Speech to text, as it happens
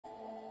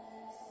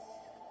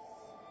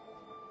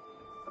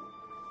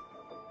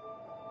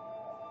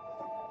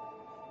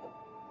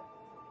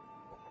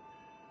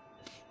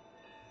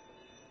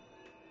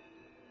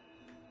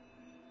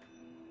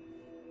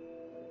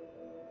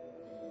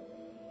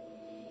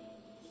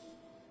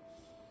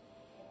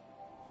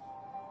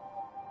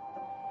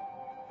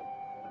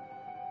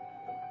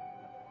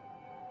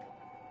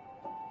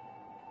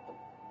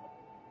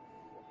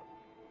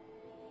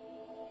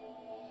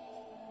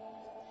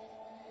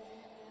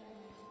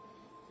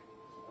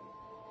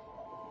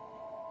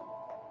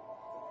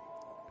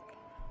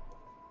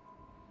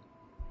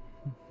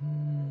Okay.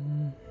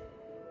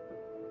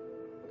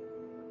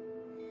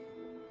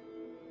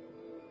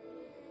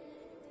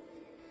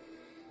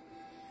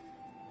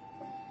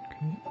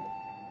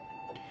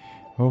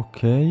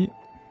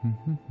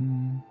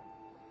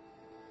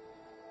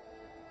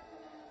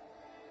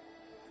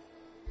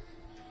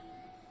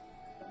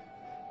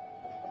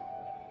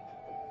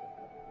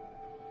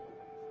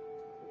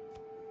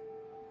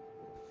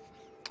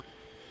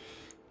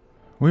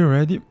 We're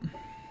ready.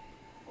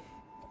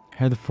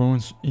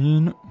 Headphones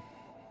in.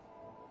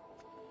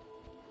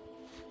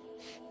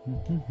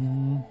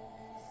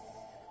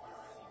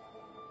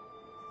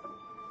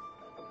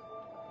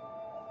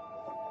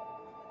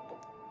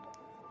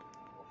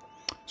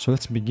 So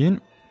let's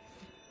begin.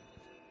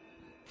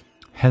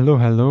 Hello,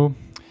 hello.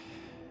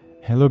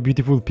 Hello,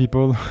 beautiful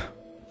people.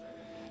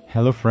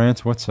 Hello,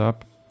 friends. What's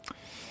up?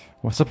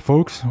 What's up,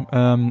 folks?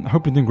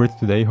 Hope you're doing great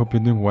today. Hope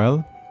you're doing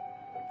well.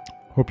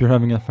 Hope you're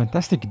having a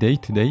fantastic day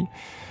today.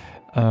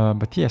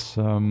 But yes,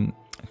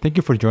 thank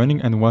you for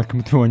joining and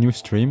welcome to a new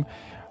stream.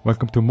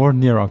 Welcome to more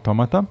NieR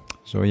Automata.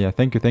 So yeah,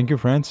 thank you,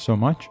 friends, so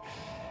much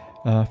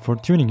for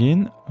tuning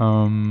in.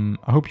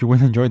 I hope you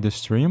will enjoy the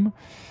stream.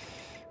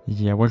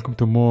 Yeah, welcome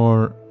to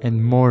more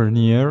and more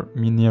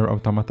NieR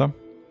Automata.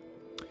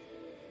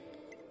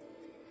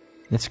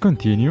 Let's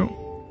continue.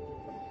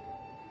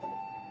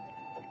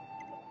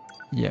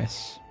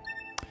 Yes.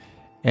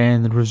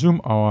 And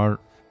resume our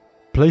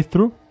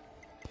playthrough.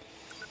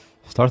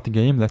 Start the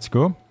game, let's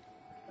go.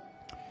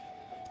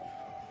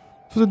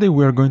 So today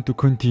we are going to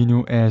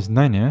continue as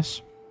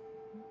 9S.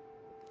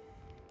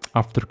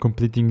 After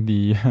completing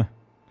the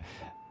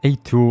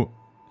A2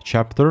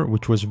 chapter,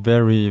 which was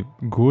very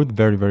good,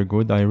 very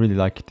good. I really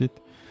liked it.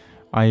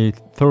 I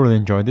thoroughly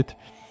enjoyed it.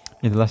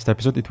 In the last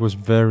episode, it was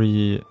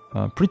very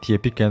pretty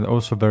epic and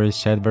also very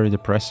sad, very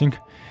depressing.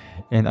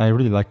 And I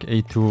really like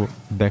A2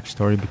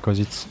 backstory because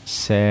it's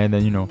sad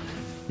and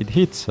it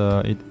hits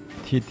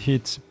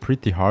hits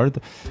pretty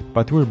hard.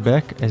 But we're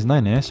back as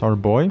 9S, our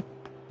boy,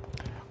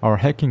 our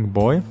hacking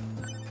boy.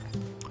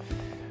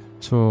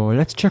 So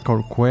let's check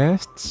our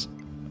quests.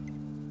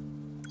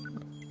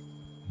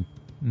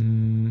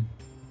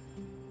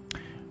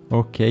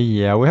 Okay,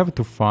 yeah, we have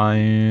to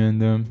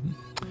find a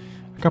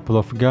couple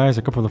of guys,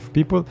 a couple of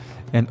people,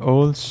 and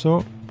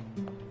also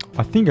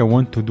I think I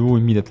want to do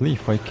immediately,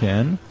 if I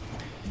can,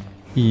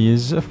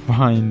 is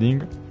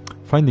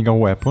finding a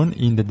weapon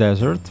in the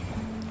desert,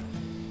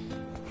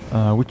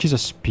 which is a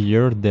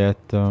spear that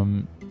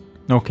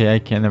okay, I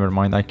can, never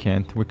mind, I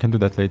can't, we can do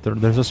that later.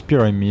 There's a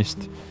spear I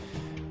missed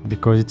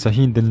because it's a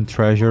hidden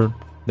treasure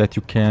that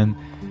you can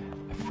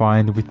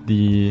find with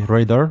the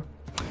radar,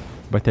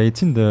 but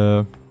it's in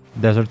the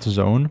desert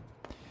zone.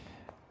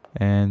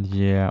 And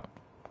yeah,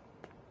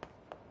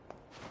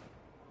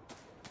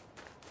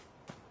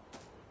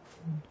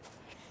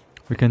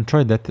 we can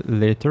try that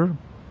later,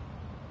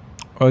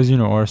 as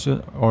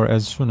or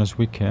as soon as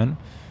we can,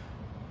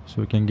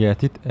 so we can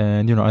get it.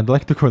 And I'd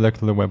like to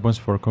collect the weapons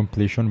for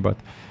completion, but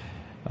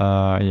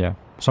yeah,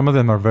 some of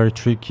them are very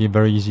tricky,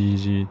 very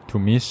easy to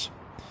miss,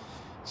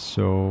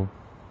 so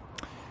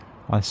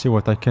I'll see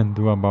what I can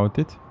do about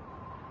it.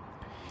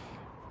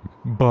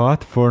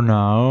 But for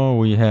now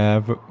we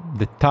have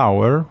the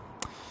tower.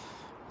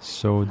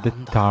 So the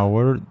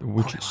tower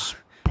which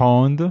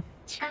spawned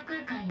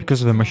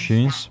because of the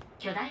machines.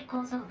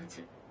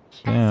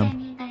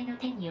 Damn.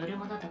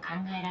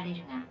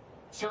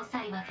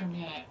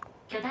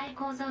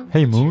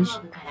 Hey Moose.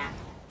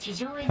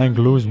 Hang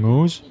loose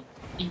Moose.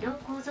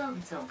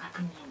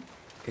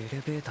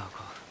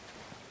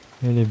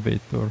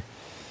 Elevator.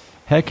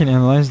 Hack and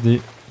analyze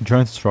the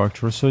giant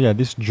structure. So yeah,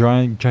 this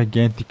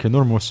gigantic,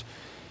 enormous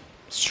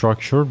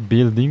structure,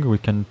 building, we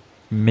can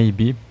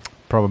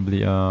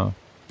probably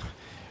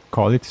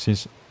call it,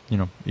 since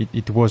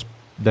it was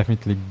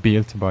definitely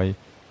built by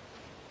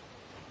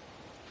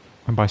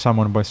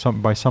someone,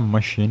 by some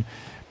machine,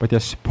 but it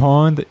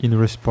spawned in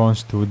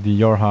response to the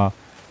Yorha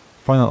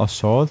final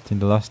assault in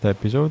the last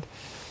episode.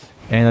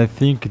 And I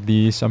think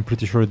I'm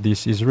pretty sure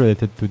this is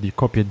related to the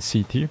copied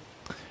city,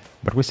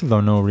 but we still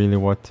don't know really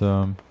what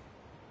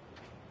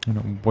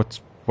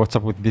what's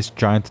up with this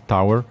giant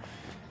tower.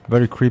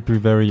 Very creepy,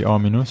 very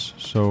ominous.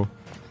 So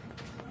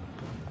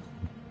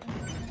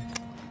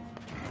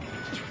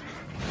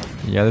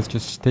yeah, let's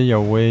just stay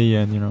away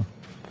and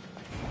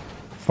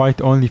fight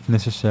only if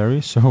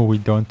necessary, so we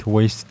don't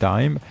waste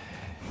time.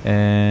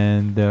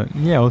 And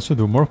yeah, also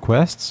do more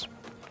quests.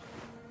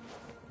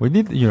 We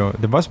did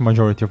the vast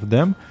majority of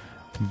them,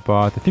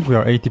 but I think we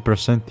are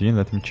 80% in.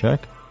 Let me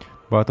check.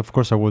 But of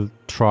course I will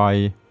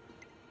try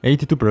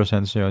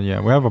 82%. So yeah,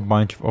 we have a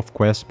bunch of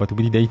quests, but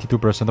we did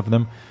 82% of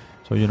them,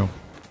 so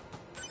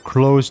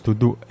close to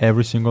do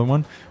every single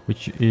one,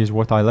 which is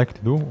what I like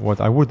to do, what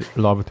I would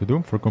love to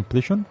do for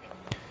completion.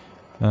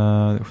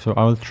 So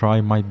I will try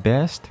my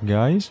best,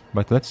 guys.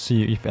 But let's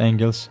see if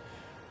Engels.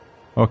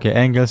 Okay,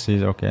 Engels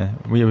is okay.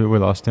 We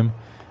lost him.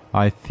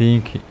 I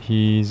think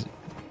he's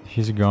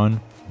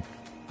gone.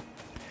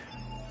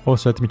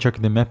 Also, let me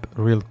check the map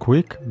real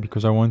quick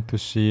because I want to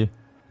see.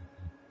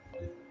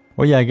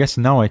 Oh yeah, I guess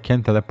now I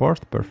can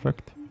teleport.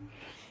 Perfect.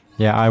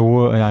 Yeah, I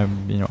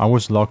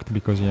was locked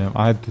because yeah,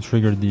 I had to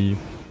trigger the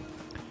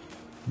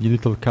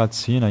little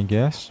cutscene, I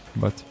guess.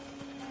 But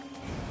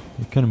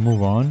we can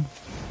move on.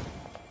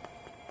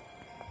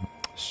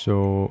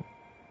 So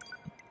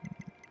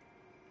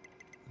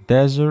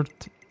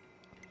desert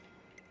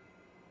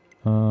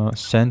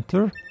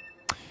center.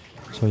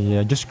 So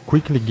yeah, just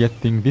quickly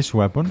getting this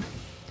weapon.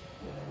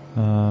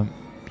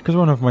 Because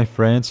one of my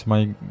friends,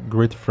 my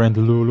great friend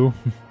Lulu,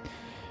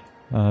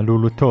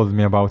 Lulu told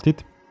me about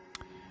it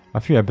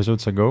a few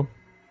episodes ago.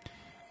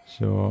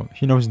 So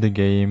he knows the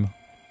game.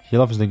 He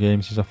loves the game.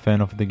 He's a fan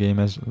of the game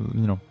as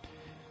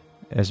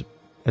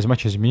as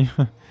much as me.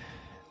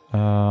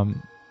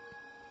 And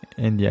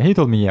yeah, he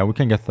told me yeah we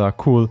can get a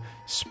cool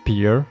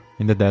spear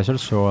in the desert.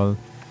 So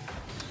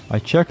I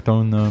checked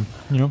on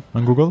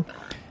on Google,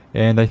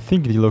 and I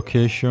think the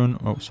location.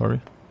 Oh, sorry,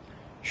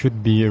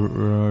 should be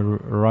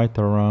right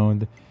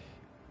around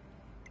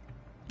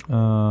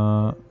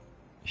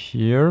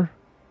here.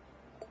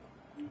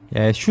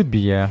 Yeah, it should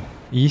be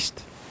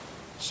east.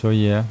 So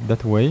yeah,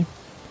 that way.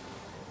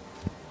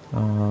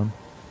 So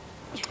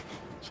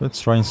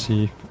let's try and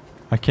see if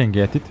I can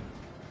get it.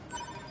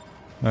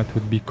 That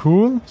would be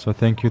cool. So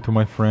thank you to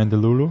my friend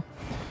Lulu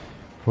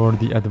for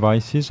the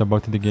advices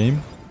about the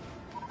game.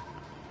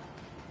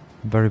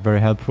 Very, very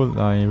helpful.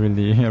 I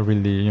really,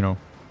 really,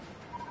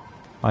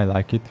 I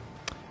like it.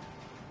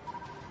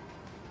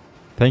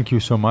 Thank you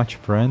so much,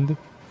 friend.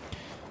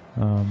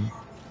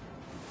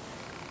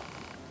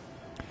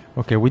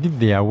 Okay, we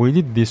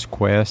did this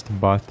quest,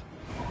 but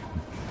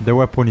the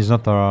weapon is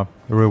not a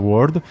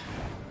reward.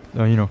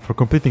 For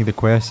completing the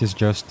quest is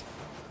just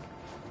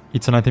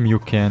it's an item you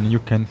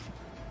can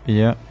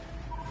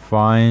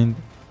find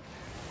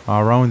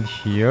around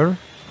here.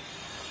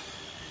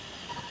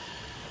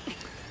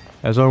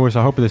 As always,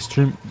 I hope the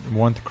stream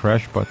won't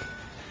crash, but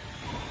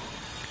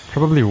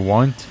probably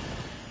won't.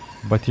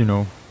 But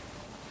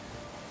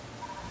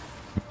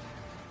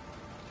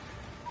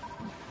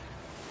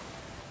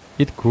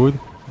it could,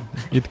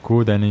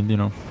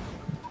 and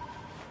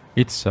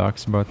it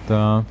sucks, but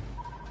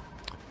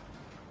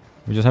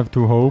we just have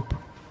to hope.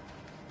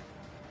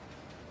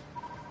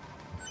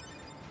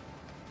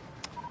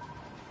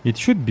 It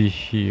should be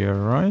here,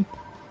 right?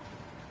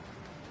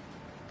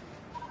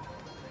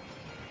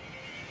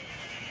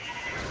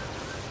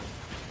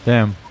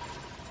 Damn.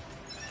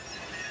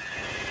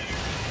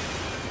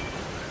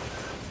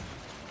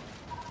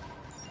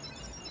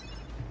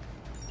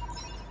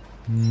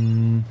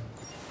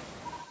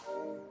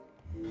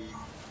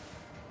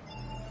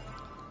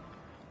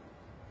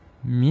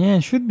 Yeah,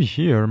 it should be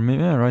here.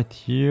 Maybe right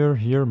here,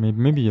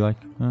 maybe like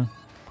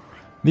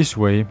this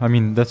way. I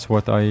mean, that's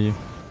what I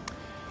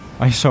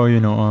saw,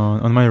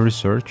 on my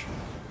research.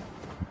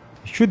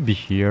 It should be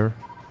here.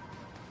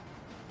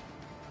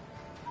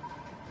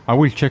 I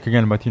will check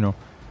again, but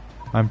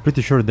I'm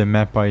pretty sure the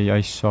map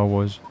I saw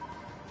was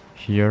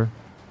here.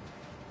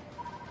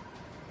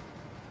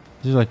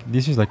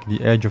 This is like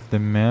the edge of the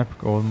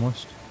map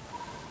almost.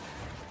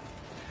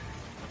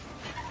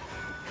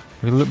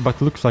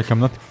 But looks like I'm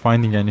not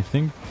finding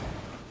anything.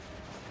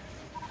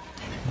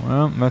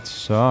 Well, that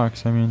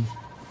sucks. I mean,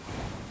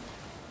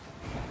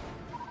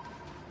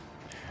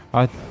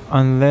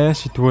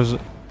 unless it was,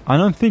 I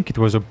don't think it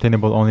was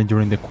obtainable only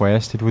during the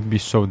quest. It would be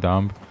so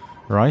dumb,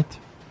 right?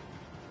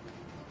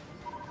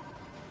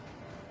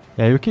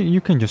 Yeah,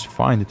 you can just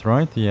find it,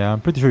 right? Yeah, I'm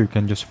pretty sure you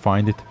can just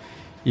find it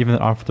even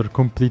after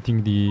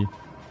completing the,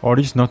 or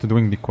just not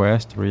doing the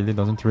quest. Really,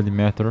 doesn't really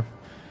matter,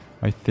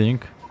 I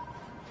think.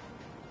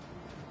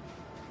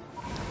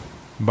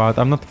 But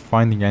I'm not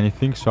finding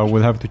anything, so I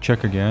will have to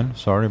check again.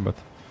 Sorry, but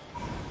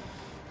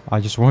I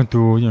just want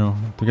to,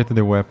 to get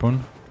the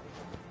weapon,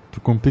 to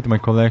complete my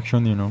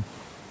collection,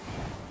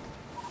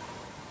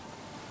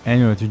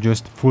 and to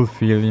just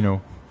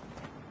fulfill,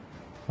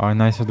 our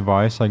nice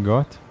advice I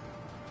got.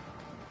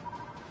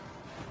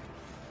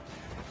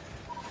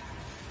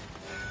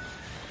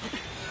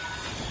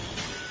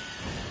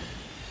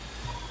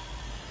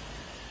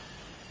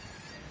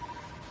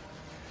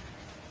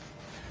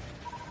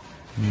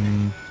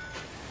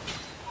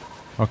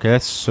 Okay,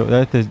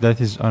 that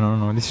is I don't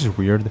know. This is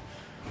weird.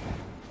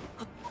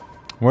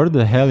 Where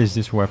the hell is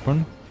this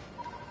weapon?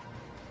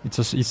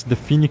 It's the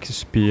Phoenix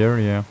Spear.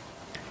 Yeah,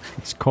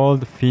 it's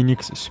called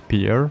Phoenix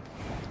Spear,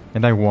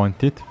 and I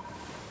want it,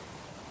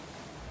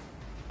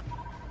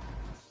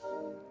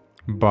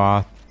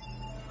 but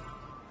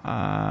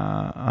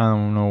I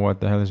don't know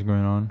what the hell is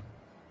going on.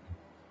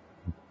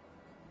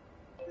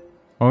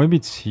 Or maybe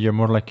it's here,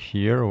 more like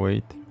here.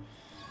 Wait,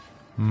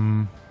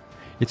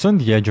 it's on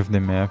the edge of the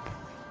map.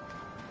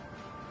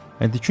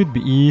 And it should be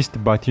east,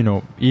 but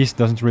east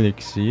doesn't really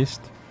exist.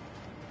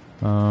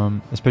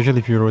 Especially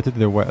if you rotate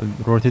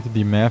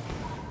the map,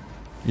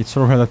 it's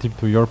so relative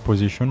to your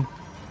position.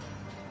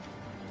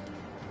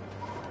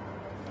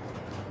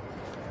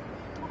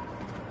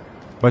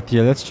 But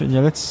yeah,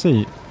 let's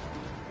see.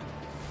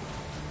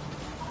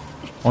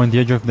 On the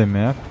edge of the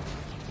map.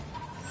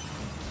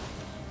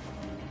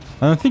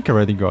 I don't think I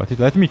already got it.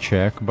 Let me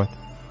check, but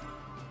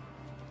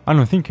I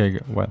don't think I...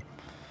 well...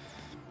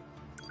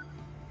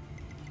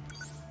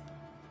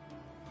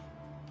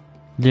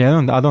 Yeah,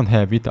 I don't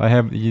have it. I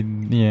have...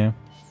 yeah.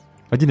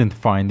 I didn't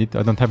find it.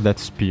 I don't have that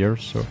spear,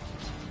 so...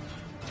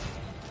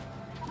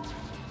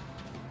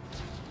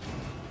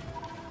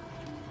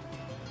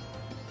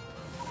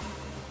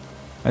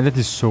 And that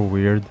is so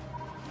weird.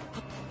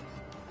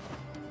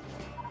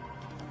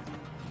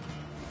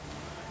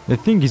 The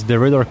thing is, the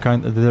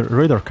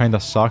radar kinda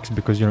sucks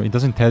because, you know, it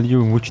doesn't tell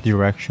you in which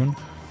direction.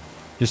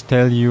 It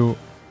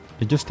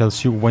just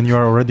tells you when you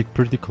are already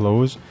pretty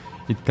close.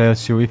 It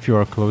tells you if you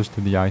are close to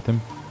the item.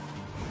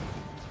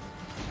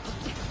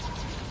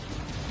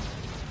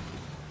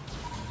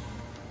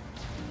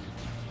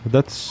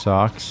 That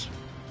sucks.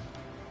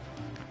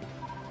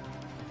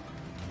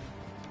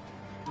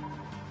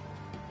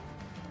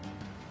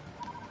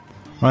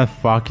 Well,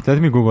 fuck it. Let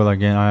me Google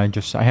again.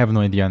 I have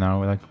no idea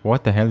now. Like,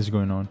 what the hell is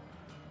going on?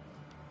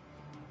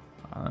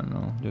 I don't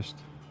know. Just.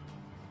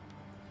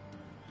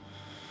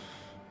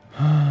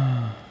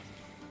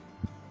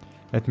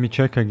 Let me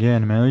check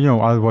again, man. You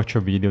know, I'll watch a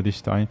video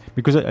this time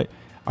because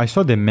I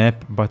saw the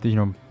map, but you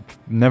know,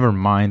 never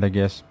mind. I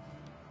guess.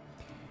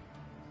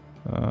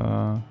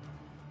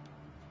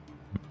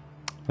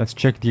 Let's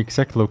check the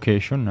exact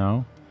location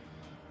now,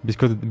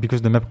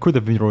 because the map could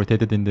have been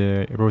rotated in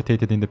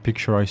the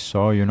picture I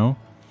saw. You know.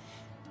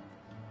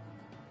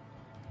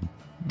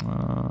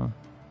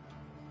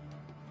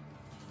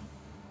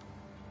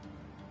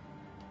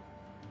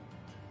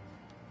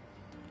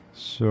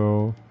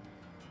 So.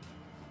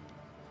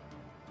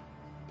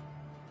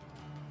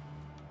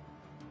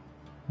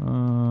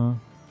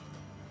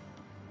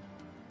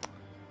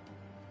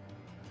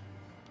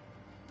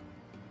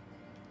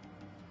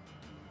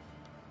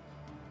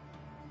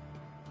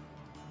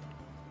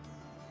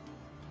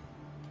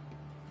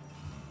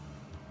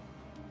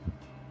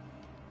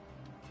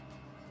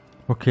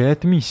 Okay,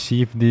 let me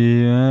see if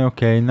the...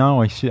 okay,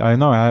 now I see... I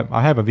know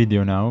I have a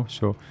video now,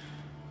 so...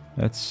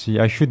 Let's see,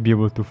 I should be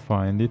able to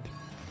find it.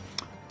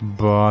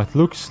 But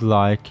looks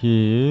like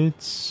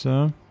it's...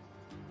 not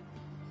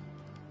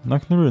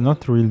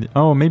really...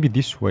 Oh, maybe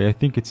this way. I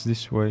think it's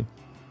this way.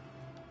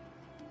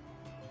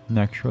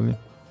 Actually.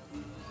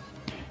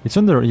 It's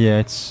under... yeah,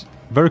 it's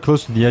very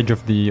close to the edge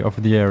of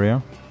the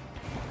area.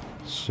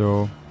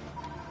 So...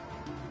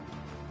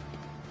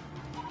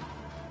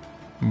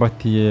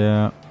 But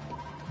yeah...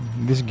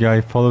 This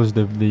guy follows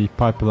the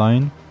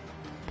pipeline,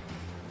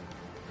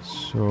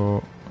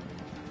 so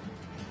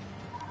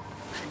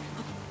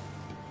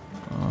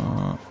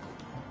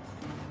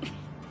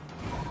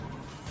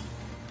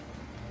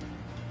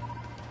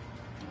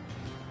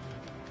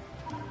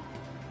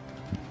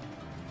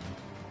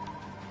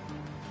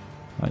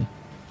I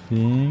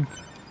think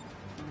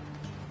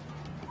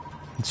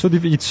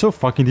it's so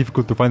fucking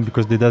difficult to find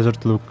because the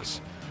desert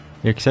looks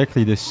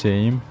exactly the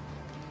same.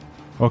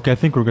 Okay, I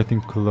think we're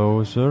getting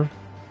closer.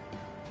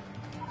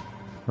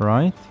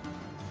 Right?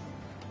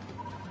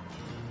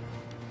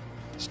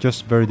 It's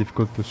just very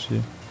difficult to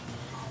see.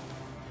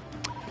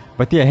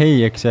 But yeah,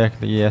 hey,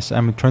 exactly, yes,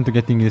 I'm trying to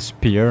getting this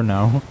spear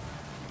now.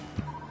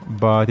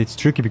 But it's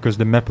tricky because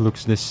the map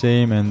looks the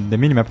same and the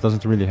minimap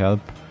doesn't really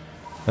help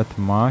that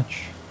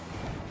much.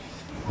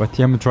 But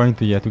yeah, I'm trying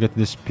to get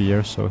this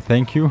spear, so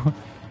thank you.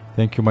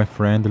 Thank you, my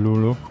friend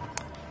Lulu,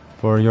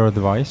 for your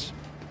advice.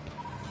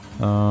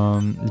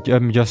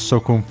 I'm just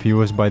so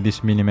confused by this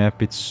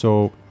minimap, it's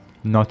so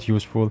not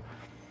useful.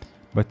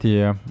 But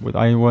yeah,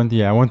 I want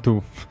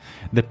to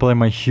deploy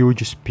my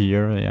huge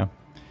spear, yeah.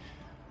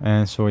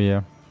 And so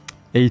yeah,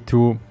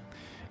 A2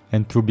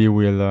 and 2B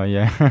will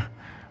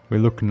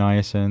will look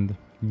nice and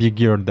be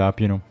geared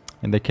up, you know,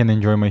 and I can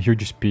enjoy my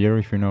huge spear,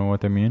 if you know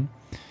what I mean.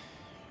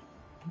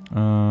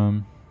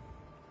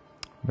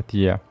 But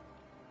yeah,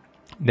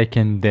 they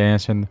can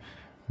dance and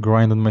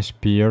grind on my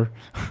spear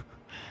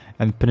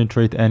and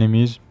penetrate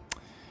enemies.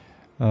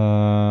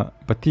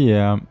 But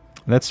yeah,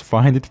 let's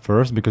find it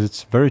first because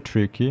it's very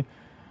tricky.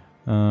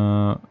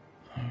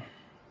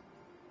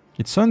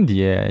 It's on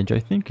the edge. I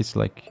think it's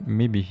like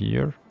maybe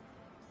here.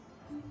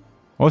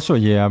 Also,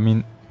 yeah, I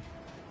mean,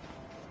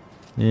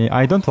 yeah,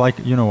 I don't like,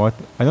 you know what?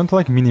 I don't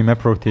like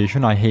minimap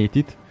rotation. I hate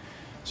it.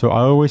 So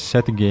I always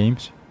set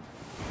games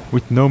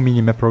with no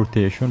minimap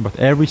rotation. But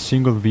every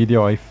single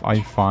video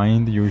I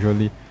find,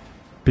 usually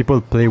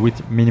people play with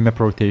minimap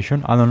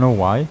rotation. I don't know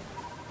why.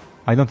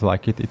 I don't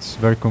like it. It's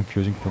very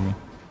confusing to me.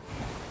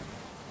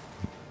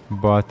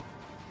 But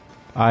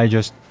I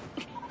just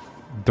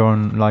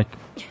don't like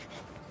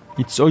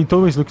it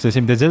always looks the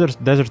same. The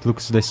desert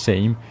looks the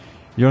same.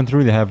 You don't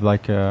really have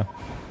like a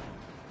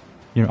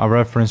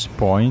reference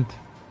point.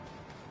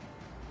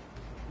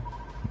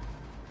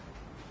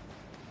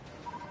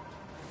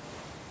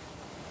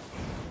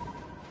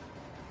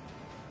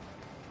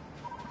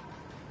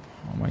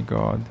 Oh my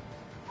god.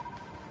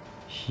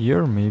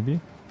 Here maybe.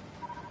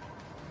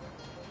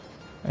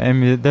 I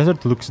mean, the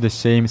desert looks the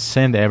same,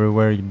 sand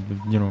everywhere,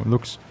 you know,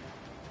 looks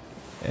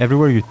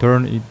everywhere you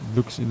turn it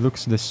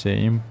looks the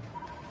same.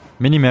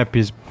 Minimap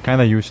is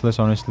kinda useless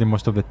honestly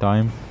most of the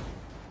time.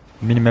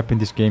 Minimap in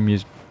this game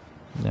is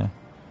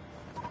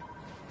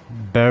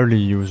barely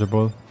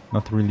usable,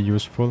 not really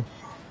useful.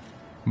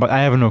 But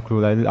I have no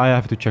clue. I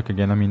have to check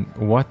again. I mean,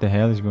 what the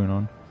hell is going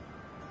on?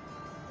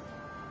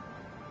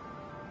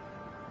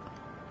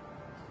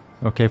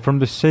 Okay, from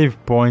the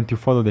save point you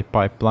follow the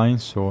pipeline,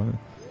 so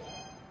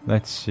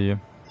let's see.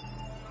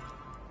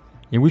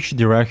 In which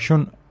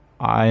direction?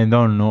 I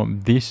don't know.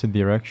 This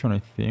direction, I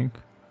think.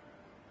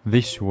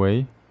 This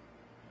way.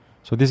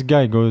 So this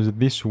guy goes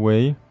this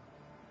way.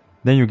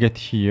 Then you get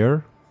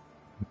here.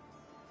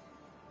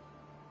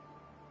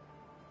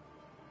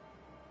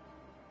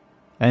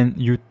 And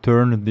you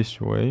turn this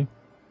way.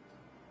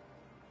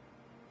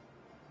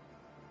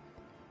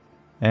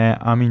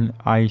 I mean,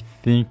 I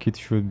think it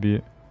should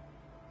be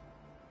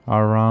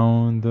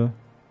around...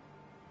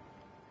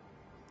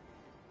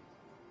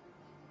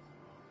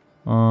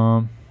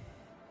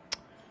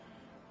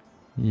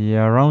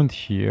 yeah, around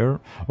here.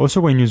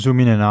 Also, when you zoom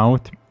in and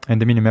out,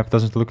 and the minimap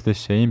doesn't look the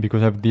same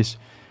because I have this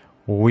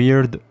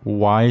weird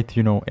white,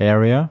 you know,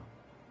 area.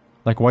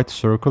 Like white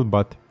circle,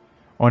 but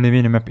on the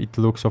minimap it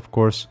looks, of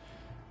course,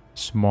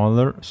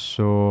 smaller,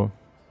 so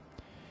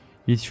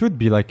it should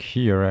be like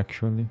here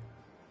actually,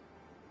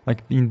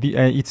 like in the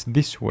it's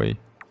this way.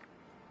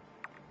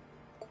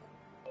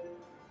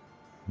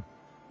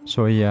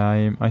 So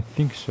yeah, I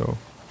think so.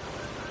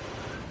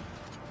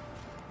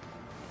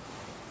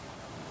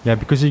 Yeah,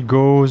 because he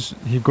goes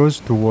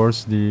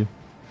towards the,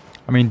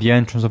 I mean, the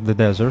entrance of the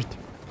desert,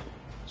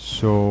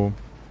 so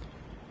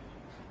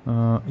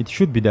it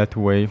should be that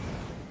way.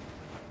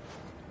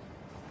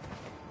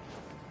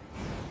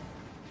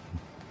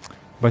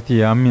 But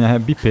yeah, I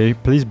mean,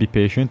 please be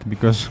patient,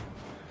 because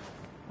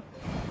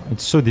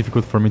it's so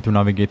difficult for me to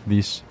navigate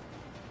this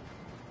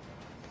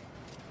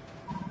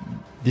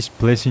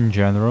place in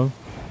general.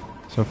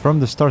 So from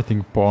the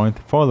starting point,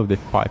 follow the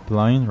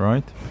pipeline,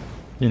 right?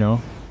 You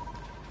know,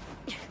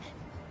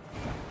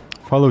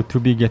 follow to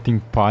be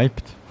getting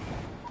piped,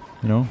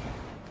 you know,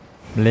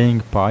 laying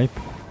pipe.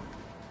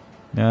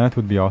 Yeah, that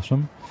would be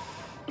awesome.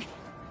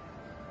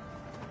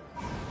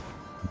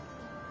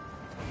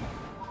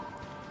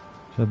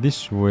 So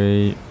this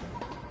way,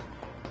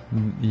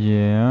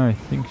 yeah, I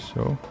think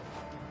so.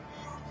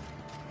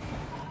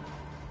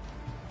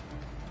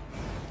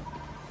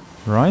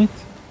 Right?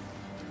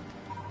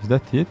 Is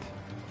that it?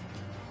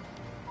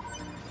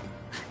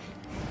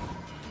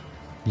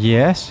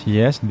 Yes,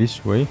 yes,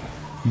 this way.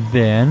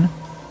 Then,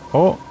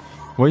 oh,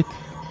 wait.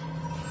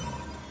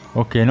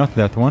 Okay, not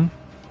that one.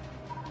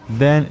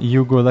 Then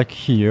you go like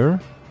here,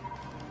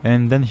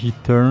 and then he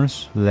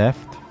turns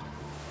left.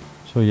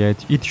 So yeah,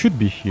 it should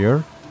be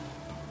here.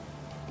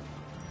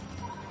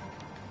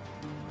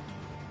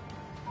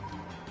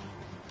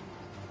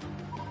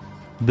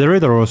 The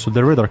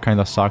radar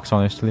kinda sucks,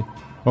 honestly.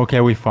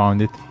 Okay, we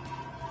found it.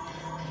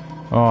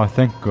 Oh,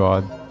 thank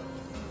God.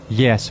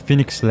 Yes,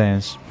 Phoenix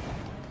lens.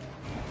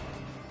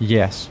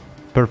 Yes,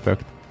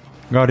 perfect.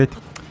 Got it.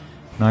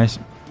 Nice.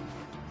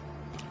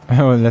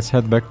 Let's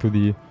head back to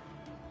the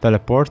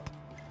teleport.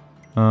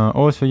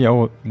 Also, yeah,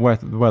 oh,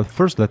 well,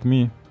 first let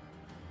me...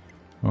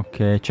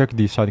 Okay, check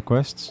the side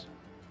quests.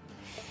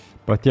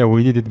 But yeah,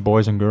 we did it,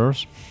 boys and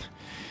girls.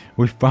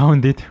 We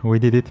found it, we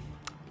did it.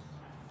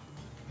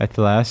 At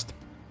last.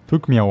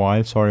 Took me a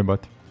while, sorry,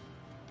 but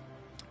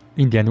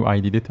in the end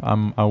I did it.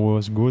 I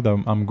was good.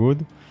 I'm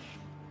good.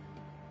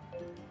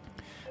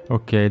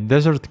 Okay,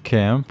 desert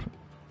camp,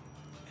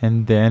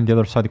 and then the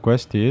other side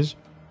quest is.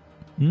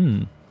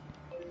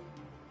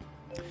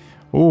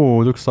 Oh,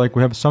 looks like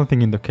we have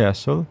something in the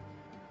castle.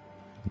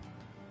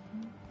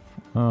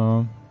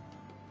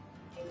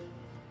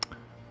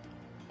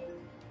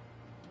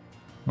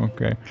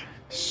 Okay,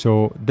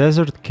 so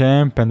desert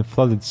camp and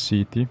flooded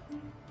city.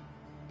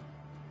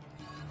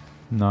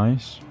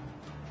 Nice.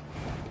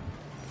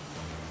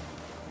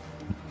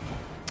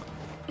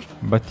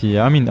 But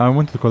yeah, I mean, I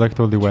want to collect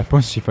all the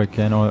weapons if I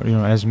can, or you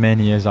know, as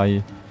many as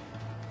I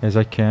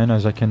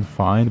can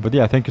find. But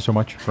yeah, thank you so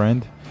much,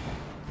 friend.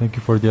 Thank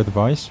you for the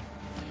advice.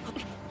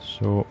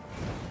 So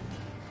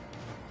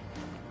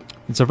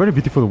it's a very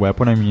beautiful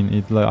weapon. I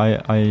mean,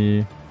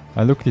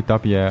 I looked it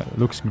up. Yeah,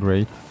 looks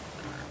great.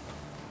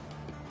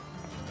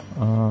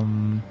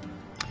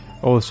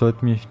 Also,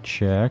 let me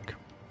check.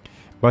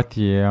 But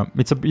yeah,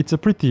 it's a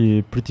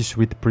pretty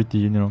sweet, pretty,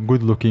 you know,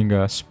 good looking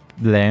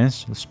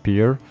lance,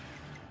 spear.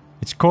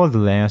 It's called a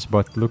lance,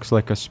 but looks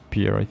like a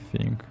spear, I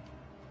think.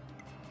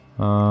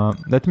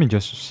 Let me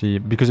just see,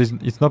 because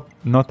it's not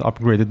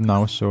upgraded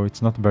now, so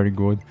it's not very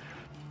good.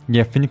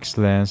 Yeah, Phoenix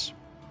lance.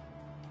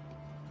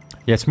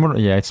 Yeah, it's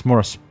more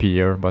a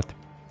spear, but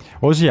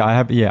also yeah,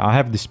 I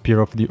have the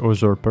spear of the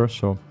usurper,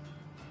 so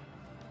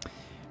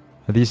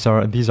these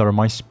are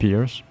my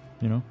spears,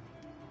 you know.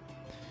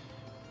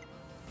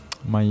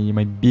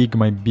 My big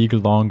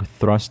long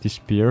trusty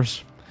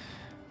spears.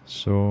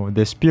 So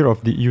the spear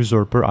of the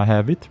usurper, I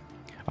have it.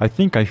 I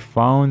think I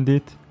found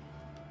it.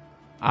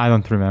 I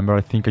don't remember.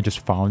 I think I just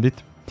found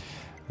it.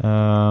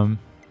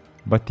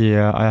 But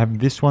yeah, I have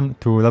this one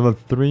to level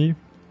 3.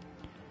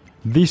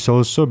 This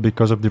also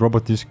because of the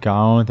robot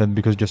discount and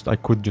because I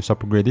could just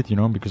upgrade it, you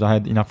know, because I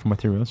had enough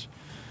materials.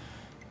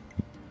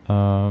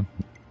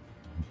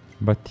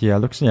 But yeah,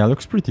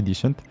 looks pretty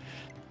decent.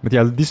 But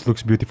yeah, this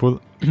looks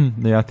beautiful.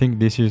 Yeah, I think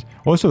this is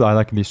also, I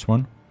like this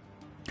one.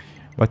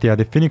 But yeah,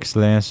 the Phoenix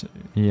Lance,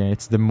 yeah,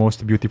 it's the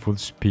most beautiful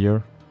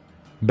spear.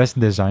 Best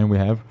design we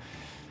have.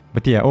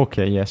 But yeah,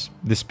 okay, yes.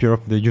 The Spear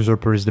of the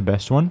Usurper is the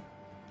best one.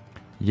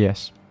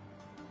 Yes.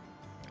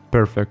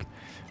 Perfect.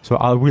 So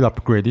I will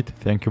upgrade it.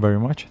 Thank you very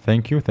much.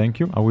 Thank you.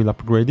 I will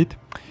upgrade it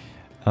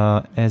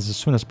as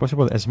soon as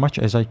possible, as much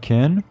as I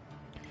can.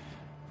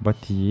 But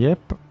yep,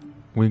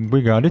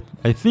 we got it.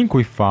 I think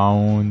we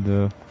found,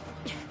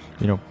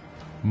 you know,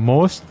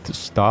 most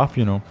stuff,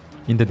 you know,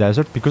 in the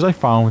desert, because I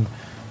found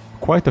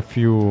quite a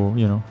few,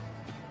 you know,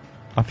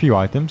 a few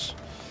items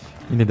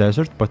in the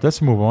desert. But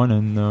let's move on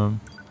and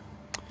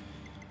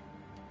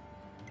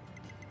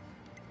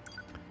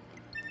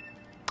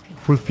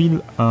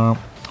fulfill a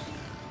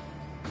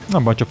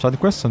bunch of side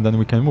quests, and then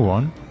we can move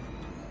on.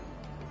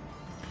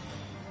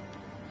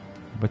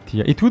 But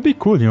yeah, it would be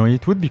cool, you know,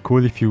 it would be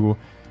cool if you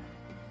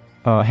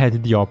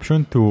had the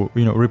option to,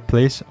 you know,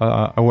 replace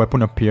a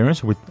weapon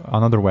appearance with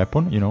another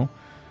weapon, you know.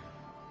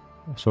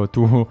 So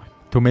to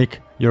make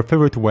your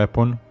favorite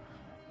weapon,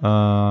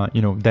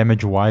 you know,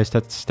 damage-wise,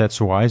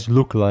 stats-wise,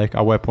 look like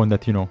a weapon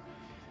that, you know,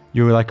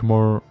 you like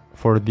more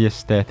for the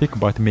aesthetic,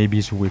 but maybe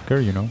is weaker,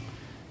 you know,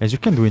 as you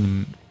can do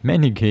in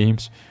many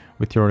games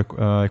with your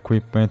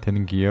equipment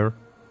and gear,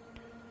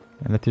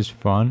 and that is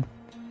fun.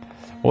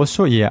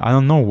 Also, yeah, I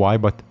don't know why,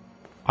 but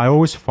I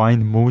always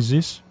find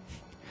mooses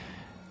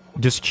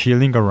just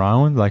chilling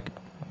around, like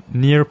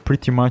near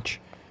pretty much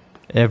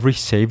every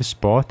save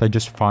spot. I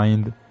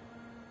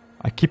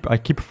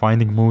keep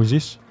finding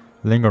mooses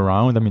laying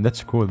around. I mean,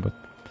 that's cool, but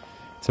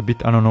it's a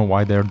bit, I don't know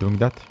why they're doing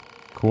that.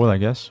 Cool, I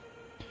guess.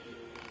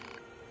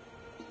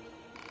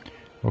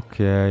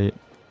 Okay.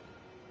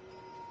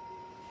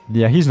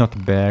 Yeah, he's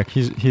not back.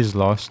 He's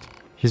lost.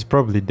 He's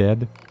probably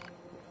dead.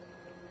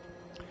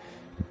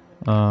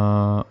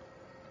 But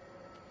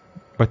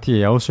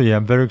yeah, also, yeah,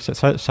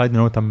 side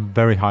note, I'm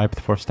very hyped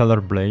for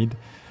Stellar Blade.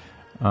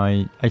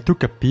 I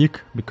took a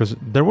peek because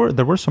there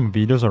were some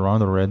videos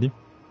around already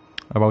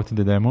about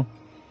the demo.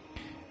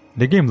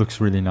 The game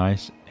looks really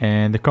nice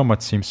and the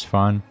combat seems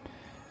fun.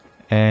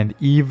 And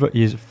Eve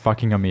is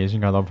fucking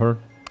amazing. I love her.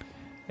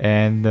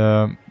 And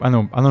I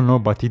don't know,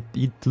 but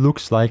it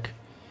looks like,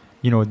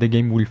 you know, the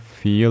game will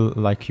feel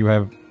like you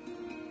have,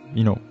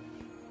 you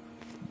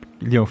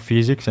know,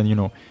 physics, and you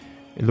know,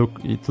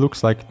 it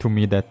looks like to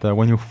me that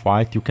when you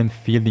fight, you can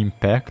feel the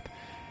impact,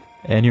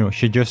 and you know,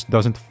 she just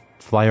doesn't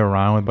fly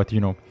around, but you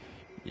know,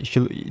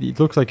 it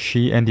looks like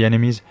she and the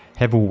enemies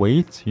have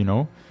weight, you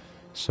know.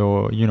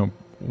 So you know,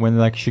 when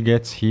like she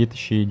gets hit,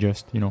 she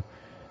just, you know,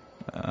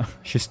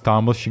 she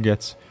stumbles, she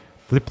gets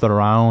flipped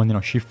around, you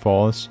know, she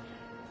falls,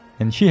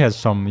 and she has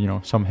some, you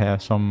know, some hair,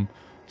 some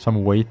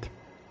weight.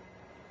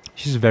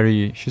 She's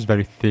very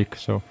thick,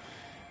 so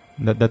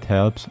that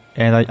helps.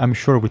 And I'm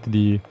sure with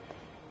the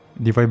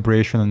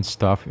vibration and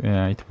stuff,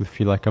 it will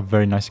feel like a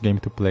very nice game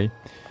to play.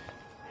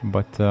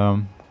 But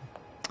the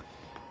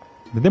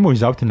demo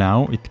is out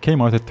now. It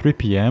came out at 3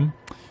 p.m.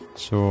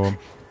 So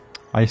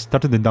I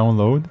started the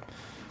download.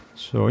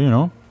 So you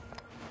know,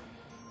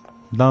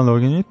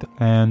 downloading it,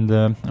 and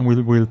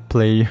we'll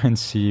play and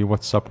see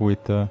what's up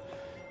with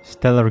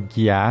Stellar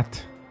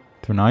Giat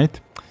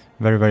tonight.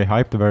 Very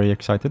hyped, very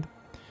excited.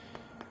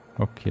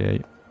 Okay.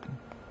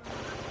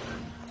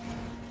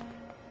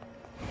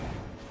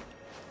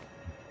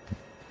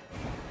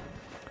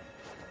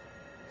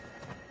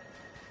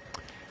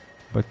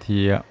 But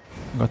yeah,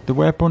 got the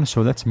weapon,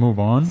 so let's move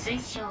on.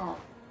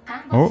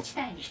 Oh.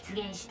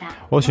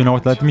 Also, you know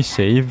what? Let me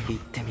save.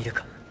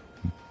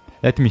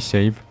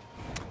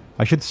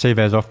 I should save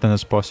as often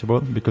as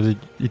possible, because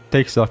it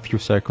takes a few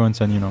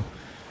seconds, and you know,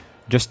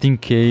 just in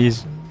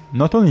case,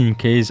 not only in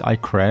case I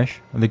crash,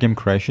 the game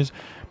crashes,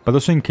 but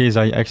also in case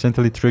I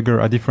accidentally trigger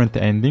a different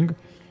ending,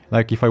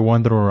 like if I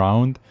wander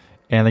around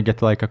and I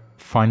get like a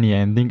funny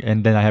ending,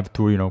 and then I have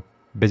to, you know,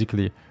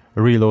 basically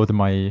reload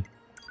my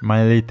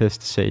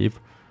latest save,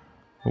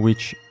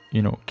 which,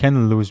 you know,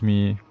 can lose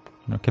me, you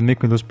know, can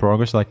make me lose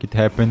progress, like it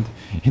happened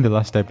in the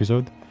last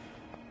episode.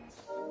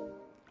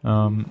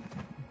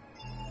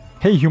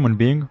 Hey human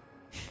being.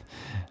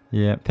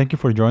 Yeah, thank you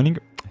for joining.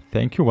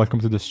 Thank you,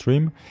 welcome to the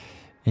stream.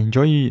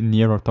 Enjoy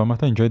NieR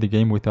Automata, enjoy the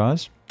game with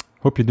us.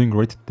 Hope you're doing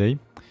great today.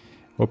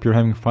 Hope you're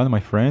having fun, my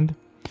friend.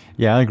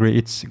 Yeah, I agree.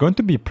 It's going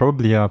to be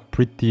probably a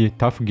pretty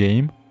tough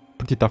game,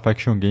 pretty tough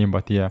action game,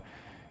 but yeah,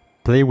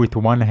 play with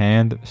one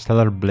hand,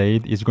 Stellar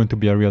Blade is going to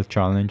be a real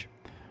challenge.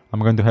 I'm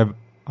going to have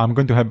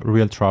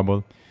real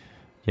trouble.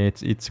 Yeah,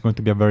 it's going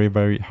to be a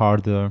very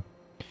hard,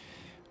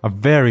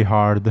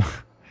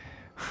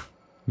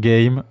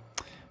 game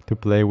to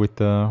play with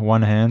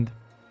one hand,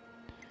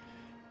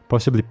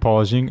 possibly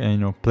pausing and, you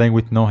know, playing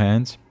with no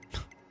hands.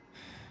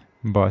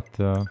 But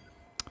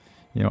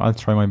you know, I'll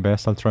try my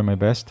best. Okay,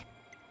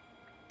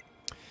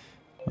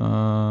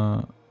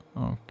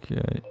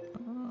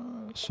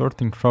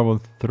 sorting trouble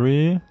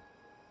 3.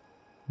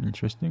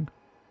 Interesting.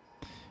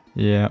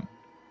 Yeah,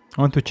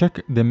 I want to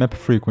check the map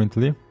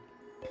frequently.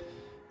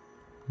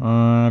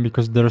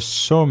 Because there's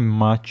so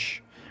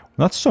much...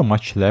 Not so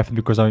much left,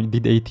 because I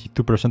did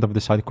 82% of the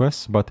side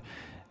quests, but,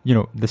 you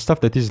know, the stuff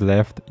that is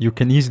left, you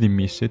can easily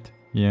miss it.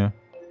 Yeah.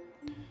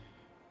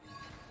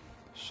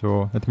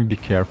 So, let me be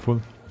careful.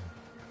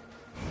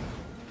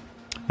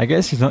 I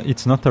guess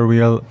it's not a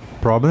real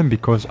problem,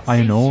 because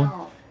I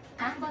know...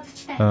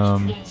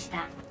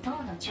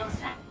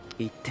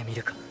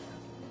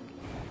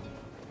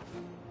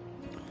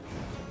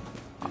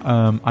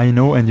 I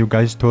know, and you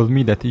guys told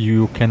me that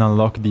you can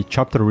unlock the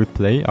chapter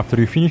replay. After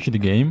you finish the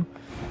game,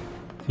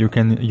 you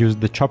can use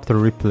the chapter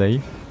replay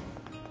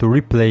to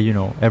replay, you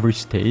know, every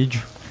stage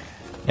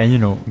and, you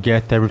know,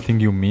 get everything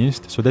you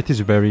missed. So that is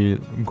very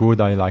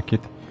good. I like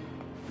it.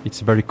 It's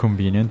very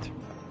convenient.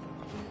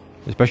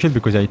 Especially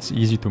because it's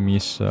easy to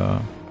miss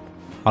a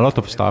lot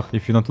of stuff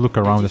if you don't look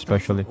around,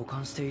 especially.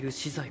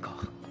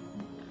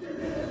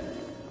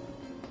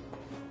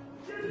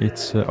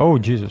 It's... oh,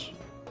 Jesus.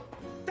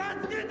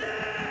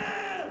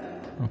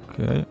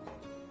 Okay.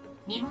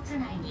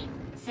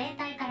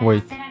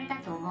 Wait.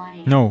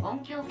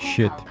 No.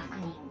 Shit.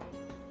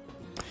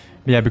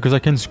 Yeah, because I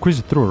can squeeze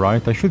it through,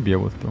 right? I should be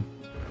able to.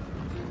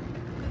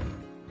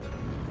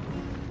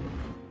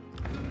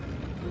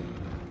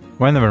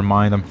 Well, never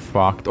mind, I'm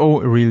fucked.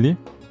 Oh, really?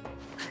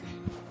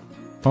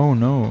 Oh,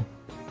 no.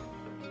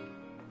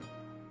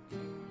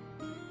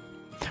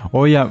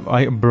 Oh, yeah,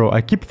 bro,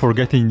 I keep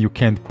forgetting you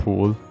can't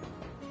pull.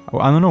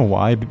 I don't know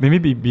why.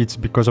 Maybe it's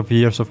because of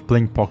years of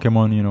playing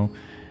Pokemon, you know,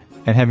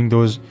 and having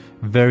those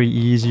very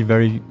easy,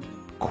 very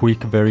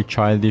quick, very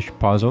childish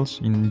puzzles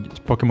in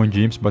Pokemon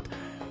gyms, but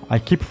I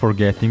keep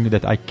forgetting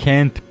that I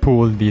can't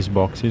pull these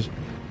boxes.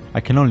 I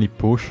can only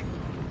push.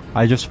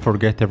 I just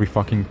forget every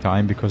fucking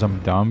time because I'm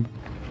dumb.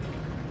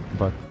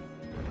 But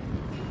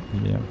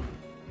yeah.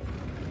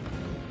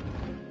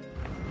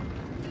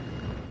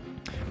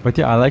 But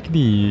yeah, I like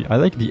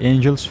the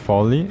Angel's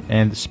Folly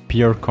and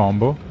Spear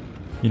combo.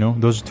 You know,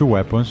 those two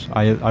weapons.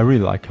 I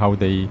really like how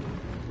they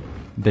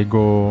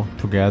go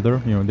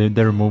together. You know,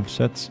 their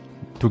movesets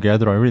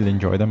together. I really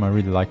enjoy them. I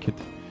really like it.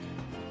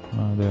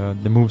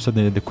 The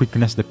moveset, the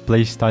quickness, the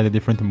playstyle, the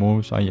different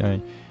moves.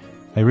 I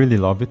really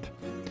love it.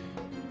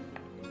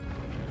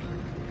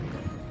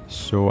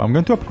 So I'm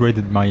going to upgrade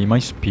my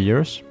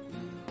spears.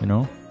 You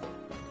know.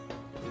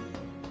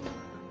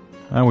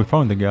 And we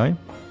found the guy.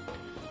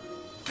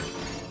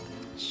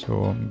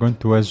 So I'm going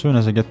to, as soon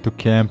as I get to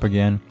camp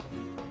again.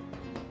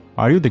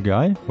 Are you the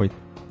guy? Wait,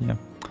 yeah.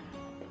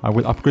 I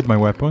will upgrade my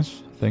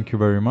weapons. Thank you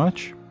very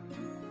much.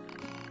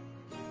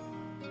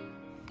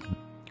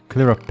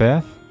 Clear a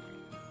path.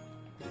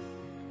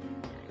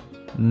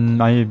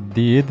 I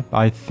did.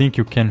 I think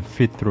you can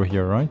fit through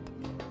here, right?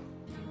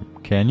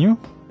 Can you?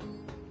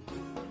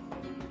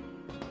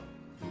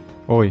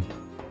 Oi.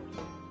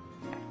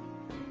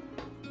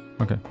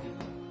 Okay.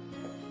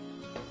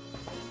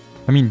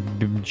 I mean,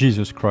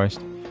 Jesus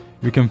Christ.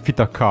 You can fit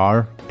a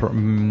car,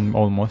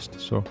 almost,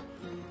 so...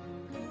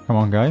 Come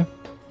on, guy.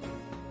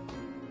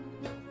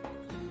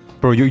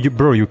 Bro,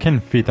 you can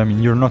fit. I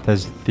mean, you're not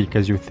as thick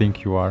as you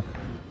think you are.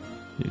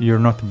 You're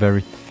not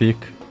very thick.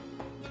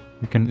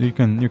 You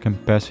can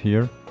pass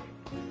here.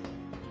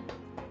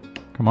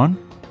 Come on.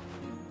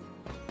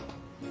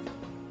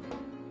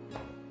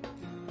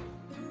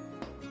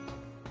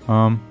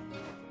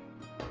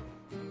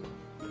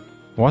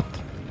 What?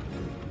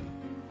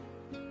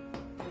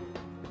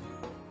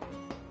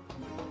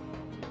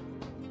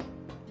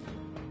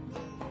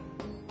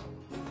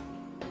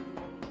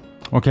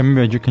 Okay,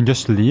 maybe you can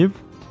just leave.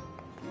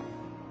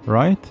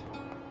 Right?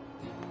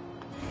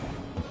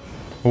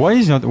 Why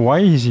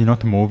is he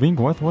not moving?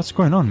 What's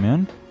going on,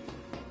 man?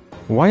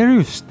 Why are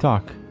you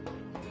stuck?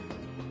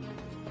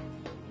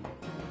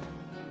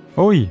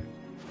 Oi!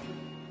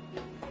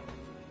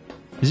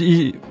 Is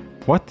he...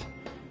 What?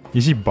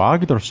 Is he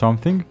bugged or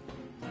something?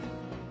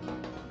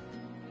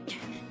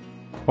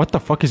 What the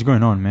fuck is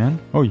going on, man?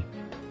 Oi!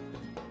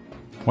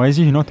 Why is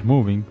he not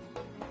moving?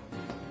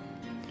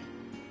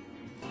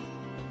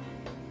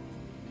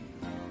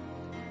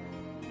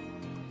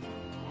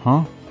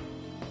 Huh?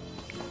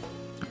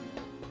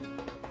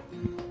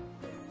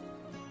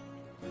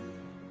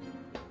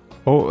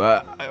 Oh,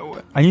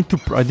 I need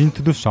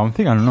to do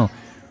something. I don't know.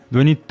 Do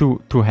I need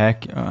to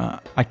hack?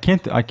 I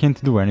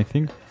can't do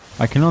anything.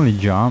 I can only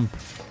jump.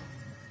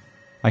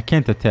 I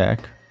can't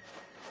attack.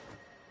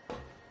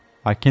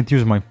 I can't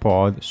use my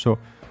pod. So,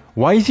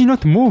 why is he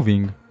not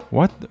moving?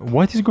 What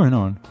is going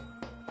on?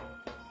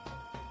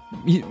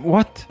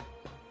 What?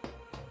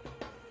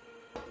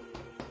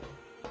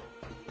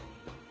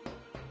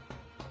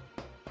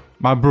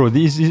 My bro,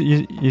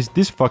 is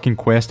this fucking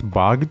quest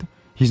bugged?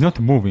 He's not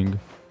moving.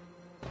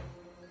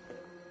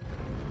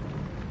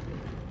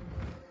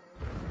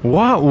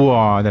 What?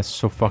 Wow, that's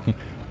so fucking...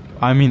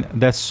 I mean,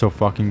 that's so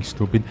fucking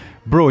stupid.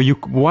 Bro,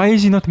 why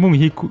is he not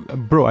moving?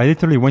 Bro, I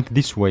literally went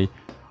this way.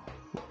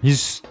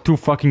 He's too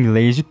fucking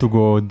lazy to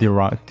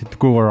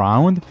go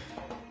around.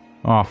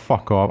 Oh,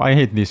 fuck off. I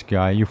hate this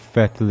guy, you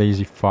fat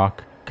lazy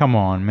fuck. Come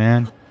on,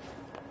 man.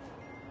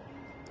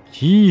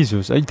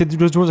 Jesus,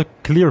 there was a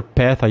clear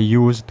path I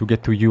used to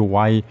get to you.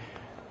 Why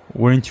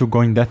Weren't you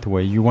going that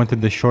way? You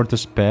wanted the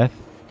shortest path.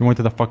 You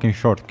wanted a fucking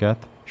shortcut.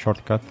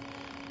 Shortcut.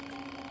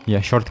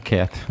 Yeah,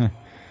 shortcut.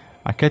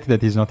 A cat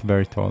that is not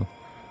very tall.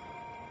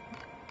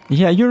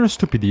 Yeah, you're a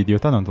stupid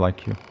idiot. I don't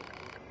like you.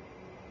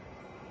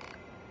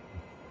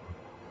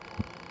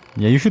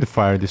 Yeah, you should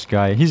fire this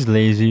guy. He's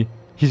lazy.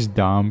 He's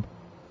dumb.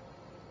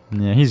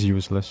 Yeah, he's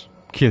useless.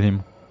 Kill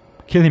him.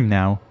 Kill him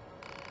now.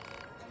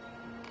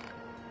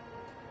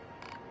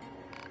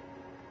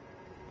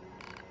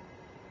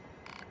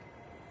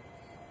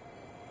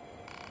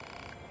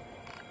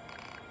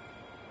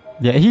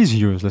 Yeah, he's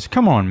useless.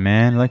 Come on,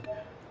 man. Like...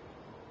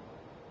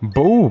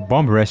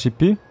 bomb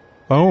recipe.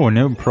 Oh,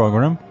 new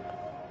program.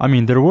 I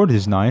mean, the reward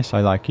is nice.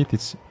 I like it.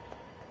 It's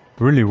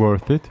really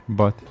worth it,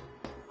 but...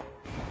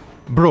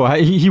 Bro,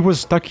 he was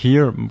stuck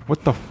here.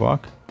 What the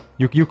fuck?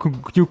 You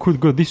could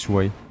go this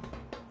way.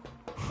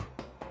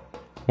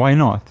 Why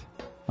not?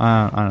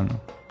 I don't know.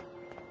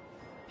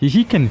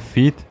 He can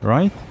fit,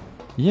 right?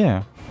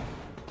 Yeah.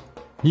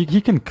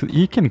 He can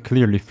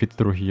clearly fit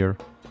through here.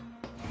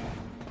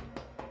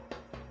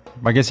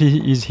 I guess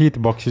his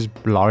hitbox is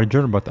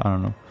larger, but I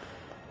don't know.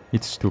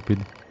 It's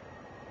stupid.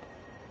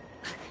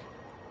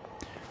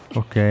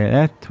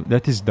 Okay,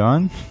 that is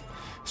done.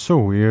 So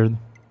weird.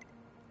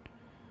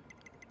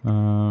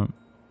 Come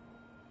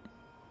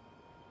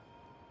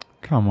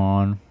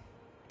on.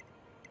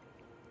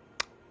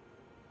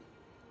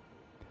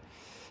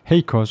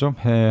 Hey Kozo,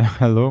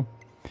 hello.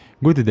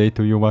 Good day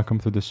to you. Welcome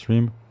to the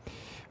stream.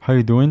 How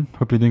you doing?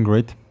 Hope you're doing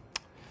great.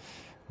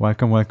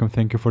 Welcome.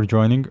 Thank you for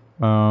joining.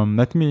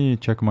 Let me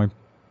check my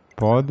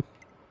pod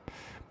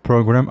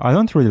program. I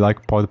don't really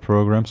like pod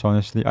programs,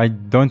 honestly. I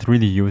don't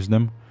really use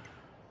them.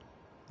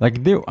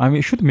 Like I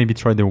mean, should maybe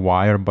try the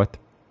wire, but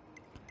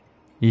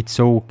it's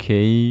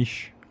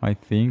okay-ish, I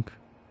think.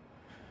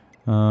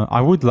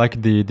 I would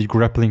like the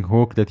grappling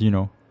hook that, you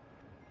know,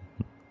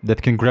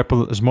 that can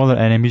grapple smaller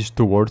enemies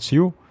towards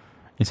you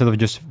instead of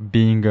just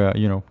being,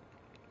 you know,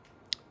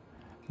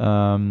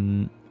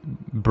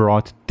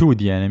 brought to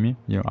the enemy.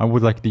 You know, I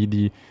would like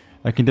the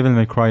like in Devil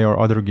May Cry or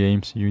other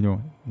games, you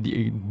know,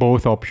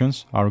 both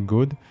options are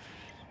good.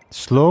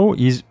 Slow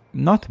is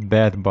not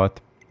bad, but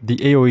the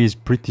AoE is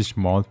pretty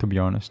small, to be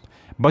honest.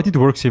 But it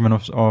works even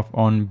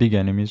on big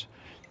enemies.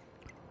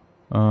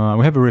 We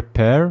have a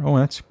repair. Oh,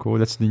 that's cool.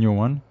 That's the new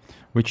one,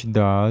 which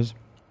does...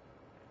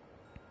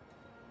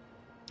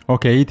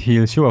 Okay, it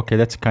heals you. Okay,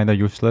 that's kind of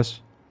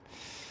useless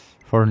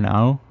for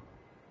now,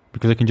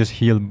 because I can just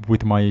heal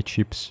with my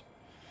chips.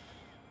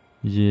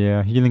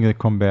 Yeah, healing the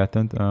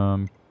combatant.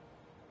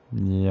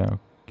 Yeah,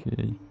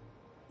 okay.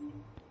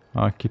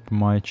 I'll keep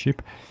my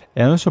chip.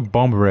 And also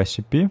bomb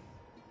recipe.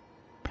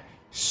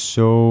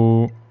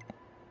 So,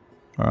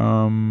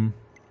 can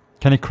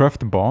I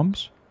craft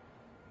bombs?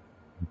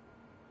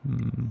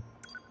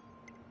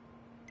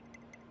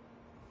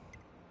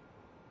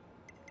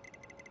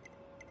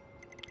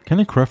 Can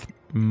I craft...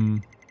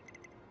 can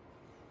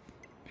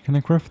I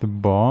craft the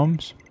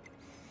bombs?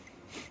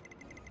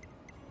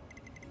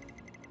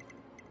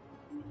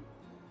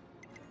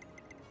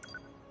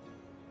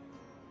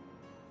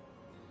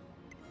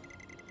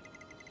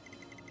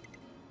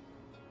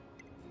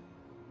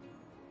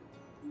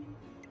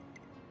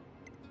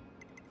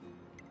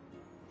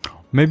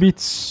 Maybe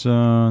it's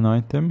an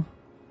item.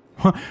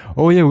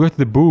 Oh yeah, we got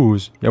the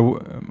booze. Yeah,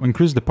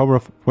 increase the power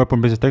of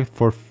weapon-based attack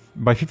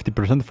by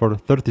 50% for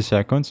 30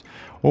 seconds.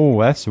 Oh,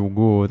 that's so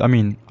good. I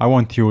mean, I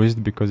won't use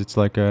it because it's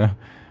like a,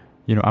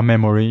 you know, a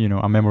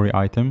memory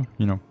item,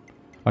 you know,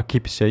 a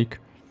keepsake.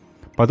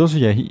 But also,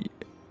 yeah, he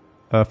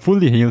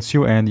fully heals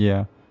you, and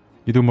yeah,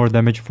 you do more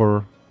damage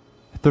for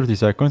 30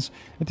 seconds.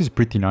 It is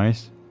pretty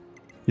nice.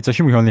 It's a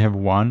shame we only have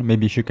one.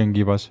 Maybe she can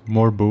give us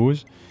more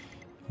booze.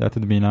 That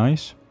would be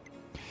nice.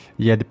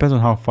 Yeah, depends on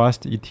how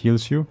fast it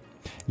heals you.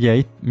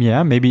 Yeah,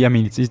 maybe. I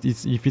mean, it's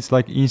if it's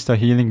like insta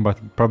healing, but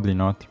probably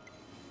not.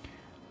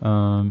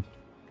 Then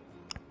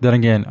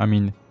again, I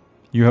mean,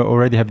 you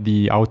already have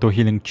the auto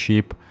healing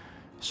chip,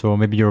 so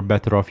maybe you're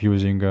better off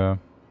using,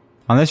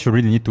 unless you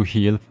really need to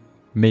heal.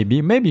 Maybe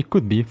it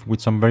could be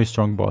with some very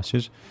strong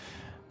bosses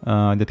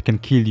that can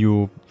kill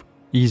you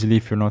easily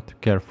if you're not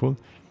careful.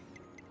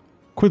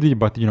 Could be,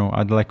 but you know,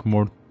 I'd like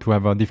more to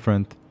have a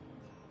different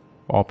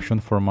option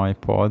for my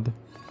pod.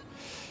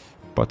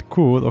 But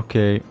cool,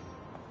 okay.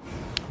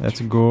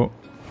 Let's go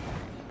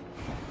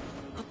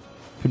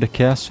to the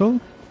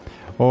castle.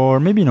 Or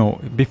maybe no,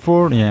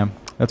 before, yeah.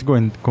 Let's go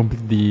and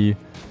complete the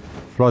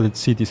Flooded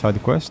City side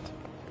quest.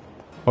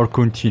 Or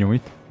continue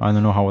it. I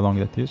don't know how long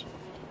that is.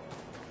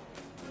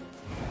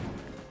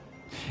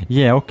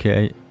 Yeah,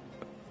 okay.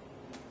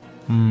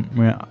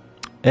 Yeah.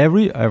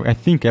 I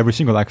think every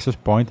single access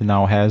point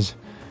now has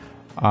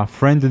a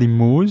friendly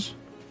moose.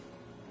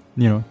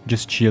 You know,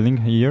 just chilling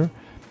here.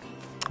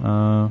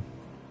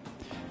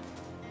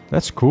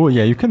 That's cool.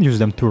 Yeah, you can use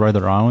them to ride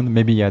around.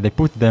 Maybe, yeah, they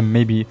put them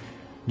maybe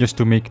just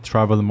to make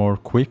travel more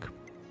quick.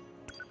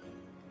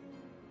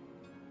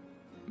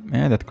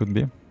 Yeah, that could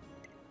be.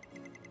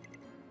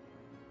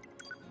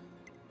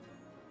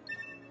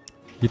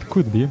 It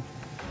could be.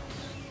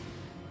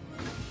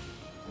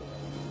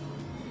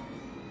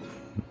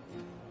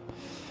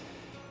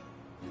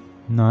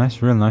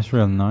 Nice, real nice,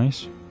 real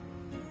nice.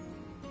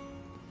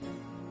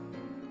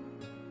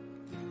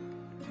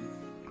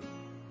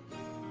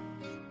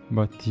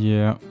 But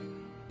yeah.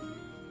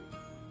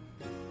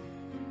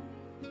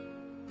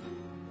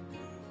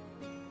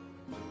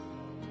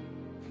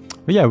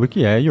 But yeah,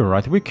 yeah, you're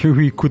right. We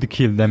could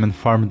kill them and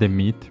farm the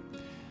meat.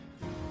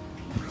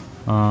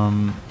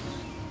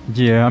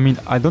 Yeah, I mean,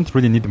 I don't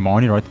really need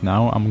money right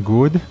now. I'm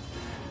good.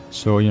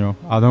 So, you know,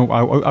 I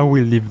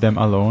will leave them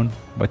alone.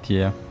 But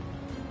yeah.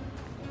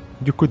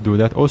 You could do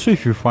that. Also,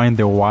 if you find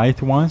the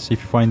white ones, if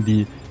you find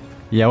the...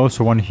 Yeah,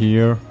 also one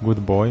here.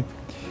 Good boy.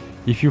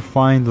 If you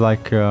find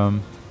like...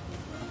 the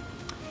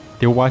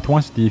white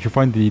ones, if you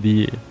find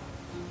the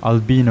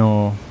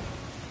albino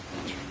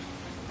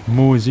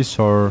mooses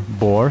or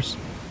boars,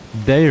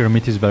 their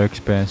meat is very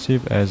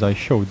expensive, as I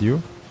showed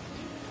you.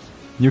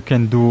 You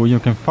can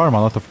farm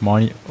a lot of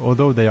money,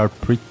 although they are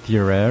pretty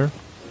rare.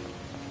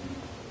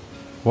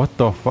 What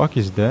the fuck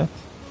is that?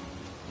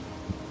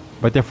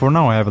 But yeah, for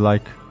now I have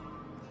like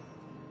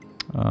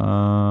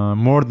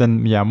more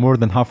than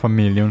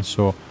 500,000,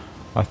 so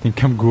I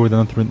think I'm good.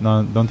 I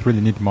don't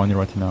really need money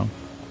right now,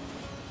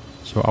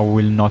 so I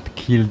will not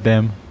kill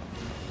them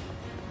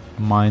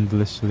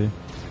mindlessly.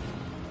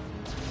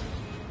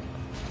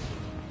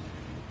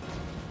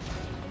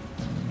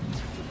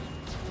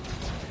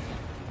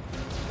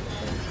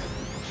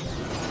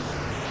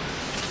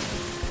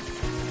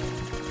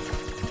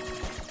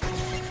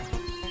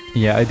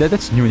 Yeah,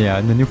 that's new.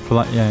 Yeah, the new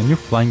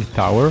flying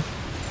tower,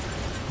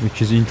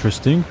 which is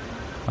interesting.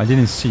 I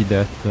didn't see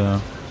that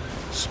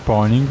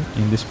spawning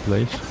in this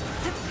place.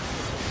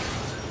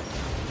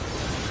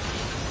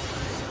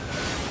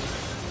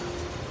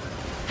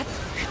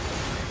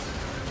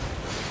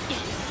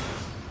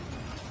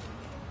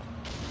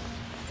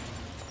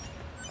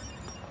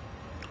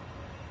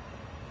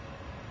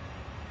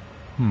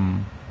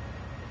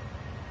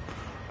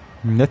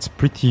 That's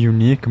pretty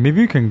unique.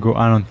 Maybe we can go.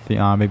 I don't think.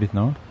 Maybe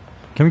no.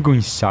 Can we go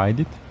inside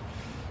it?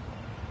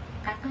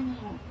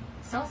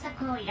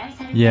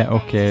 Yeah.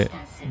 Okay.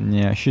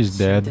 Yeah, she's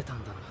dead.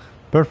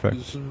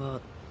 Perfect.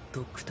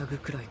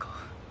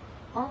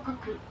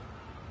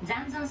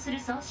 残存する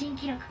送信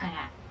記録か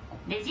ら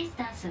レジス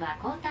タンスは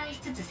交代し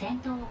つつ戦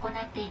闘を行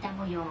っていた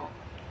模様。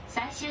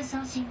最終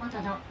送信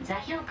元の座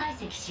標解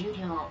析終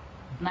了。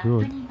マッ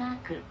プにマー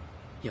ク。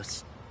よ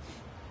し。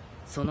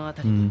そのあ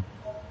たりに。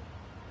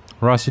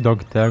Rusty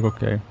dog tag.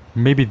 Okay.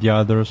 Maybe the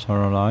others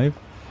are alive.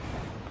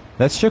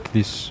 Let's check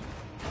this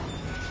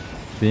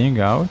thing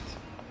out.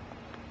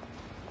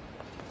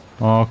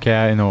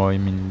 Okay, I know. I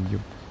mean you.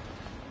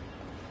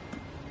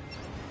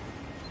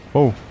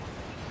 Oh.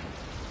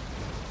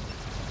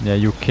 Yeah,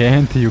 you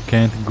can't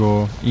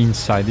go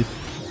inside it.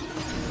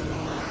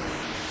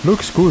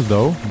 Looks cool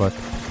though, but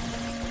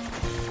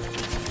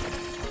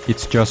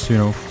it's just, you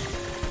know,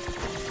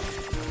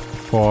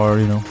 for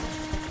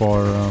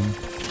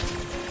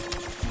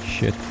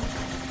shit,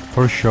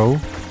 for show.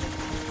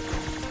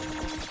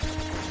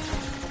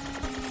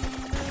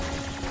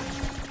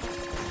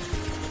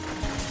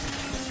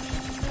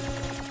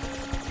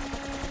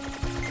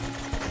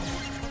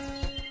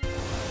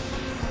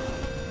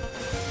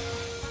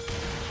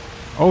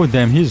 Oh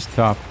damn, he's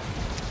tough.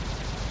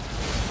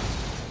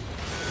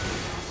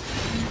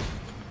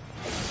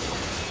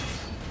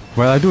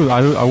 Well, I do,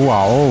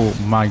 wow, oh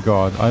my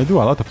god, I do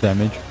a lot of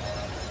damage.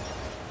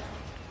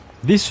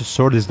 This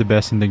sword is the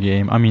best in the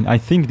game. I mean, I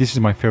think this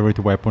is my favorite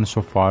weapon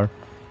so far,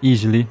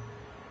 easily.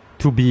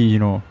 To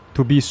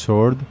be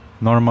sword,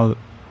 normal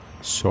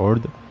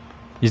sword,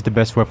 is the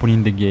best weapon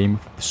in the game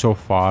so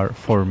far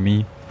for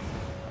me.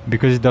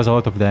 Because it does a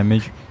lot of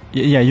damage.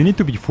 Yeah, you need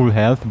to be full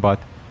health, but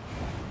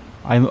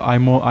I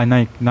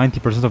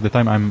 90% of the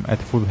time I'm at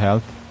full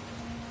health.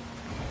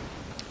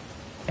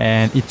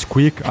 And it's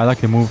quick. I like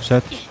the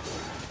moveset.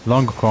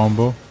 Long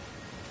combo.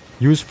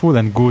 Useful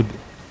and good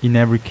in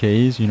every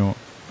case, you know,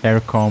 air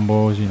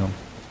combos, you know,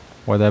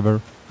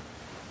 whatever.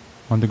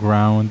 On the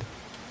ground.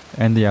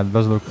 And yeah, it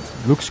does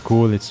looks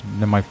cool. It's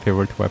my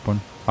favorite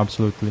weapon.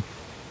 Absolutely.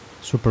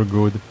 Super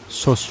good.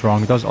 So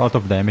strong. It does a lot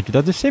of damage. It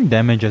does the same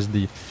damage as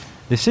the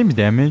same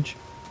damage,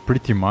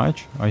 pretty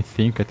much, I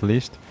think, at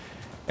least,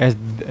 as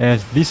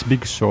this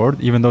big sword,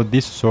 even though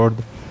this sword,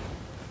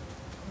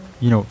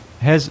 you know,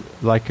 has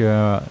like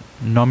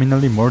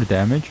nominally more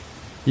damage.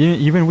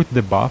 Even with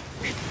the buff,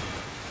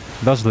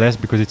 does less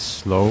because it's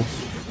slow.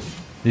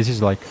 This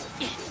is like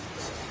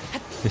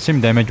the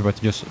same damage but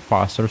just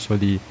faster, so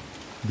the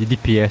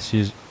DPS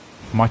is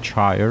much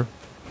higher.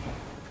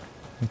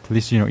 At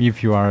least, you know,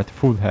 if you are at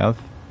full health,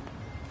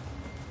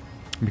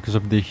 because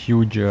of the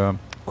huge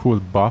cool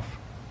buff.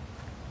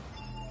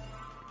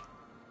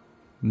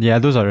 Yeah,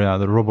 those are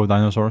the robo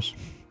dinosaurs.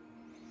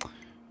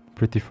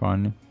 Pretty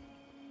funny.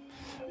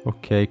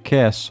 Okay,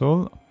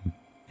 castle.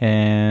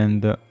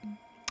 And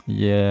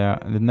yeah,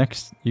 the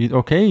next...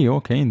 Okay,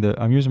 in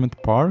the amusement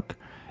park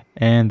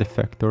and the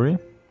factory.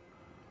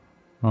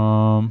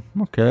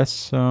 Okay,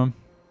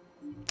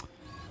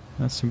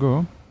 let's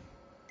go.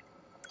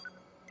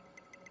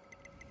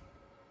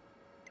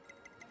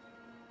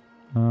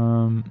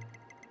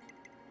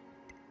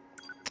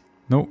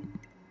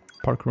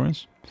 park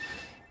ruins.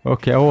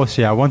 Okay, oh,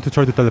 see, I want to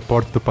try to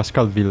teleport to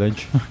Pascal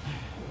village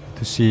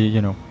to see,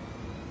 you know,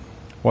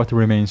 what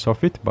remains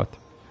of it, but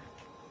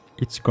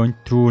it's going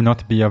to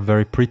not be a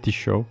very pretty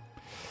show.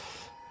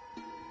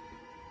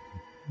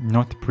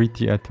 Not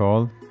pretty at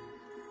all.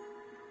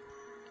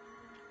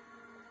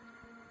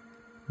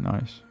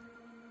 Nice.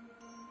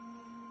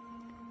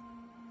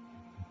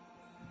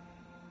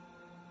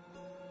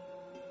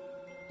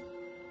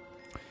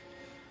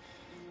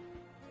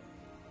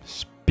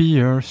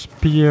 Spear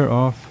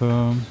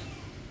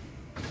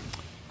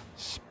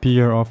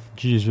of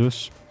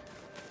Jesus.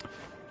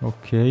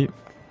 Okay.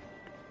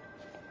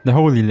 The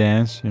Holy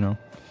Lance, you know.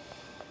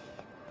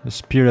 The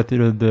spear that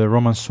the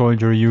Roman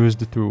soldier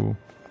used to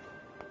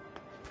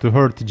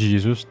hurt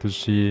Jesus, to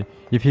see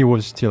if he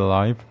was still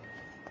alive.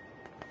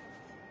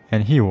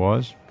 And he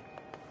was.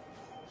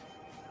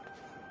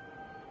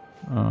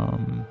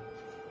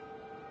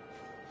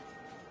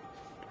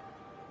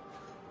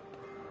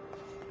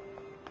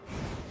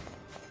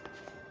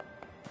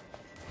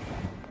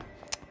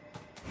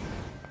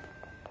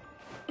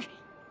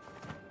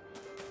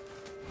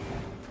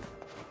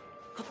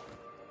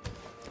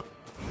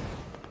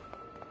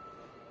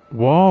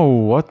 Whoa,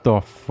 what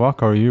the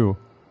fuck are you?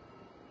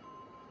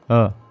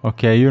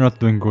 Okay, you're not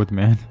doing good,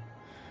 man.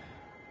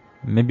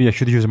 Maybe I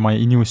should use my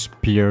new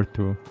spear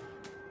to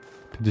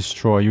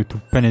destroy you, to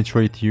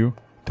penetrate you,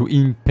 to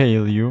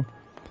impale you,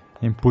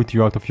 and put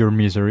you out of your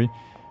misery.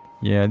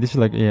 Yeah, this is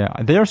like, yeah,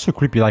 they are so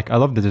creepy. Like, I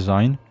love the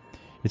design.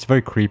 It's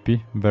very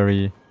creepy,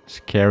 very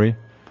scary.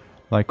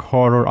 Like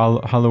horror,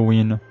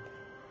 Halloween,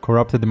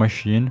 corrupted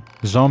machine,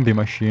 zombie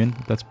machine.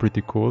 That's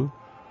pretty cool.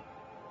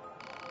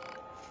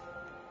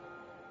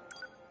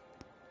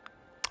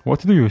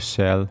 What do you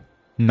sell?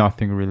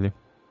 Nothing really.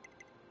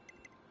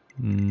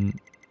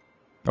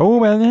 Oh,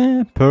 well,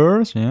 yeah,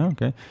 pearls, yeah,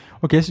 okay.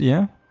 Okay, so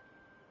yeah.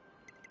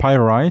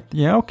 Pyrite,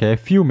 yeah, okay. A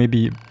few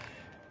maybe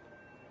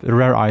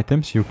rare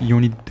items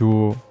you need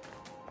to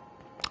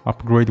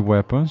upgrade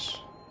weapons.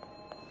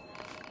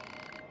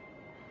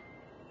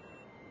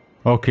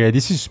 Okay,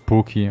 this is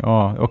spooky.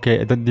 Oh,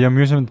 okay. The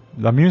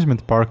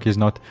amusement park is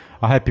not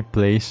a happy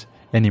place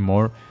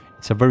anymore.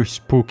 It's a very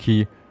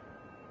spooky,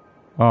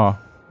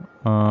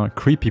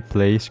 creepy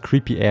place,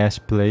 creepy ass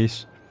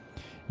place.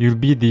 You'll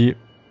be the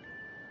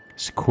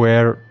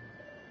square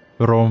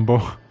rombo.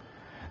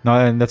 No,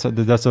 and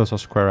that's also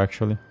square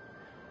actually.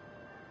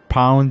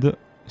 Pound,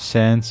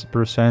 cents,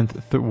 percent,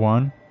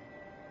 1.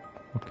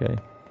 Okay,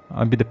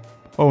 I'll be the.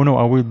 Oh no,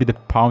 I will be the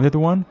pounded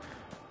one.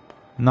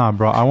 Nah,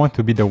 bro, I want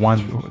to be the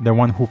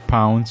one who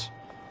pounds,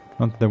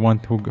 not the one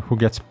who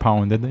gets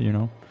pounded. You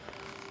know.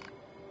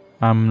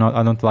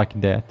 I don't like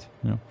that.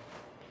 You know.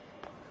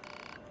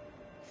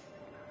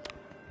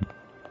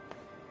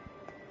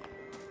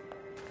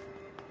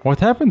 What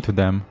happened to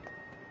them?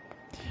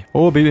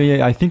 Oh,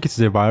 baby, I think it's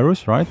the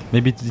virus, right?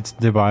 Maybe it's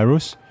the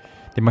virus,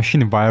 the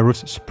machine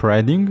virus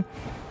spreading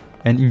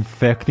and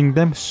infecting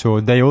them, so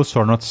they also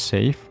are not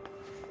safe.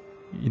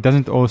 It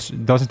doesn't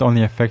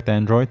only affect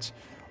androids,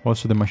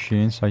 also the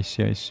machines. I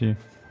see.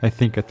 I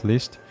think at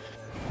least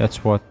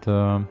that's what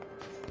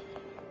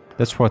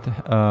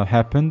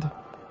happened.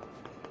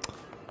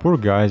 Poor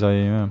guys.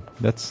 Yeah,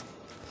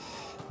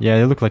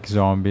 they look like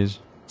zombies.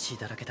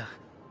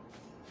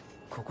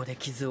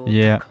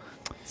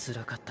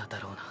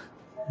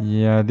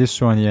 Yeah,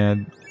 this one, yeah.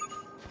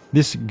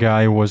 This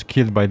guy was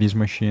killed by these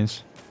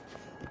machines.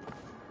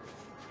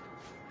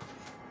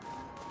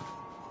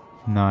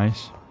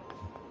 Nice.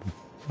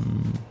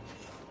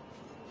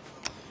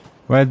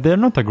 Well, they're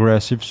not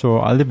aggressive, so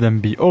I'll leave them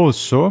be.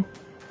 Also,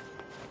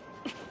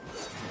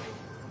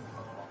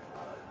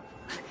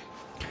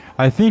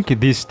 I think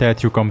this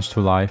statue comes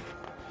to life.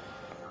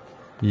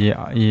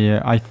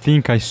 Yeah, I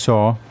think I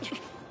saw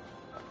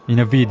in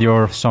a video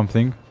or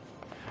something.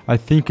 I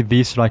think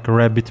this like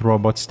rabbit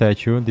robot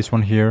statue, this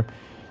one here,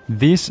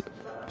 this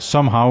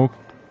somehow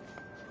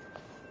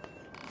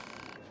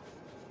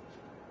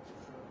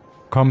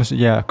comes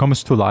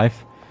to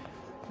life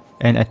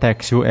and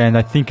attacks you, and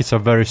I think it's a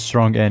very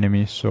strong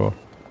enemy, so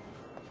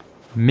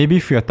maybe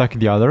if you attack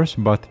the others,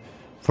 but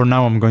for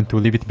now I'm going to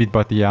leave it be.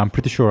 But yeah, I'm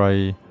pretty sure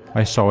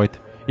I saw it.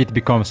 It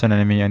becomes an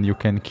enemy and you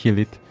can kill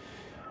it.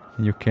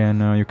 You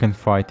can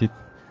fight it.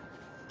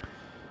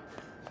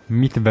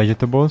 Meat,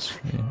 vegetables.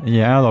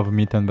 Yeah, I love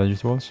meat and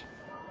vegetables,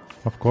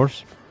 of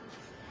course.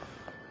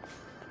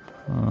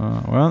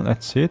 Well,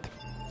 that's it.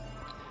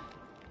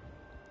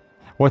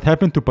 What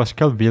happened to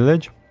Pascal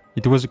village?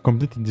 It was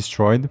completely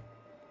destroyed.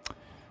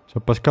 So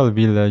Pascal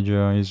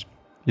village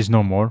is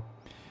no more.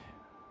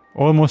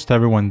 Almost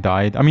everyone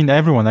died. I mean,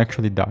 everyone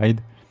actually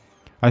died.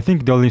 I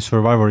think the only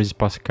survivor is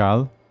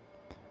Pascal,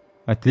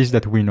 at least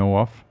that we know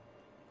of.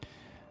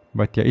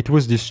 But yeah, it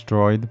was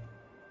destroyed.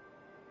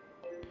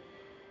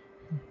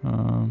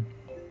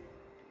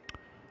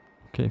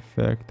 Okay,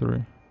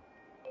 factory.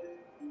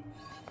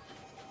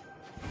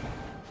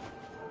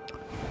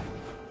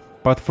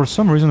 But for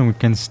some reason we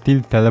can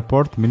still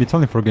teleport. Maybe it's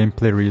only for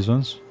gameplay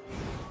reasons.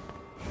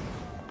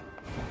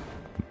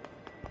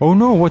 Oh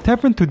no, what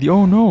happened to the...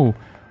 Oh no!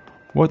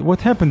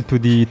 What happened to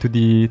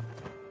the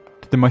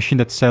machine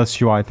that sells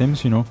you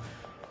items? You know,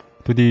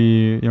 to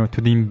the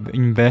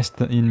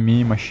invest in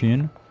me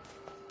machine.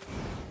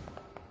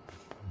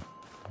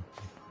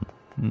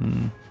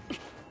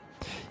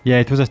 Yeah,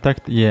 it was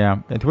attacked. Yeah,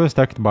 it was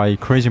attacked by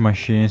crazy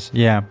machines.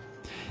 Yeah,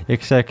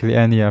 exactly.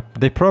 And yeah,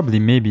 they probably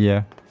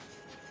maybe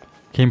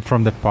came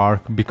from the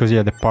park because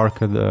yeah, the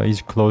park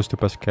is close to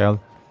Pascal.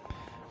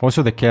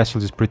 Also, the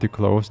castle is pretty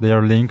close. They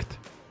are linked.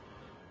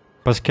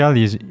 Pascal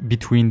is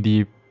between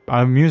the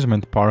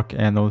amusement park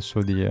and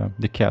also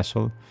the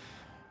castle.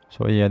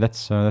 So yeah,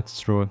 that's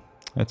true.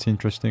 That's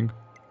interesting.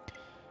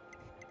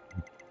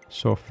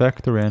 So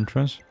factory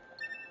entrance.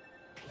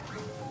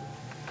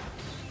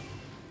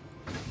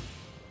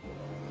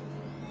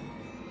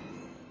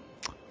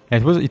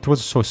 It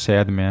was so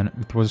sad, man.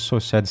 It was so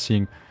sad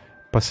seeing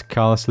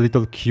Pascal's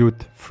little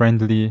cute,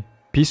 friendly,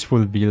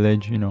 peaceful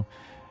village, you know,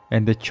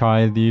 and the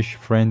childish,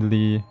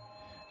 friendly,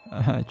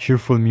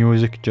 cheerful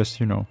music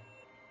just,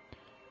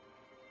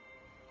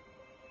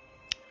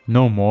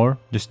 no more,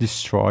 just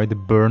destroyed,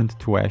 burned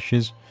to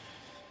ashes.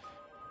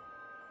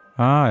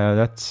 Ah, yeah,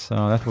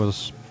 that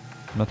was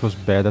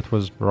bad. That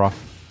was rough.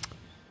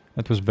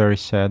 That was very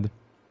sad.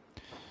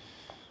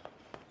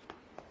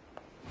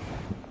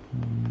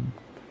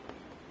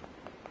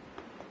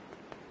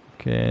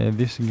 Okay,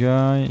 this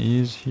guy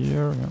is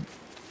here. Yeah.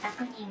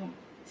 確認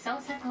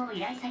捜索を依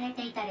頼され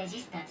ていたレ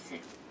ジスタンス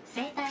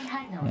生体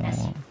反応な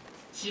し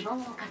死亡を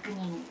確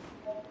認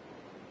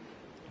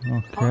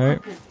Okay.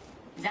 報告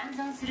残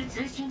存する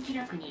通信記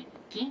録に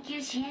緊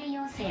急支援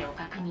要請を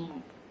確認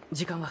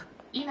時間は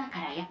今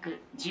から約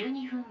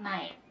12分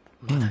前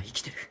まだ生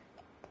きてる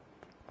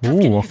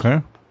Ooh,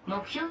 okay.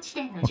 目標地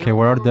点の Okay, 情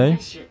報 where を are they? 入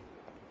手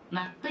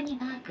マップに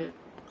マーク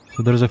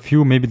So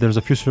maybe there's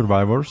a few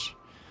survivors.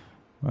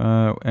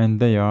 And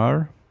they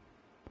are...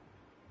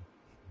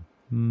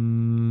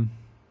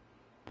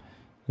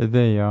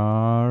 they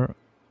are...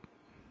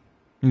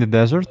 in the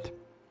desert?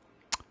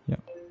 Yeah.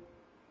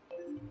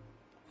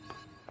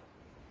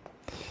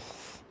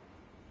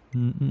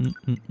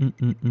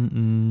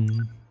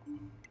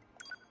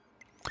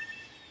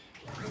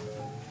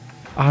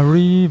 A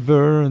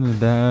river in the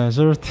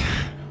desert.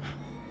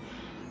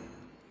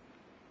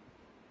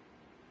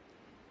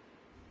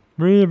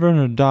 River in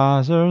the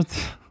desert.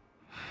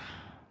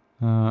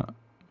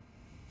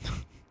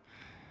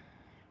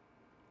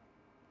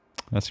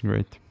 That's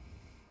great.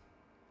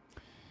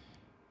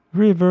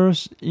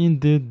 Rivers in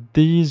the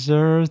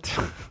desert.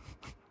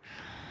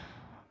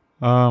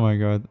 Oh my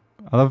god.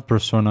 I love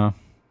Persona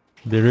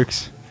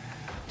lyrics.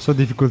 So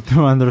difficult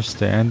to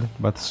understand,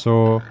 but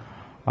so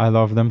I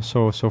love them.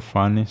 So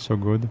funny, so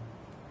good.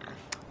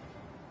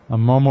 A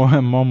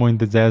Momo in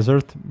the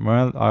desert.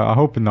 Well, I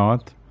hope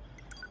not.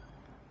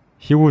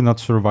 He will not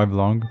survive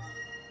long.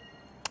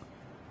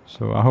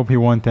 So I hope he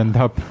won't end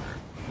up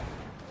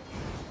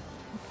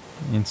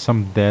in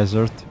some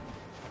desert.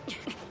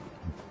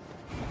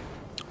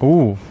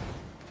 Oh,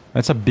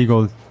 that's a big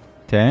old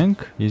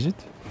tank, is it?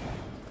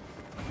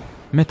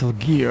 Metal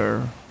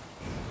Gear.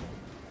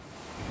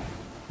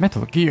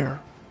 Metal Gear.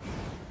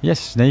 Yes,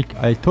 Snake,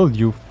 I told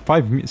you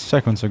 5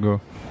 seconds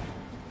ago.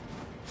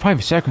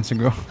 5 seconds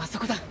ago. あそ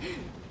こだ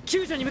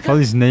救助に向か Tell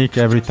う Snake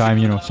every time,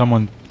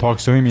 someone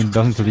talks to him, he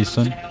doesn't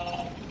listen.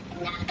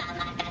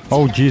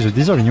 Oh Jesus,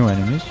 these are new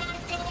enemies.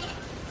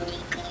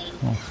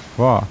 Oh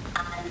fuck.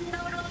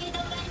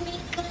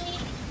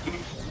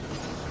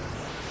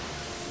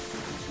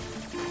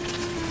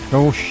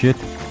 Oh shit.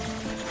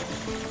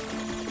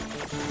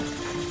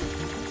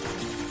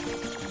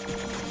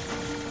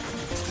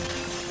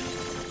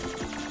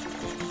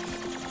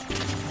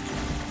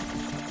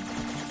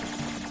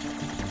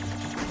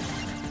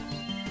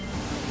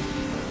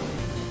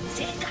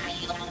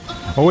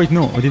 Oh wait,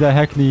 no. Did I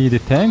hack the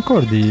tank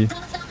or the...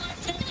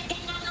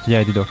 Yeah,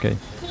 I did, okay.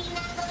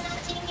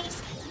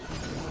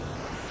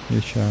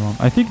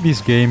 I think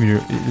this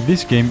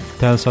game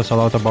tells us a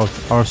lot about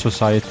our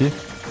society.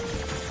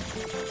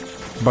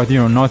 But,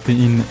 not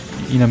in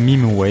a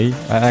meme way.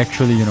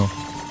 Actually,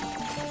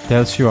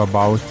 tells you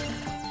about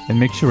and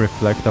makes you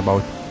reflect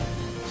about,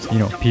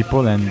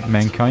 people and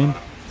mankind.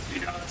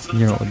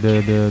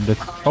 The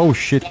oh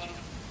shit.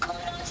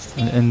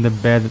 And the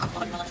bad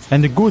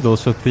and the good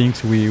also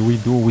things we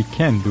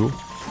can do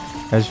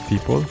as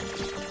people.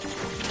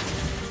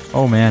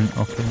 Oh man,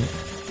 okay.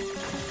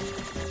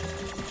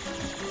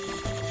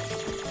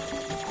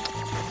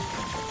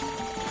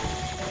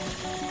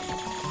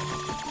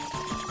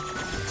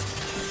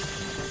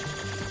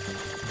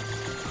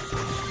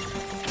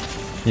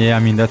 Yeah, I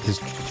mean that is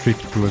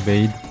tricky to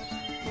evade.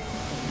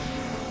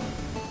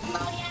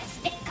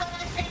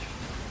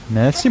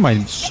 Now, let's see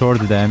my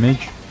sword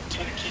damage.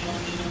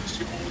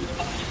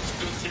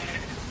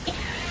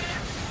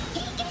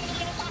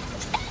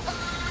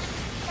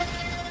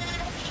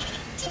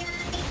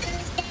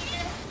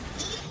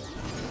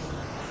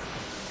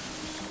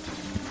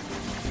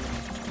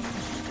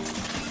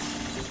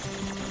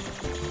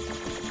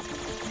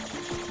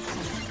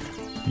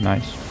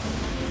 Nice.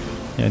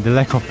 Yeah, the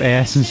lack of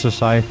ass in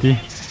society.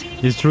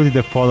 Is truly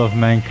the fall of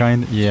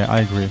mankind? Yeah, I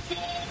agree.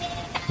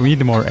 We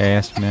need more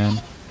ass,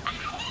 man.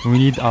 We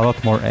need a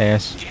lot more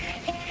ass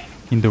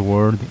in the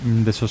world,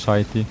 in the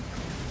society,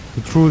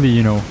 to truly,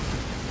 you know,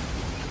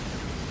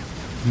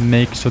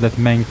 make so that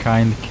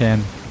mankind can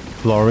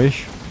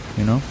flourish,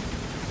 you know?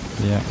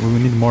 Yeah, we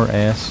need more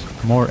ass.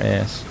 More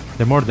ass.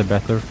 The more the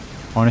better,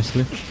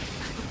 honestly.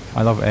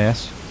 I love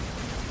ass.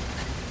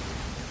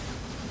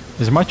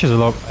 As much as I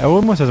love,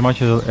 almost as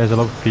much as I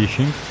love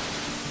fishing.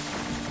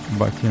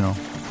 But, you know,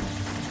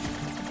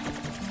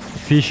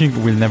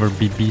 fishing will never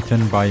be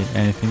beaten by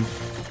anything.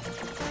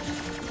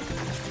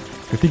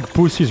 You think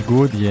pussy is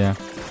good? Yeah.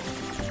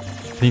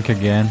 Think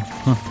again.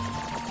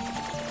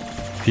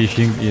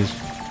 Fishing is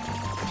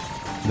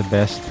the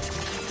best.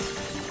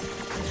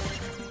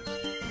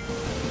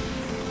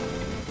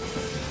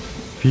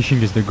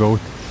 Fishing is the goat.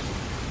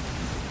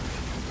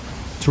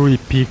 Truly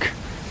peak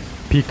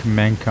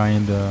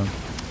mankind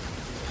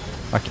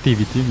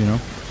activity, you know.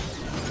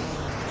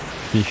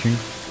 Fishing.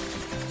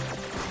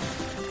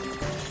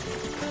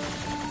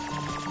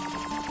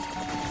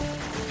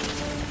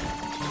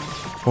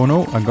 Oh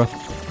no, I got...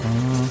 okay.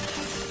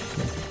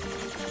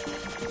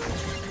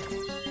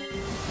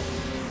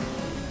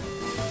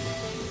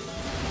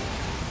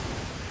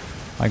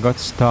 I got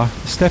stuck.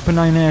 Step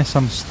 9S,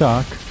 I'm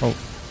stuck. Oh.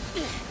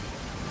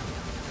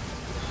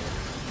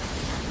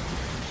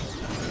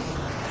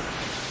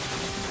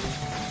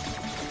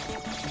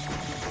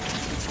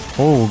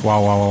 Oh,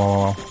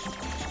 wow.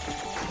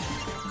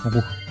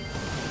 Oh.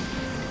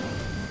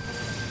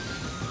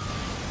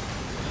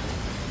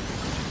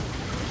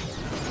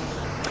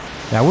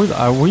 Yeah,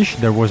 I wish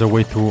there was a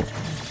way to...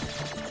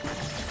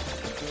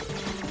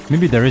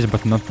 Maybe there is,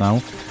 but not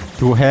now.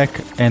 To hack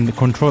and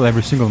control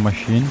every single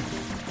machine.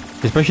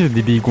 Especially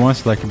the big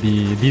ones, like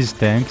these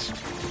tanks.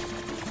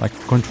 Like,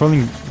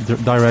 controlling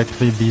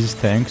directly these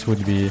tanks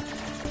would be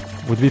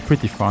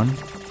pretty fun.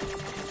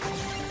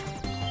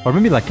 Or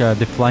maybe like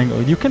the flying...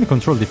 You can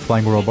control the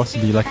flying robots,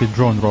 like the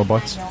drone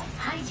robots.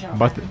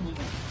 But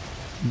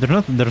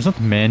there's not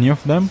many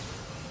of them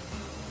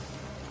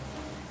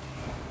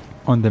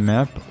on the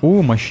map.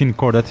 Oh, machine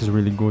core, that is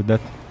really good. That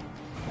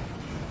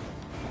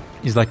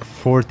is like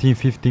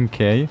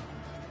 14-15k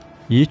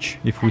each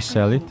if we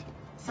sell it.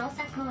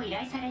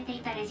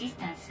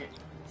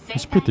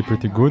 It's pretty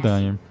good.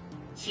 I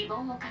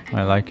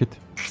like it.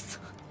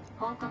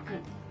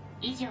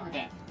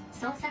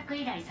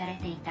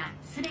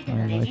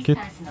 I like it.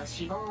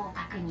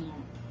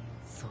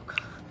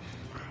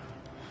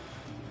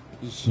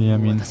 Yeah, I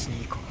mean,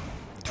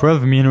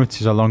 12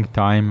 minutes is a long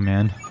time,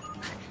 man.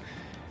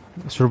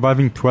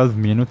 Surviving 12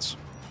 minutes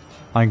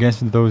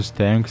against those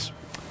tanks,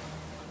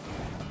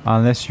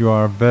 unless you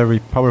are very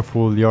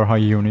powerful, your high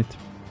unit,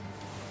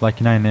 like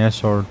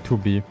 9S or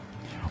 2B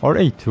or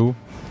A2,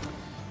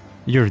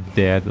 you're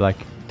dead. Like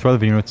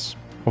 12 minutes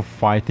of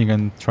fighting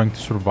and trying to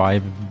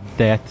survive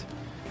that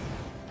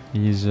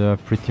is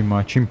pretty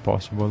much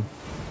impossible.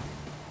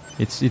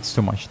 It's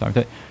too much time.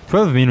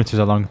 12 minutes is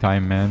a long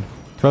time, man.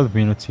 12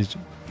 minutes is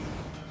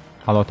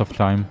a lot of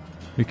time.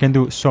 You can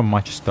do so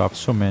much stuff,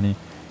 so many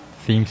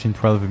things in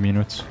 12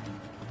 minutes.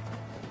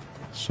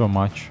 So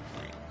much.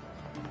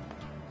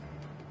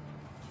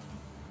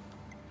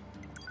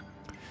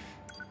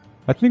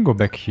 Let me go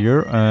back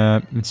here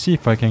and see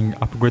if I can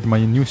upgrade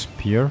my new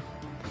spear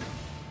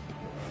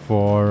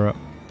for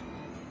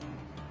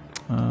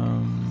you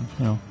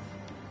know,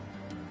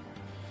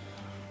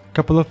 a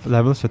couple of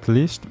levels at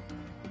least.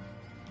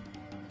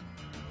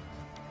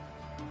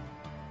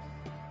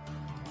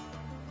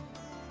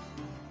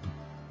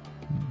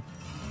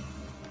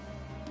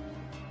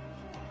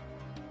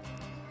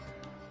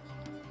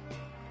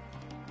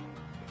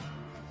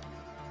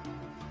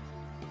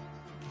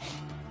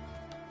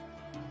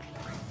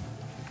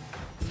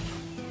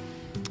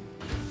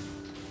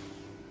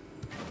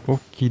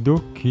 Okie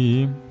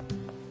dokie.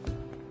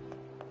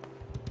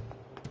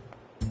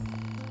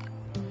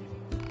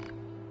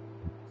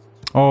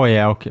 Oh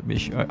yeah, okay.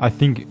 I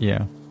think,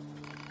 yeah.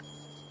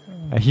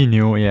 He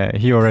knew, yeah.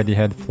 He already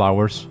had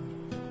flowers.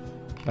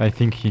 I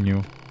think he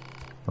knew,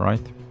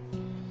 right?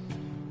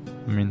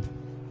 I mean...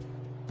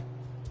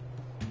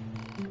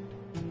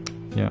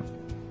 yeah.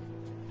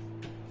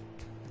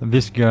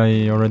 This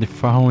guy already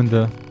found...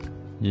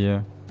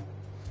 yeah.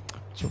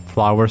 So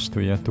flowers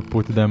to, yeah, to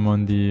put them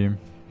on the...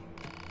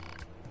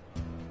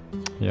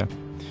 yeah.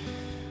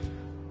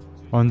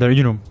 On their,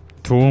 you know,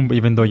 tomb,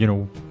 even though, you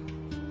know,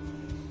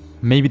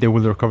 maybe they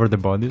will recover the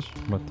bodies,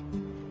 but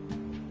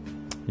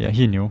yeah,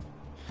 he knew.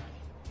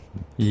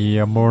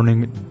 Yeah,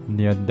 mourning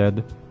the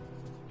dead.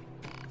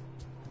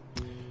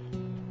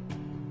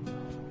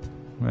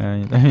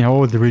 And I mean,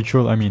 all the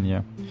ritual, I mean,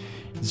 yeah.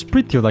 It's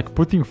pretty, like,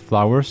 putting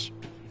flowers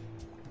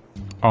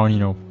on, you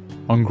know,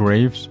 on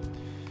graves.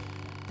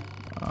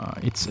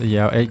 It's,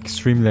 yeah,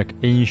 extremely, like,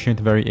 ancient,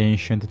 very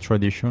ancient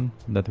tradition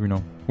that we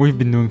know. We've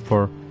been doing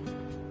for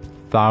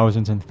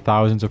thousands and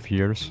thousands of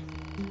years.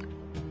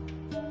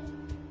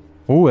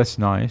 Oh, that's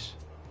nice.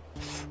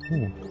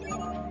 Ooh.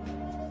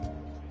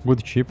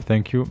 Good chip,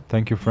 thank you,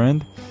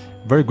 friend.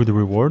 Very good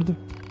reward.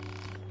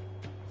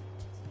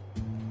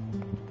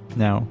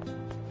 now.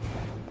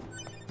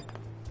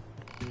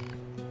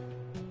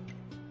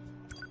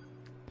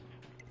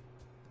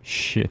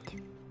 Shit.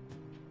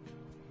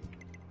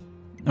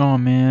 Oh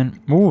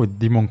man. Oh,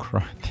 demon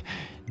cry.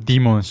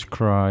 Demon's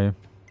cry.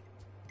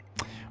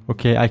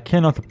 Okay, I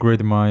cannot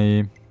upgrade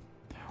my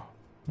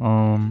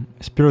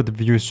Spirit of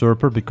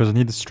Usurper because I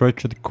need a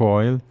stretched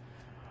coil.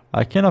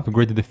 I can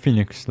upgrade the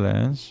Phoenix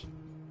lens.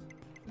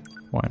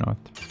 Why not?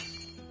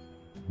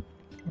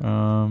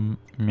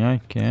 Yeah, I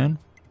can.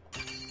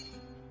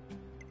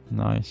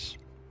 Nice.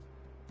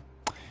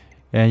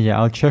 And yeah,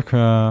 I'll check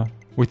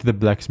with the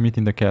blacksmith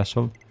in the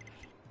castle.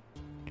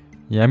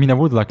 Yeah, I mean, I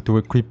would like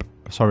to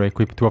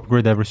to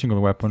upgrade every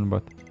single weapon,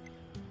 but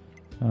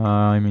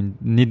I mean,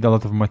 need a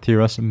lot of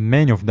materials.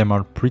 Many of them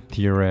are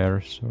pretty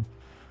rare, so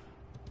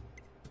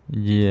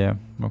yeah,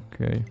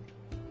 okay.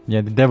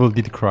 Yeah, the devil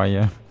did cry,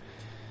 yeah.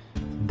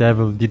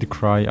 Devil did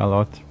cry a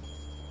lot.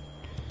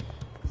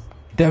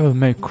 Devil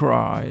may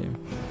cry.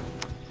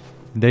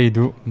 They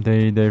do.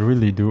 They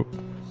really do.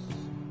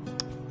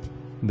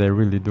 They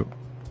really do.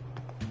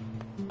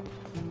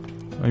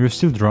 Are you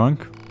still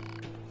drunk?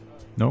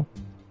 No?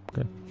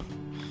 Okay.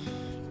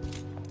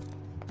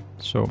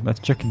 So, let's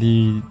check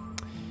the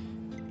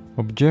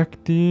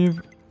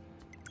objective.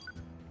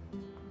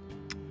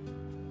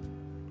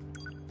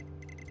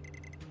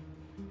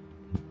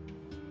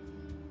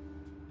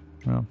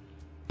 Well.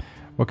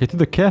 Okay, to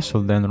the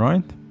castle then,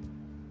 right?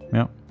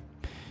 Yeah.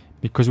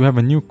 Because we have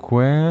a new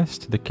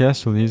quest. The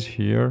castle is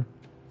here.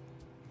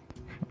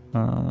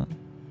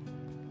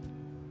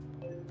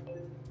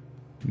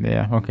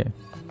 Yeah, okay.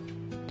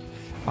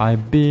 I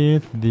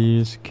beat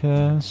this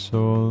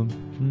castle.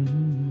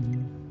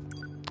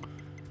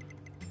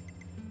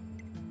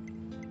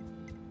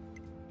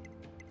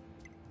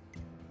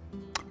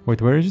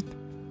 Wait, where is it?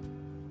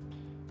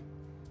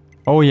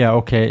 Oh yeah,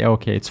 okay,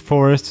 it's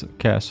forest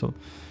castle.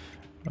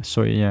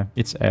 So yeah,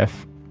 it's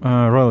F.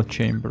 Royal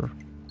chamber.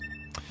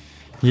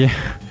 Yeah,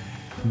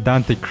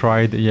 Dante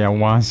cried, yeah,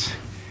 once.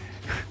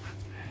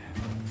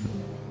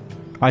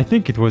 I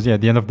think it was, yeah,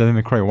 the end of Devil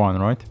May Cry 1,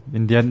 right?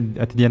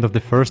 At the end of the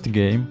first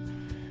game.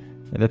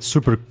 Yeah, that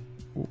super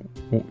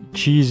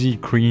cheesy,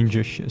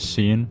 cringe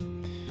scene.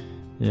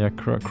 Yeah,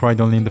 cried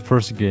only in the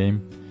first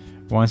game.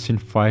 Once in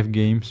 5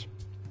 games.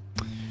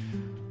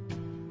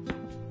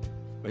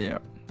 Yeah.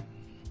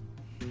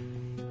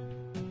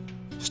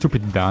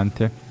 Stupid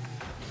Dante.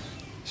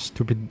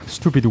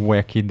 Stupid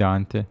wacky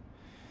Dante.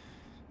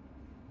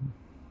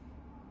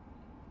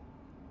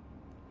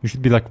 You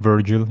should be like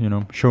Virgil, you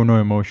know, show no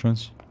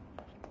emotions.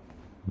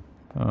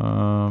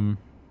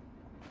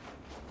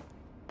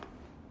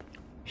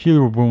 Heal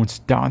your wounds,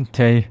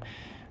 Dante.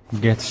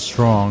 Get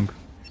strong.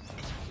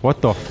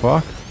 What the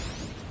fuck?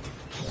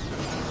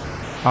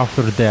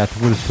 After that,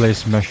 we'll play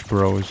Smash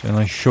Bros. And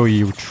I'll show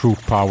you true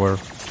power.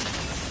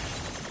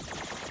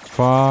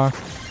 Fuck.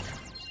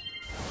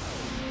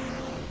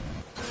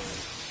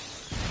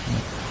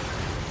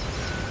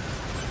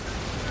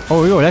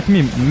 Oh, yo, let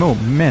me... No,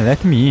 man,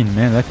 let me in,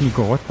 man. Let me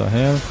go. What the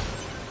hell?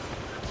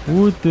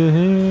 What the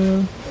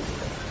hell?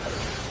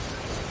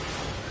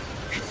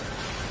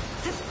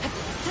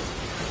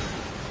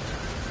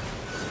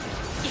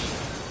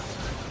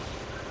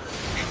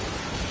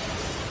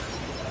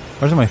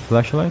 Where's my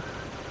flashlight?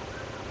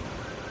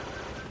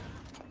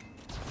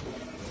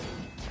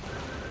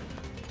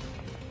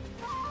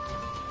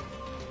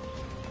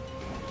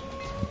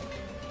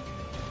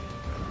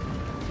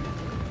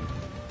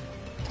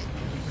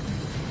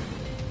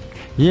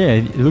 Yeah,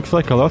 it looks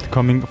like a lot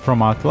coming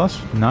from Atlas.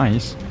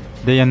 Nice.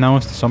 They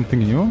announced something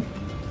new.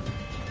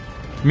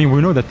 I mean,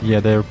 we know that, yeah,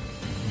 they're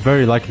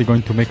very likely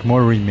going to make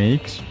more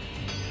remakes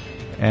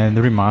and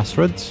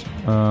remasters.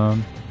 So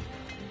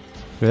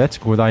that's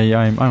good.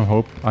 I'm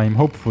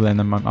hopeful, and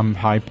I'm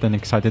hyped and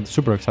excited,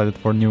 super excited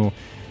for new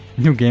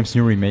games,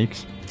 new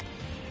remakes,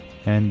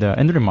 and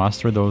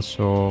remastered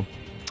also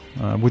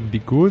would be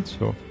good.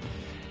 So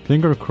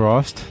finger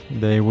crossed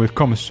they will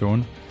come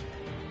soon.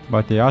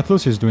 But the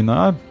Atlas is doing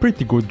a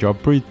pretty good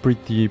job,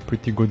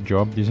 pretty good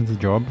job, decent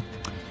job.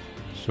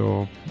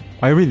 So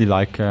I really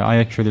like. I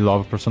actually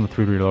love Persona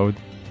 3 Reload.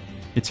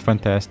 It's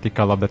fantastic.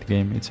 I love that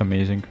game. It's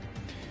amazing.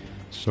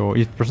 So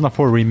if Persona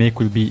 4 Remake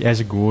will be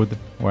as good,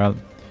 well,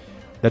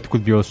 that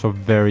could be also a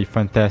very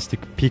fantastic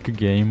peak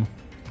game.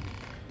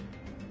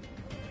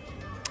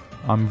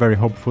 I'm very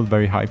hopeful,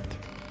 very hyped.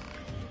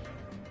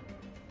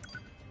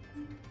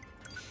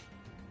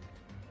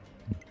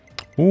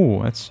 Oh,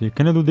 let's see.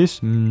 Can I do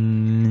this? Maybe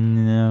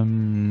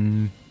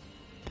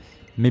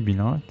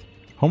not.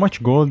 How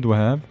much gold do I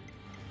have?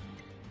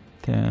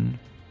 10.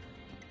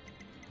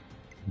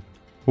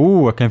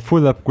 Oh, I can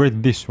full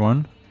upgrade this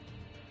one.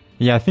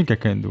 Yeah, I think I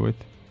can do it.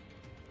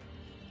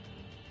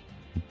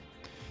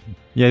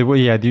 Yeah, well,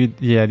 yeah,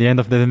 the end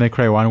of Devil May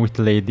Cry 1 with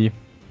Lady.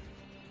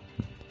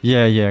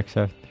 Yeah,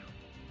 exactly.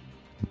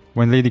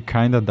 When Lady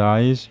kinda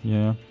dies,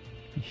 yeah.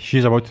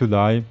 She's about to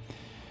die.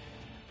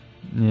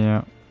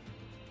 Yeah.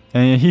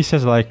 And he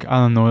says like,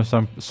 I don't know,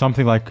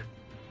 something like,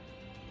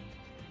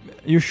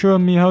 you showed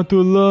me how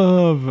to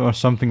love, or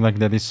something like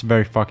that. It's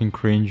very fucking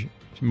cringe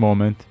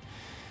moment.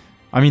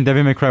 I mean,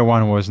 Devil May Cry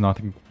 1 was not...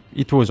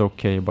 It was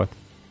okay, but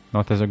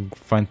not as a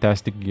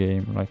fantastic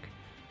game. Like...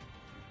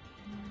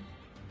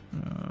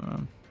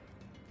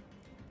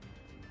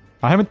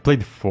 I haven't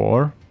played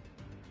 4.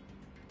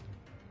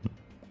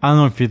 I don't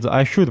know if it's...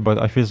 I should, but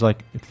it feels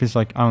like...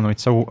 I don't know,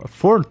 it's so...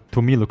 4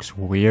 to me looks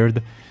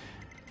weird.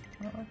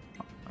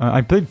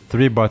 I played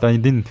 3, but I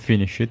didn't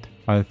finish it.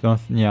 I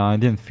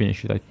didn't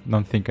finish it. I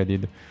don't think I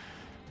did.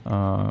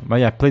 But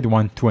yeah, I played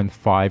 1, 2, and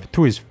 5.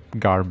 2 is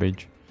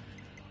garbage.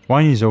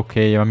 1 is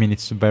okay. I mean,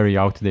 it's very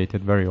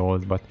outdated, very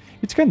old, but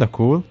it's kind of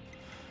cool.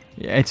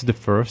 Yeah, it's the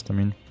first. I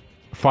mean,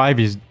 5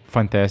 is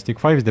fantastic.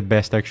 5 is the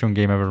best action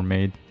game ever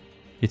made.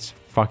 It's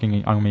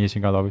fucking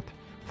amazing. I love it.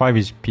 5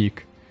 is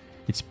peak.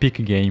 It's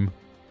peak game.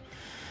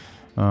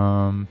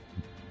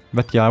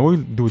 But yeah, I will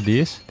do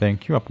this.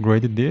 Thank you.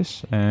 Upgraded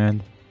this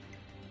and...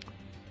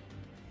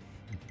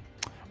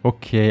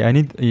 Okay, I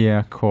need...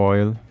 Yeah,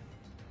 coil.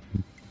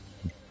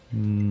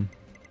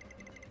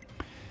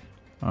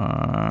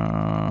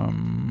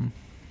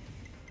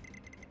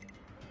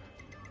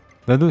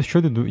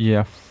 Should I do...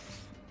 Yeah.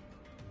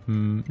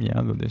 Yeah,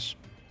 I'll do this.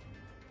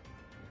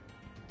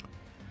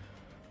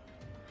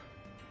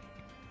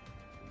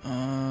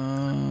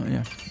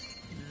 Yeah.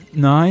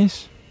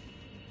 Nice.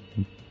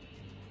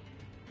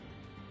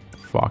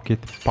 Fuck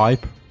it.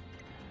 Pipe.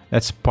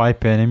 Let's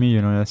pipe enemy,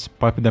 you know, let's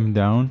pipe them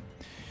down.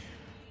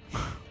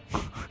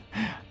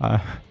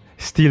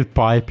 Steel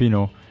pipe, you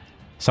know,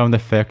 sound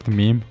effect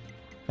meme.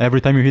 Every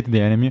time you hit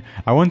the enemy.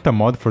 I want a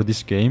mod for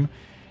this game.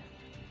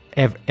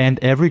 And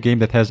every game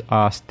that has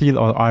a steel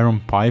or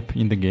iron pipe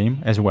in the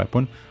game as a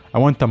weapon. I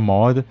want a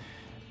mod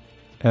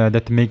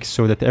that makes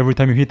so that every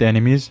time you hit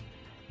enemies,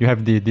 you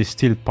have the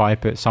steel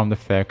pipe sound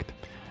effect.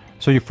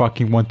 So you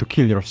fucking want to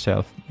kill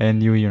yourself,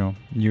 and you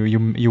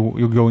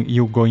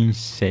go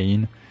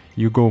insane,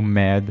 you go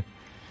mad,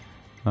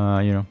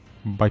 you know,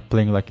 by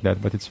playing like that.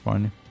 But it's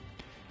funny.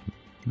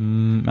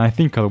 I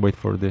think I'll wait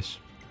for this.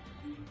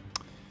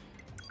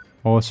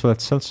 Also,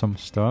 let's sell some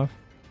stuff.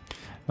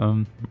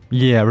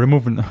 Yeah,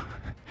 remove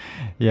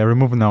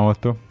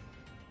Naoto.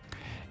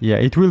 Yeah,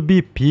 it will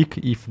be peak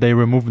if they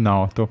remove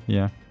Naoto.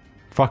 Yeah,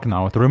 fuck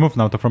Naoto. Remove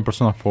Naoto from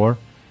Persona 4.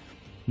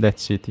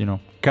 That's it. You know,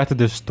 cut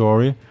the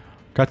story.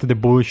 Cut the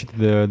bullshit,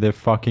 the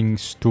fucking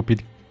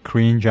stupid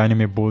cringe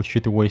anime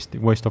bullshit,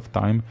 waste of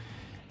time.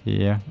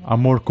 Yeah, a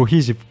more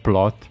cohesive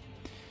plot,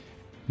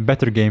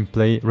 better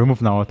gameplay, remove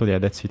Naoto, yeah,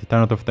 that's it, 10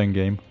 out of 10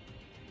 game.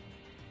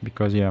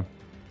 Because yeah,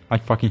 I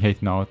fucking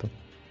hate Naoto.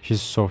 She's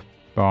so...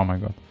 oh my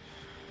god.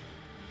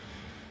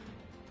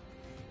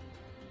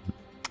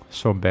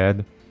 So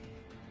bad.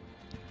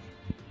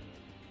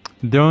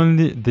 The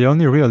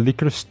only real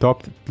leaker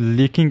stopped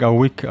leaking a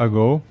week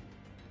ago.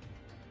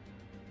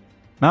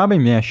 I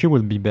mean, yeah, she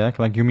will be back.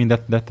 Like, you mean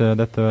that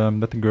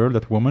girl,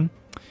 that woman?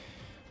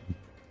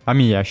 I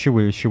mean, yeah, she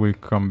will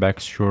come back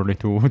surely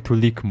to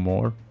leak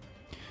more.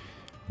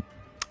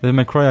 The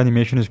May Cry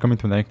animation is coming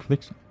to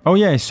Netflix. Oh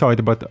yeah, I saw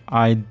it, but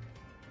I'm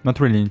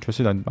not really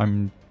interested.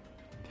 I'm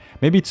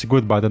maybe it's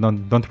good, but I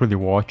don't really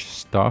watch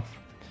stuff.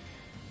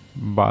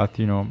 But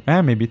you know,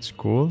 maybe it's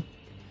cool.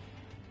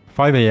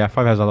 5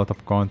 has a lot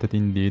of content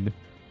indeed.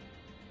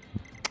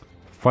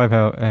 5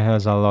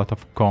 has a lot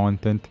of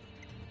content.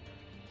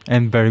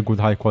 And very good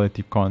high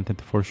quality content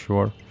for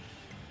sure.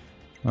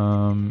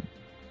 Oh,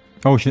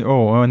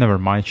 never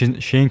mind.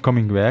 She ain't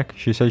coming back.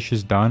 She says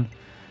she's done.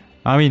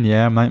 I mean,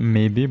 yeah,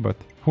 maybe, but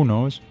who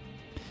knows?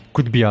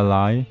 Could be a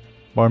lie,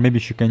 or maybe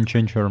she can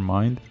change her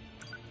mind.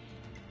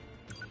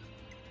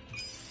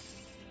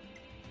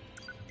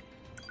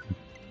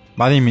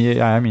 But I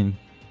mean,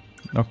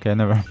 okay,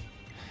 never.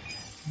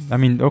 I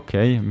mean,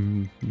 okay,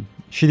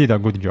 she did a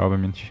good job. I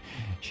mean,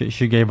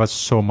 she gave us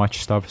so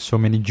much stuff, so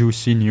many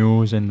juicy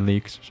news and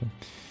leaks. So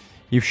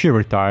if she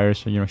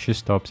retires, you know, she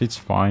stops, it's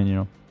fine, you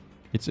know,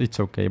 it's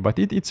okay. But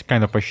it's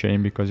kind of a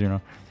shame because, you know,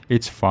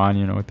 it's fun,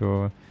 you know,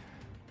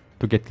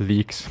 to get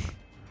leaks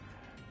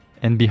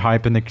and be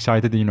hyped and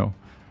excited, you know,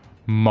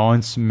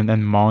 months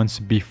and months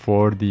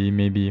before the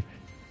maybe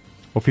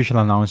official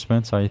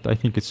announcements. I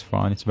think it's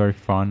fun. It's very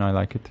fun. I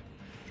like it.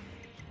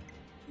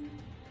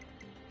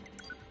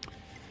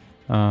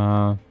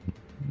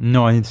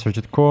 No, I need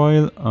Searched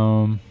Coil.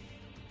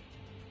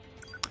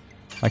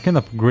 I can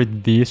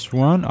upgrade this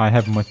one. I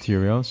have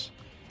materials.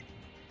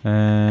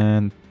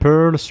 And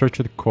Pearl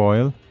Searched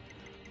Coil,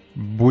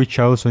 which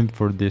I also need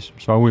for this,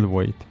 so I will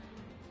wait.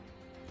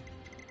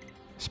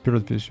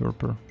 Spirit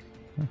Usurper.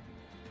 Yeah.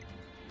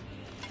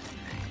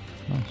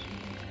 Nice.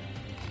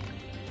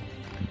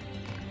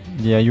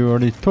 Yeah, you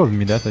already told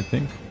me that, I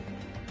think.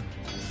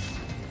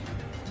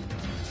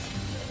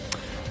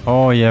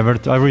 Oh yeah,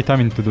 every time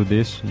I need to do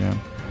this, yeah.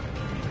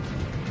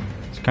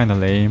 It's kinda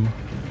lame.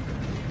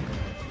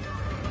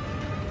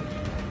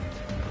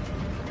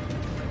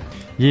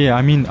 Yeah,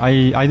 I mean,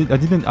 I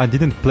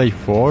didn't play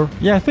 4.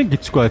 Yeah, I think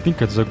it's cool. I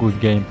think it's a good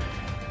game.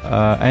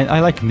 And I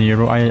like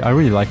NieR. I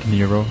really like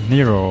NieR.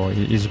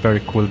 NieR is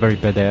very cool, very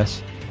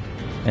badass.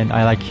 And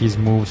I like his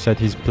moveset,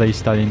 his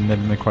playstyle in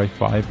Devil May Cry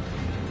 5.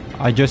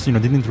 I just, you know,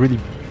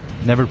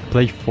 never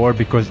play 4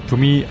 because to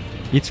me,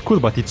 It's cool,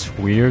 but it's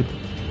weird.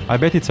 I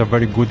bet it's a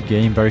very good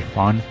game, very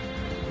fun.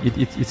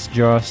 It's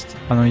just,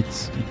 I don't know,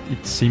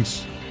 it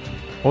seems,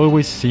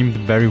 always seemed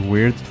very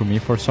weird to me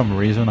for some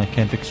reason I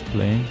can't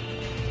explain.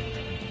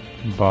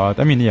 But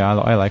I mean, yeah,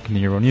 I like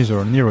NieR.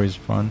 NieR is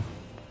fun.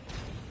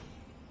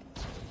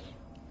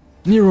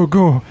 NieR,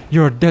 go!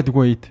 You're dead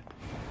weight.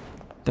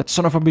 That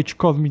son of a bitch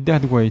called me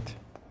dead weight.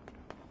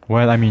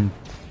 Well, I mean,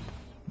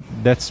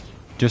 that's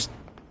just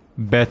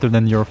better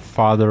than your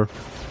father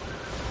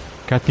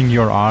cutting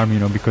your arm, you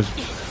know, because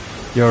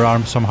your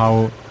arm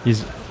somehow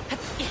is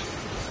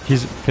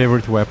his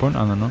favorite weapon.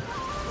 I don't know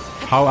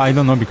how. I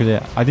don't know,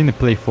 because I didn't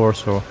play 4,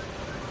 so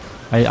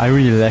I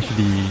really lack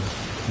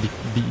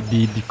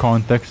the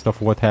context of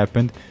what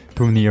happened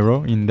to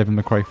NieR in Devil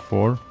May Cry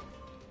 4.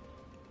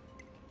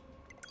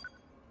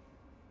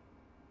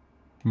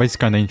 But it's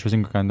kinda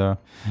interesting, kinda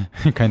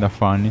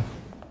funny.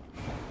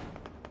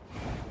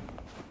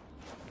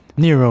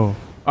 NieR,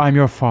 I'm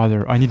your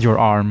father. I need your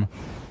arm.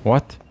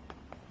 What?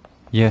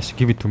 Yes,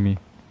 give it to me.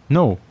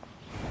 No.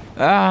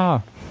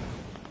 Ah!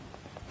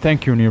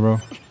 Thank you,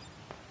 NieR.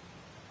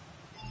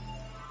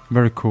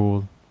 Very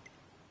cool.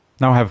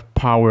 Now I have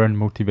power and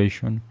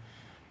motivation.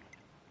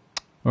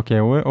 Okay,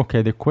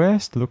 okay, the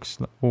quest looks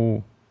like...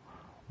 Oh.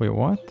 Wait,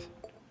 what?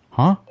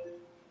 Huh?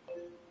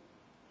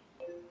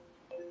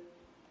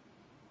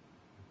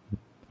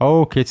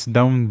 Oh, okay, it's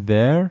down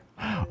there.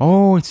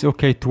 Oh, it's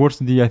okay, towards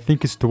the... I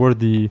think it's towards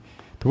the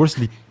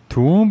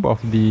tomb of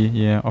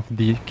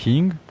the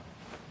king.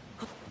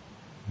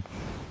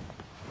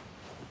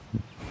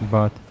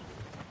 But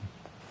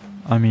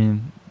I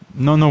mean,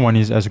 no one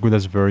is as good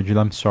as Virgil,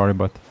 I'm sorry,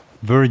 but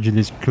Virgil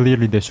is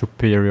clearly the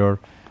superior,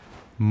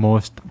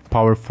 most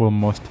powerful,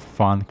 most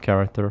fun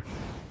character.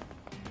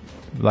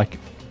 Like,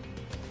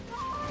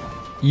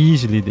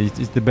 easily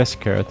it's the best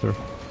character.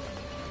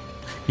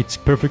 It's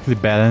perfectly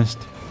balanced,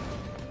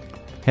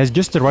 has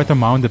just the right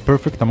amount, the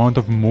perfect amount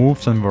of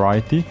moves and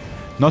variety,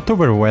 not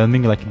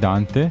overwhelming like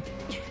Dante,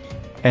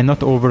 and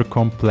not over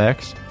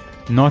complex,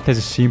 not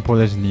as simple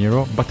as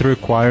NieR, but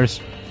requires...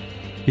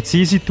 It's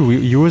easy to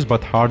use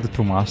but hard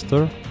to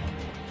master,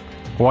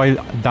 while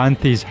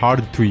Dante is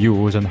hard to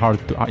use and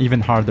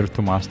even harder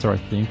to master, I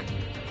think,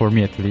 for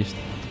me at least.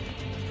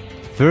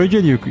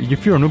 Virgil,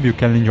 if you're a noob, you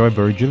can enjoy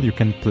Virgil, you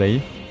can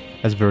play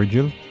as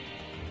Virgil.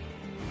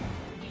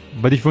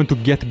 But if you want to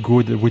get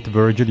good with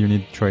Virgil, you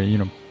need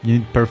you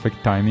need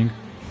perfect timing.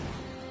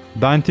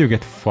 Dante, you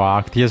get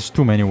fucked. He has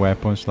too many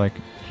weapons, like,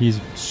 he's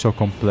so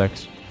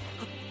complex.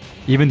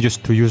 Even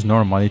just to use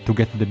normally, to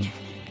get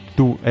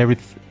do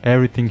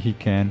everything he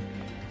can,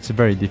 it's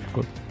very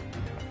difficult.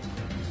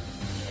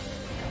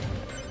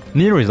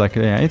 NieR is like,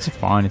 yeah, it's a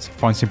fun,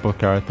 simple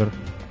character.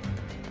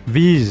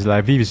 V is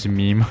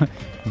meme.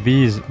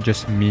 V is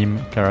just meme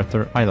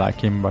character. I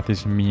like him, but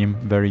he's meme,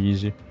 very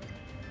easy.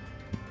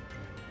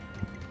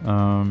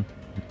 Oh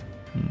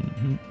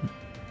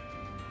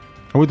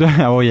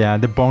yeah,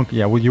 the bonk.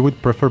 Yeah, you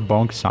would prefer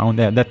bonk sound.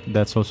 Yeah,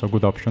 that's also a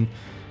good option.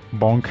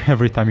 Bonk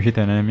every time you hit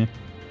an enemy.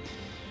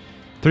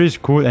 3 is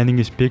cool, ending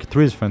is peak.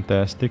 3 is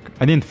fantastic.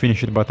 I didn't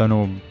finish it, but I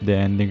know the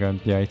ending,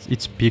 and yeah,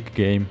 it's peak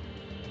game.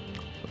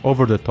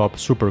 Over the top,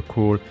 super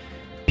cool.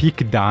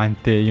 Peak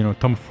Dante, you know,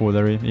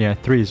 tomfoolery. Yeah,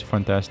 3 is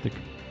fantastic.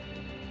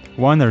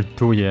 1 or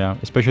 2, yeah,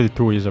 especially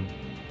 2 is a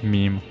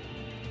meme.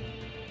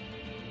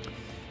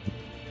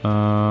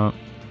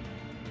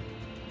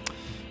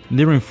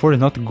 NieR in 4 is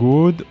not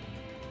good.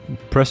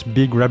 Press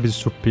B, grab is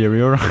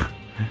superior.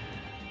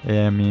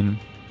 Yeah, I mean,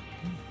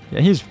 yeah,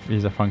 he's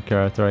a fun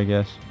character, I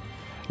guess.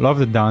 Love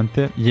the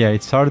Dante. Yeah,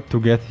 it's hard to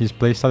get his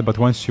playstyle, but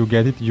once you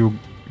get it, you're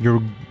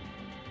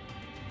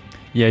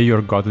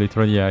god,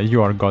 literally. Yeah,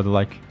 you are god.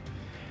 Like,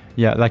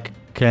 yeah, like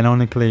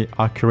canonically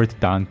accurate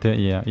Dante.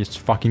 Yeah, he's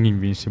fucking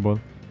invincible.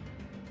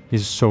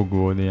 He's so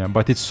good. Yeah,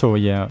 but it's so,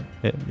 yeah,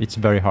 it's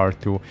very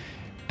hard to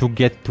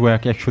get to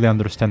actually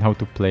understand how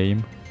to play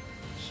him.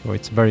 So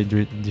it's very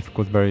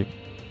difficult, very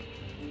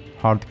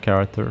hard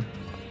character.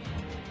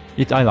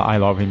 I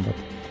love him, but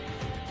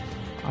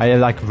I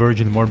like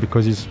Virgil more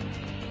because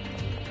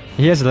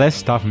he has less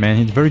stuff,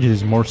 man. Virgil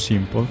is more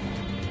simple,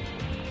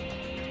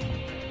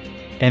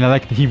 and I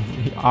like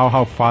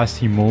how fast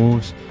he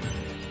moves,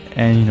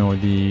 and you know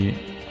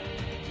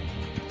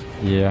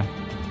yeah.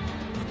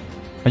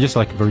 I just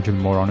like Virgil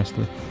more,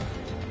 honestly,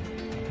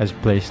 as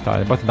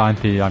playstyle. But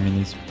Dante, I mean,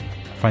 is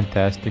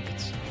fantastic.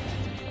 It's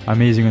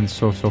amazing and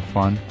so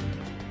fun.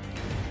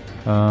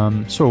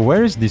 So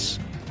where is this?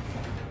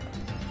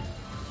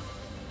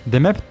 The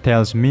map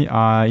tells me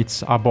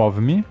it's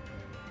above me.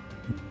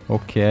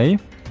 Okay,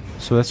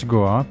 so let's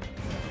go up.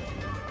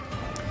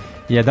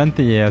 Yeah,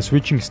 Dante, yeah,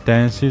 switching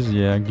stances,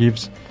 yeah,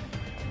 gives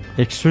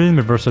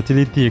extreme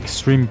versatility,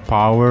 extreme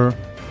power,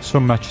 so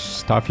much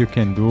stuff you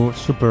can do,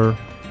 super,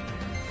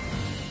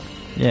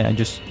 yeah,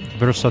 just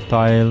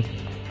versatile,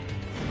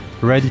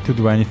 ready to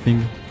do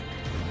anything,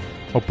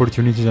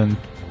 opportunities and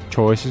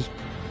choices.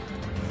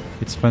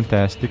 It's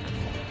fantastic,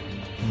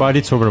 but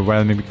it's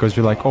overwhelming because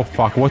you're like, oh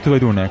fuck, what do I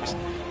do next?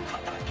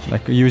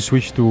 Like, you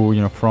switch to,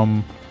 you know,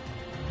 from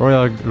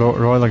royal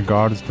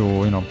guards to,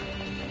 you know,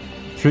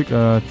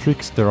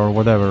 trickster or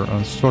whatever,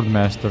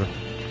 swordmaster,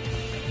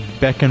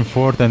 back and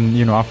forth, and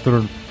you know,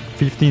 after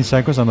 15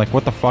 seconds, I'm like,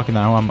 what the fuck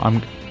now?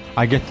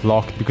 I get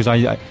locked because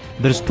I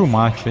there's too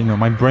much. You know,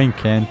 my brain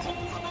can't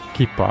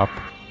keep up.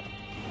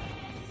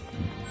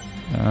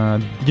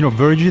 You know,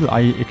 Virgil,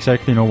 I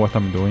exactly know what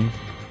I'm doing.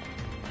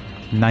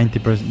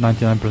 90%,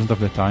 99% of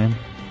the time.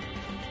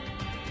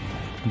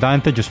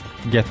 Dante just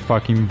get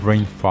fucking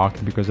brain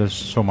fucked because there's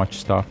so much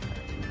stuff.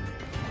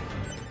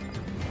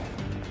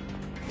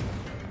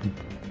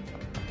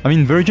 I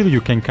mean, Virgil,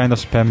 you can kind of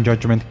spam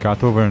Judgment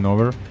Cut over and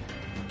over.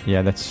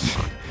 Yeah, that's...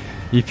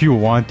 if you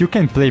want, you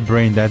can play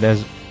Brain Dead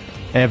as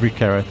every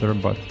character,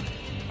 but...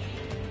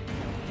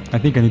 I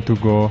think I need to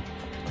go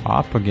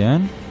up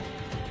again.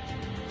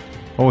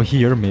 Oh,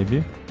 here,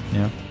 maybe.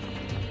 Yeah.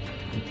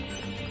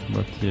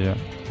 But yeah.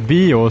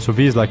 V also,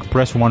 V is like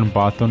press one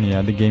button,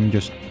 yeah, the game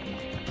just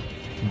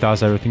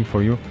does everything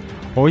for you.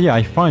 Oh yeah,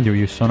 I found you,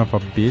 you son of a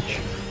bitch.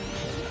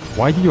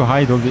 Why did you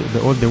hide all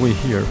the way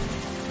here?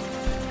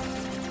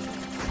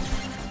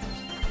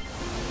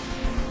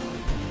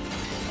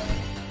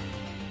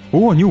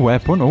 Oh, a new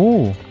weapon.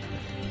 Oh,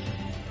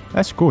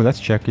 that's cool. Let's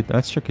check it.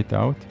 Let's check it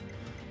out.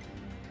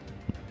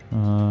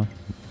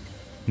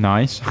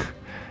 Nice.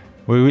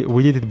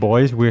 we did it,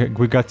 boys.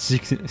 We got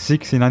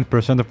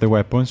 69% of the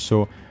weapons.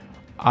 So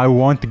I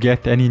won't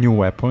get any new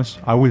weapons.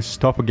 I will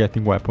stop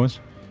getting weapons.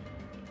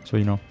 So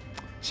you know,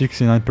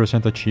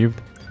 69%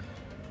 achieved.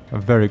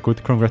 Very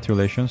good.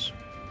 Congratulations.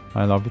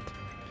 I love it.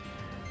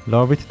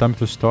 Love it. Time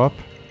to stop.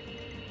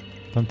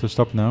 Time to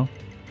stop now.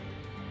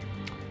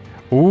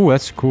 Oh,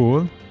 that's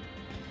cool.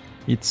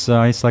 It's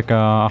like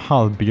a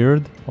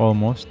halberd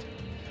almost.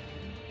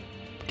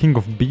 King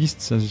of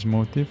Beasts as his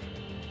motive.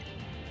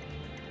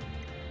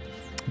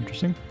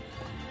 Interesting.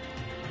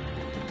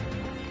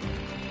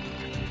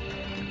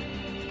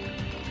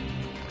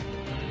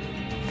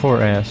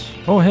 S.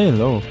 Oh,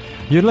 hello.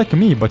 You're like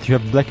me, but you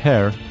have black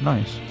hair.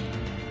 Nice.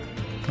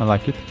 I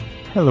like it.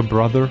 Hello,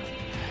 brother.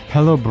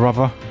 Hello,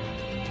 brother.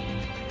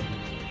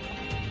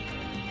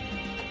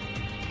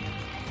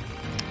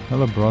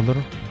 Hello,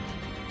 brother.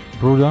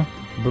 Bruda.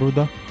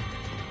 Bruda.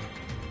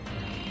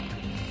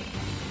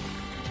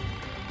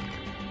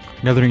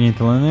 Gathering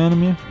intel on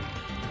enemy.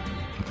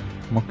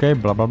 Okay,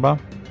 blah blah blah.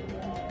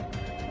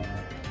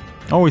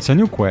 Oh, it's a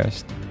new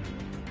quest.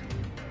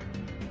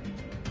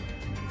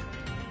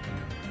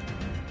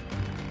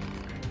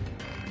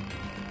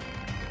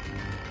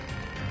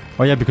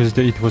 Oh yeah, because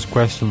it was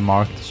question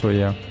marked, so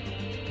yeah.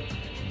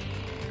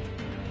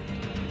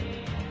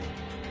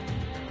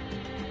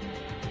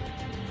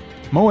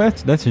 Oh,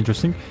 that's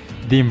interesting.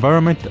 The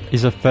environment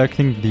is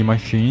affecting the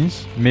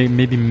machines,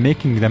 maybe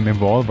making them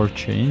evolve or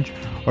change,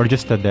 or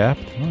just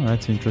adapt. Oh,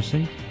 that's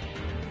interesting.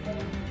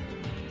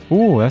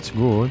 Oh, that's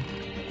good.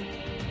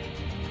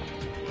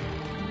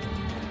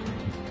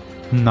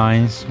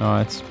 Nice.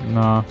 Oh,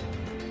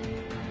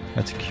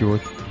 that's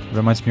cute.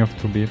 Reminds me of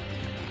 2B.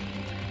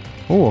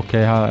 Oh,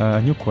 okay,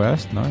 a new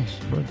quest. Nice,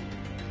 good.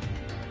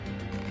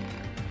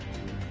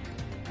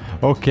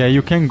 Okay,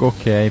 you can go.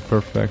 Okay,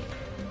 perfect.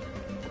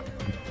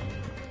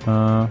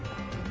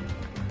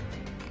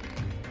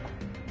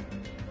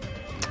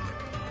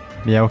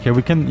 Yeah, okay,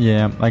 we can,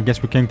 yeah, I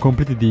guess we can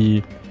complete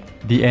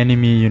the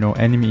enemy, you know,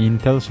 enemy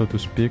intel, so to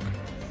speak.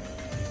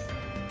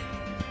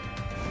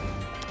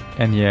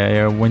 And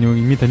yeah, when you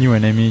meet a new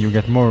enemy, you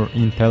get more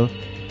intel,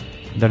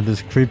 their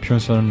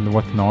descriptions and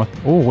whatnot.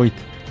 Oh, wait.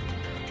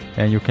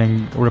 And you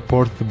can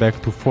report back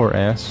to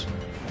 4S.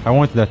 I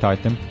want that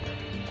item.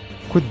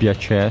 Could be a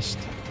chest.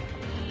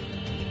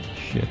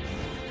 Shit.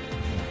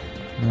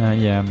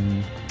 Yeah,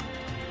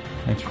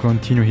 let's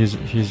continue his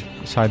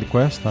side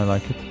quest, I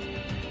like it.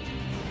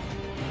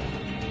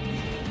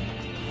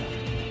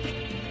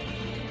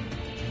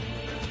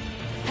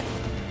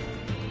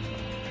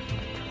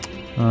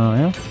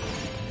 Yeah.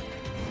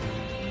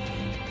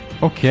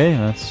 Okay,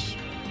 that's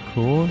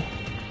cool.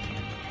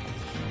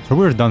 So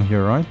we're done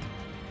here, right?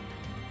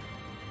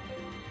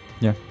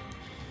 Yeah.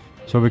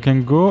 So we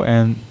can go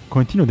and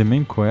continue the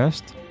main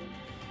quest.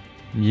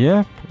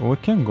 Yep, we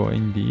can go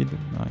indeed.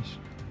 Nice.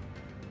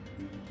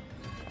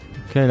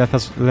 Okay, let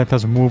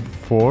us move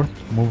forward.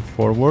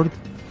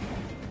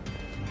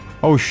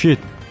 Oh shit.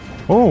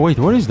 Oh wait,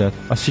 what is that?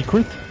 A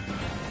secret?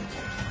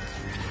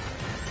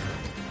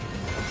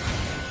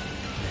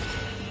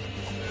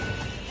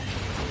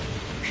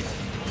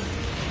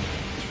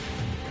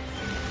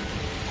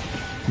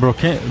 Bro,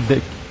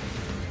 they...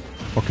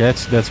 Okay,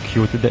 that's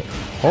cute.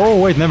 Oh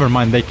wait, never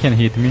mind. They can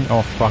hit me.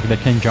 Oh fuck, they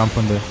can jump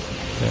on the...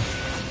 Yeah.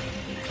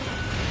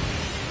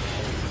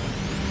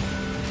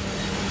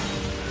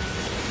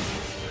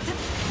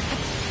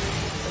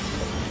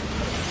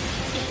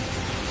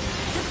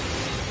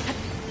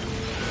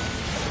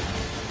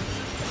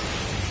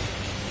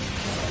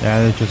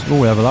 Yeah, they just... Oh,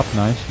 level up.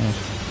 Nice.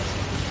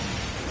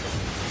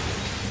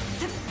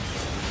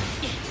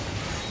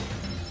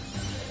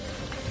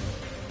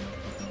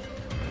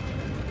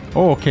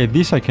 Oh, okay,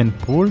 this I can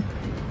pull.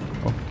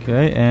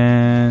 Okay,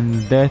 and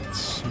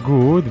that's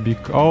good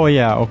because... Oh,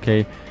 yeah,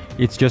 okay.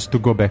 It's just to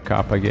go back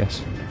up, I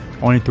guess.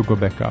 only to go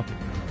back up.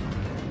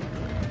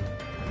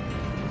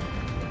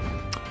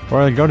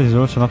 Royal Guard is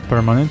also not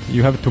permanent.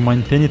 You have to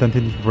maintain it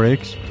until it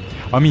breaks.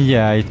 I mean,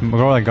 yeah,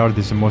 Royal Guard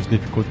is the most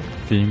difficult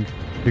thing.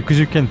 Because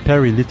you can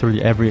parry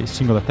literally every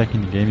single attack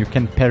in the game. You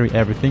can parry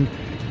everything.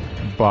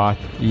 But,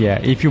 yeah,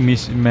 if you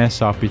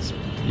mess up, it's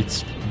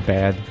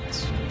bad.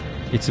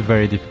 It's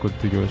very difficult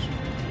to use.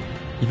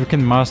 If you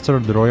can master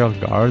the Royal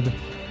Guard,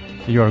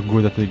 you are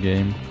good at the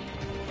game.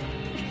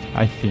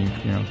 I think,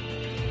 you know.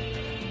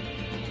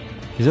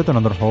 Is that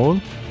another hole?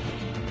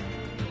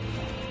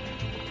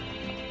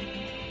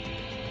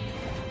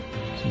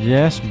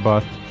 Yes,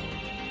 but...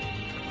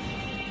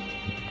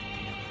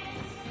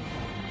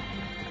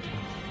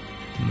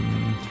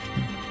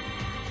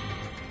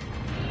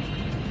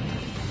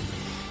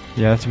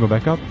 Yeah, let's go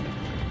back up.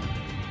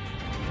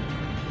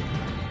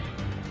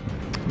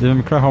 Devil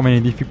May Cry, how many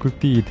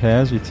difficulty it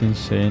has, it's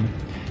insane.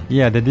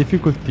 Yeah, the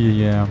difficulty,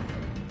 yeah.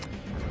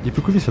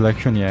 Difficulty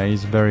selection, yeah,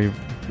 is very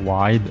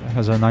wide.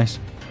 Has a nice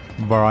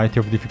variety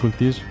of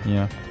difficulties,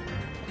 yeah.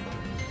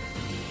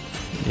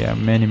 Yeah,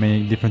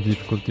 many different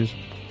difficulties.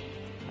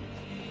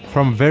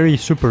 From very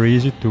super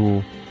easy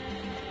to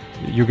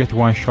you get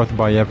one shot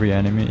by every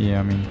enemy.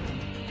 Yeah, I mean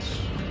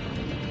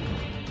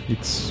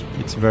it's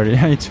very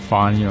it's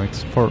fun, you know.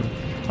 It's for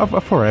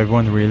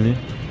everyone really.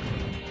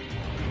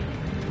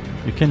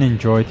 You can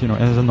enjoy it, you know.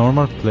 As a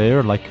normal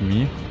player like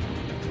me,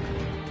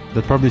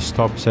 that probably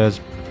stops as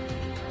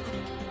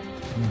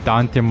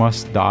Dante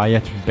must die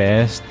at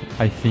best.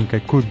 I think I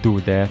could do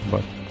that,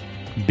 but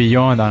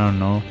beyond, I don't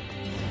know.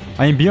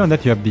 I mean, beyond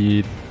that, you have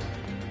the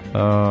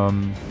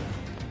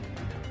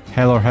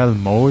Hell or Hell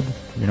mode,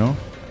 you know.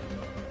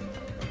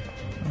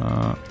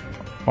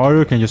 Or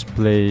you can just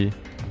play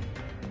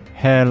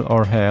Hell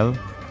or Hell,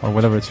 or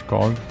whatever it's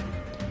called,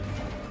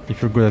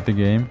 if you're good at the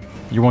game.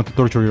 You want to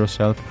torture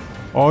yourself.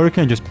 Or you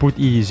can just put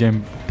easy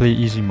and play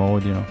easy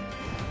mode, you know.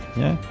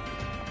 Yeah.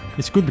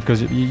 It's good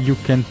because you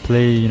can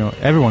play, you know,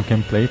 everyone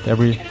can play it,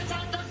 every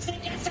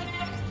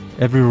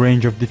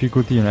range of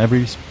difficulty, you know,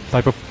 every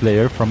type of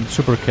player, from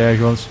super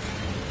casuals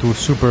to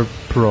super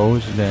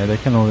pros, they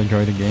can all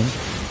enjoy the game,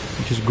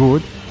 which is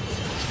good.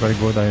 It's very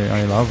good.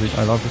 I love it.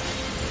 I love it.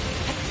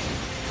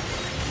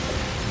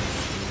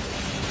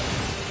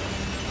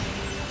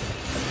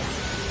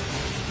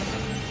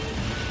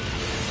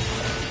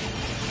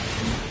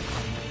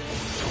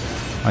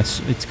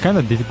 It's kind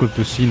of difficult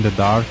to see in the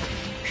dark.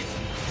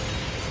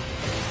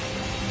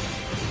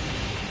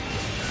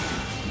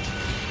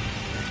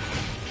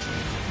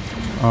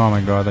 Oh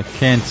my god, I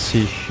can't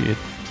see shit.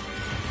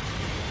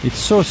 It's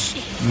so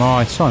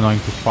it's so annoying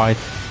to fight.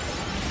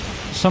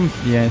 Some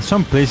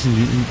places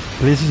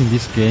in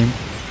this game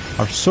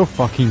are so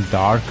fucking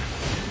dark.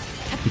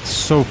 It's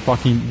so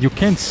fucking, you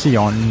can't see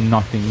on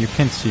nothing. You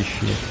can't see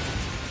shit.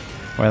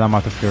 Well, I'm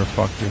out of here.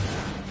 Fuck you.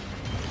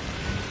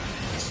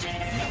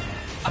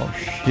 Oh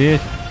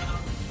shit.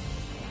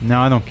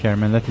 No, I don't care,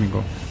 man. Let me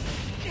go.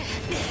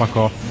 Fuck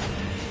off.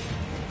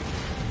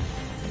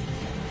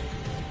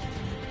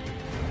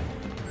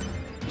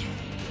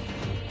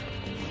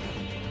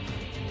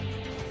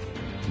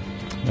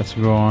 Let's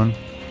go on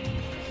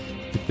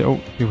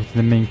with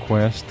the main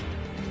quest.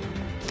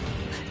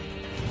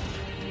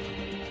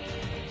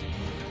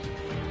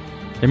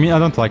 I mean, I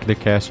don't like the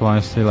castle,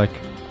 honestly. Like,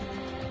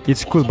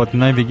 it's cool, but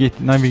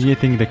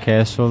navigating the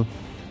castle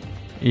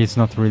is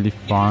not really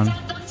fun.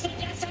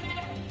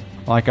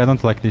 Like, I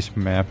don't like this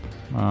map.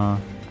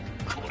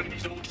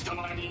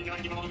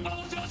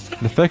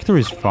 The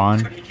factory is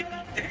fun.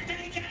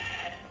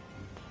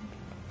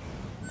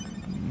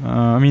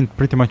 I mean,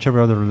 pretty much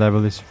every other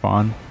level is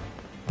fun.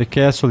 The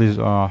castle is,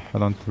 I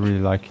don't really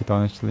like it,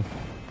 honestly.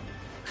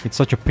 It's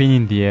such a pain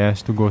in the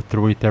ass to go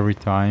through it every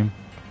time.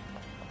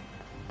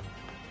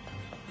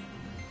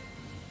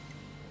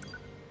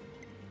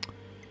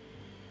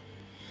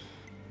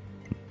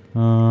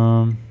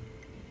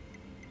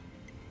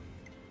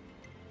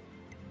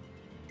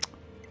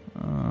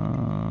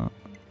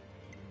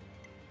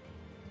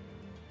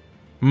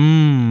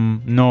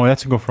 No,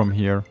 let's go from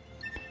here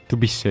to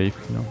be safe,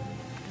 you know.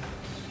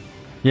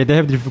 Yeah, they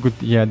have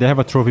difficulty. Yeah, they have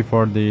a trophy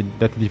for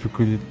that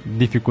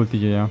difficulty.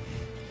 Yeah,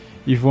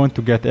 if you want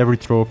to get every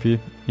trophy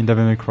in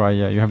Devil May Cry,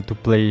 yeah, you have to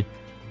play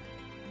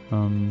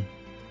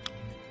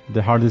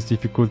the hardest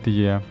difficulty.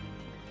 Yeah,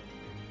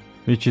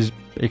 which is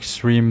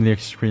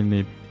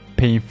extremely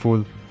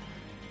painful,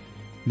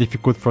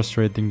 difficult,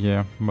 frustrating.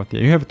 Yeah, but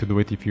yeah, you have to do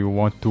it if you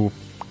want to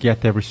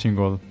get every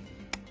single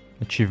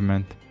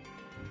achievement.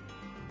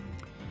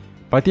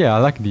 But yeah, I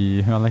like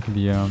the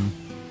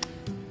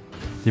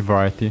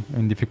variety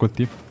and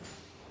difficulty.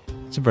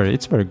 It's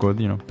very good,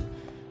 you know.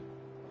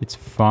 It's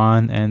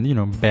fun and, you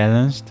know,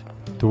 balanced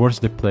towards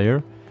the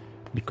player,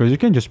 because you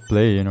can just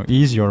play, you know,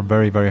 easy or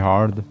very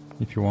hard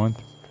if you want.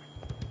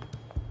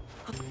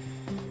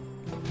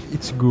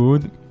 It's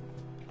good.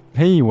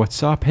 Hey,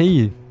 what's up?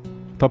 Hey,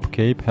 Top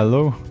Cape.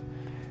 Hello,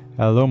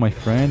 my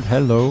friend.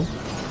 Hello.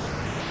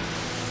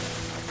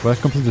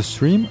 Welcome to the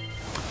stream.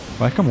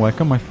 Welcome,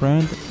 my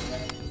friend.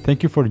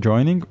 Thank you for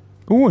joining.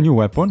 Ooh, a new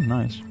weapon.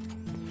 Nice.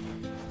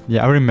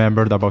 Yeah, I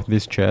remembered about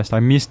this chest. I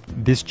missed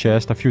this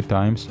chest a few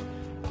times.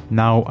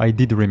 Now I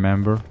did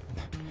remember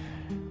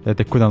that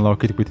I could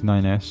unlock it with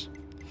 9S.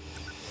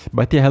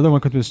 But yeah, hello,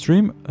 welcome to the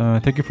stream.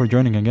 Thank you for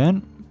joining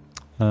again.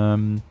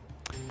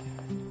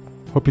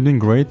 Hope you're doing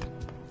great.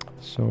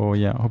 So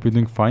yeah, hope you're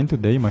doing fine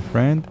today, my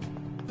friend.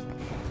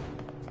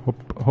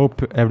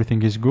 Hope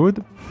everything is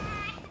good.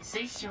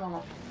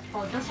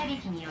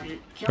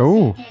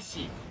 Oh.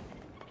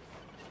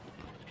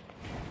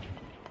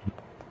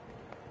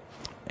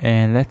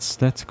 And let's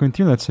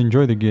continue. Let's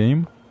enjoy the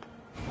game.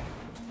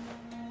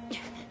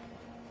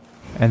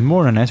 And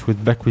more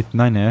 9S back with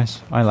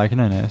 9S. I like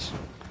 9S.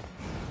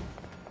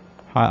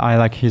 I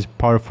like his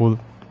powerful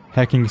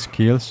hacking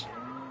skills.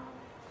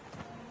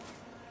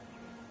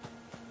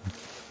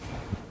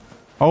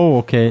 Oh,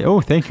 okay. Oh,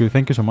 thank you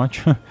so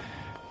much.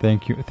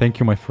 thank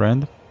you, my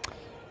friend.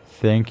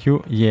 Thank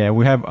you. Yeah,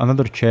 we have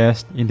another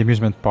chest in the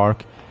amusement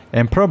park,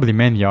 and probably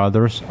many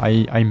others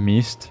I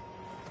missed.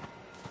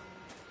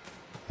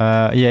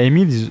 Yeah,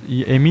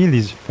 Emil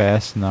is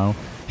fast now.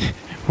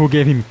 Who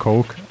gave him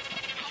coke?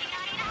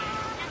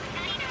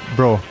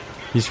 Bro,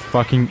 he's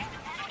fucking...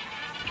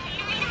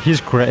 He's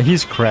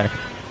cracked.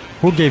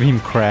 Who gave him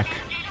crack?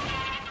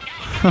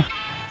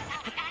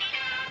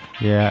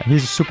 Yeah,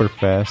 he's super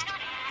fast.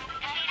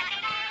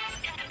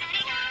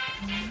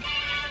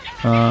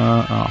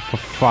 Oh, for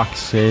fuck's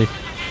sake.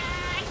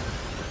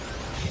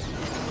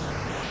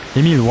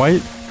 Emil, why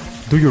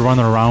do you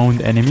run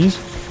around enemies?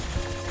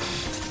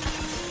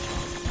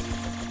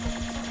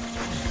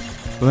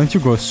 Why don't you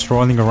go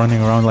strolling or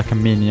running around like a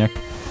maniac?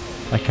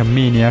 Like a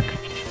maniac,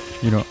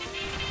 you know,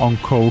 on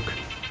coke,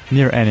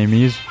 near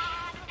enemies.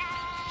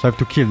 So I have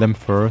to kill them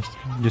first.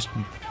 Just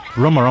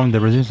roam around the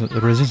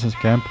resistance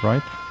camp,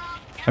 right?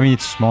 I mean,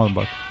 it's small,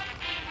 but...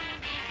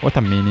 What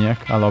a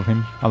maniac. I love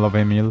him. I love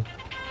Emil.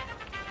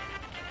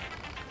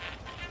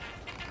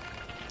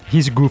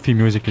 His goofy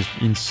music is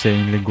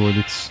insanely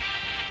good.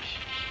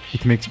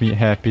 It makes me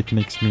happy. It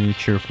makes me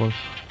cheerful.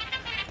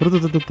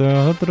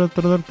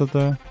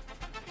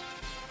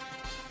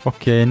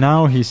 Okay,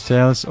 now he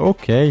sells...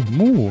 Okay,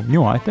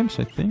 new items,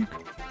 I think.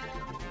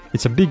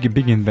 It's a big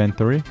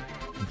inventory.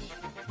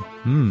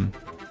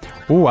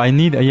 Oh, I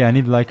need a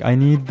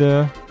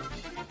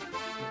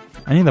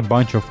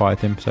bunch of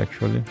items,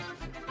 actually.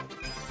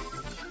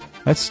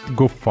 Let's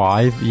go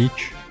 5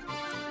 each.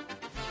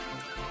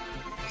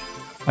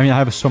 I mean, I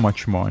have so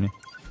much money.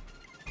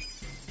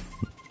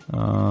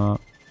 Okay,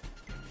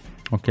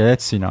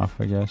 that's enough,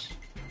 I guess.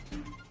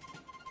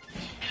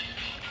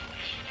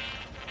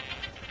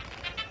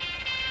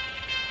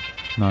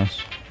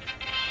 Nice.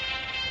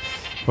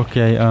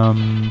 Okay,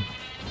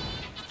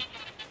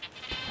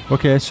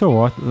 okay, so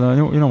what?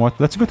 You know what?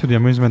 Let's go to the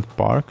amusement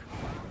park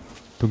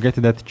to get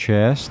that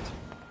chest.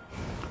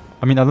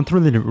 I mean, I don't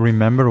really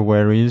remember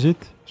where is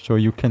it, so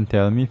you can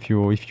tell me if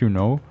you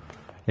know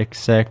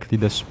exactly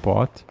the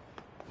spot.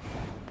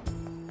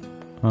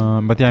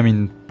 But yeah, I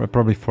mean, I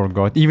probably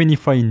forgot. Even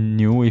if I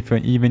knew,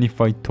 even if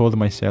I told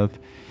myself,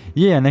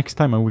 yeah, next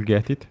time I will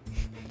get it.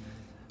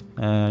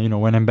 You know,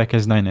 when I'm back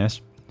as 9S,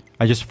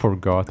 I just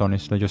forgot.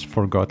 Honestly, I just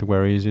forgot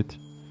where is it.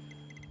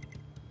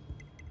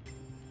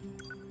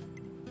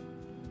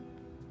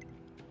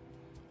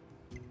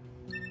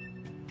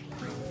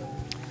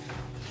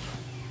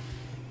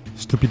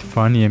 Stupid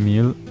funny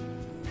Emil.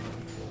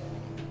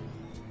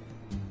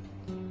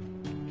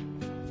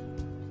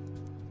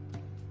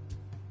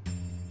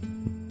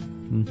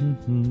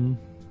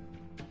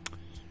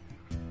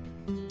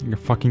 You're a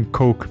fucking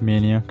coke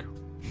maniac.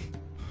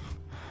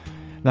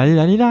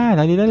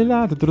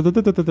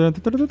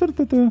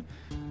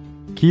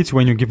 Kids,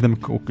 when you give them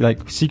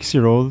like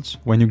 6-year-olds,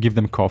 when you give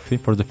them coffee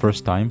for the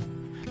first time.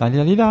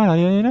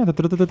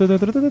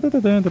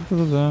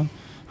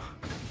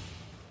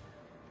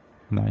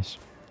 Nice.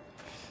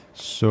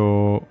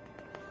 So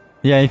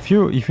yeah, if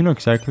you know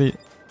exactly,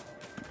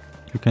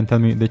 you can tell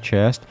me the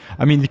chest.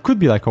 I mean, it could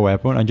be like a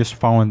weapon. I just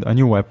found a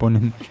new weapon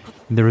in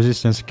the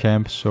resistance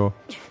camp, so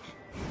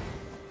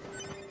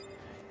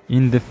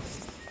in that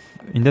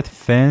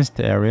fenced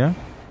area.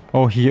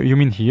 Oh, here, you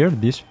mean here,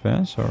 this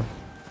fence, or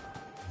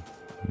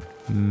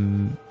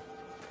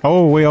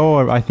oh wait,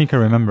 oh, I think I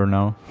remember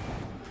now.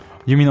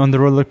 You mean on the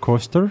roller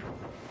coaster?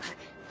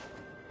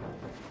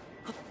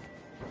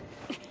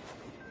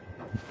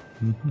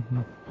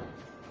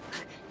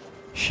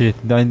 Shit,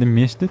 I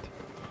missed it.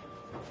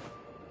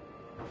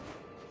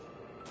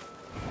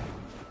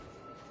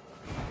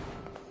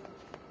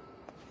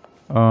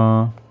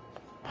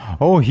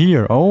 Oh,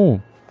 here. Oh.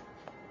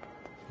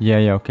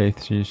 Yeah, okay.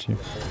 See.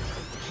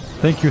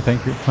 Thank you.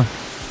 Thank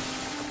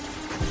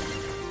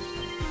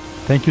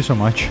you so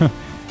much.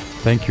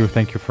 Thank you,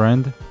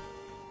 friend.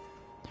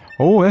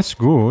 Oh, that's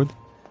good.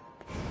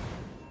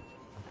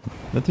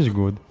 That is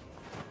good.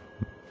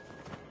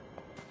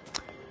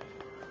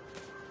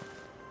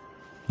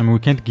 I mean, we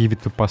can't give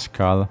it to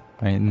Pascal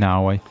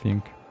now, I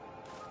think.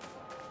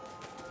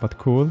 But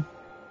cool.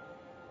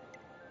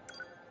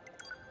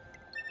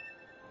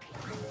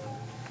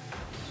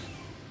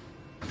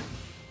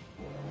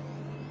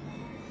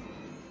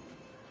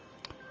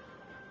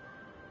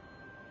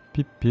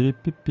 Pee.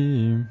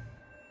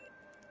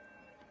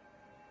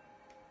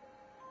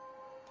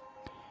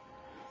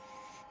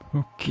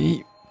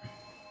 Okay.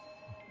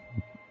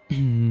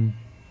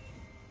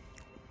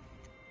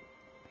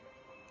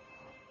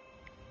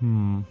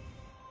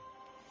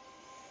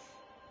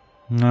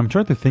 I'm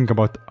trying to think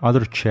about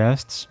other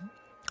chests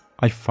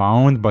I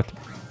found, but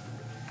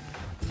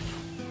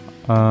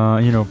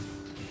you know,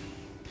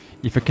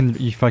 if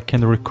I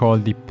can recall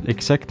the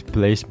exact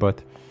place,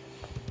 but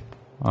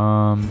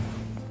oh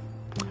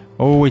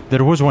wait,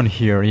 there was one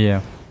here,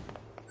 yeah.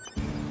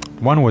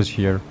 One was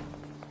here.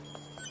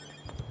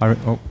 I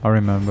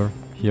remember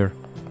here.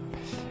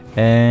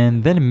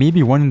 And then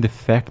maybe one in the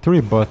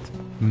factory, but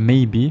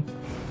maybe.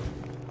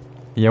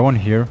 Yeah, one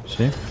here,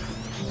 see?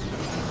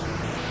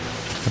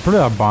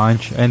 Probably a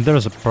bunch, and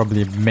there's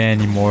probably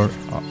many more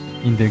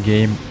in the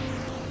game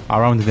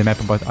around the map,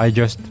 but I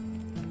just...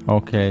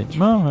 Okay,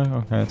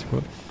 no, okay, that's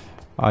cool.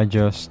 I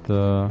just...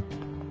 don't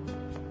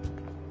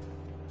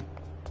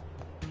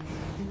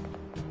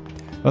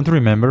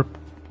remember,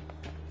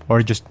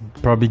 or just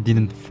probably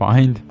didn't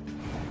find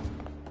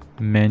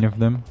many of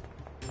them.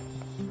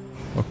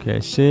 Okay,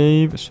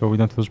 save, so we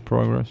don't lose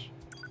progress.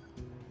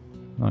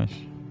 Nice.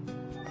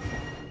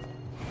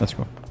 Let's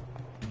go.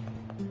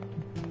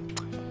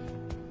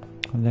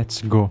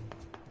 Let's go.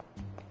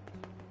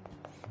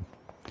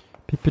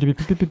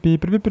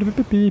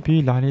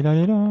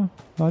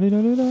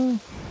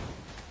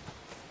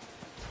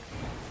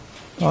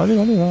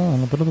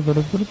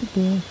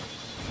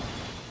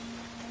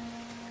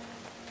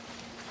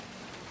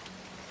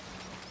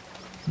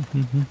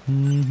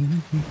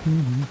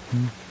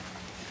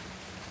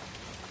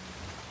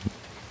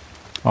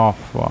 Oh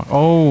fuck.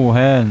 Oh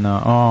hell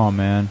no. Oh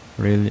man.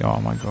 Really? Oh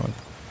my god.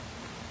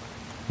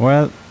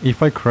 Well,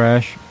 if I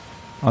crash,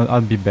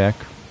 I'll be back.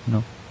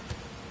 No.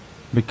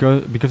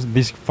 Because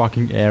this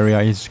fucking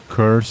area is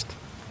cursed.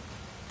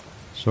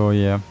 So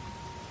yeah.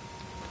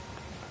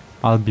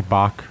 I'll be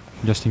back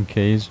just in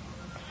case.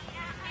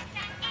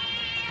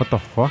 What the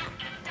fuck?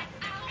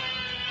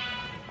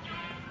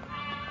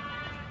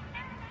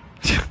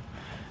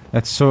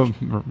 That's so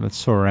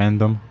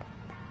random.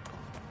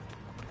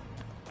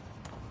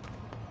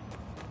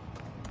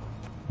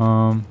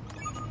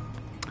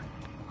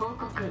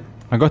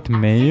 I got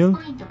mail.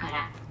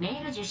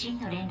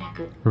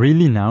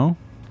 Really now?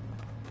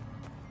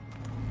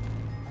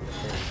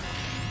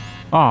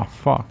 Ah,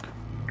 fuck.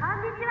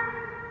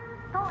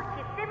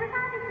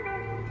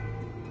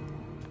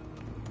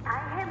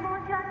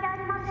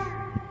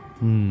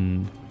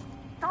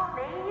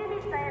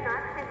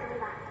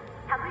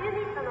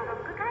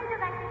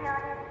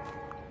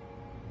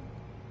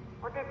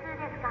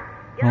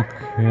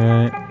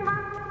 Okay.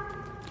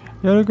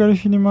 よろしくお願い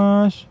し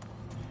ます。よ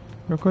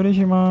ろしくお願い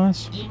しま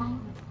す。疑問。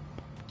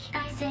機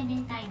械生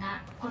命体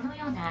がこの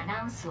ようなア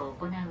ナウンスを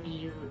行う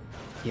理由。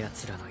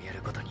奴らのや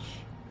ることに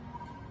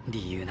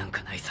理由なん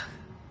かないさ。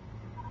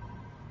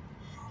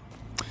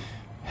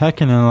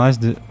Hack and analyze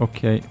the...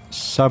 Okay.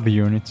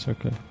 Subunits,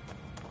 okay.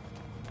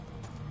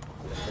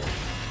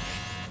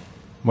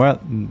 Well,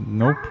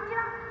 nope.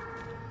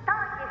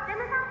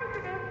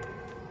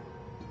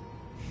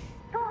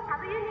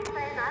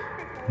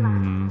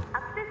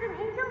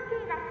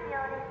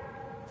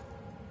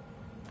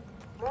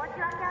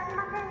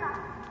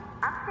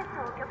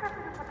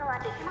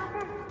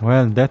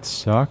 Well, that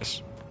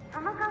sucks.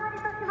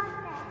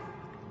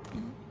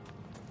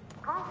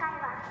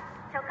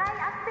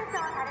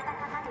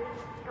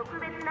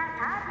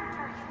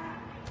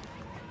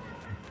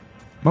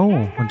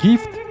 Oh, a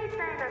gift?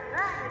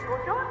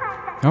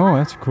 Oh,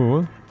 that's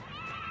cool.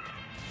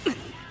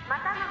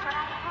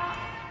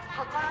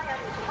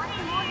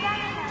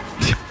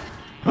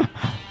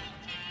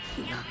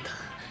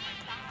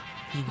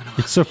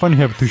 It's so funny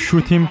you have to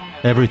shoot him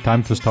every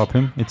time to stop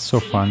him. It's so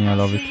funny, I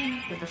love it.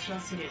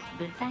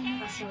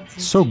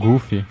 So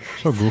goofy.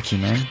 So goofy,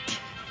 man.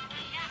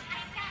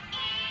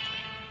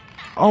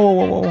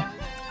 Oh.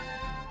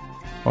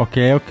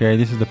 Okay,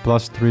 this is the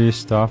 +3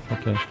 stuff,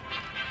 okay.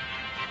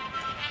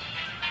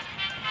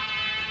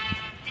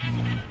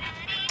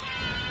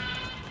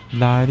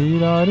 La di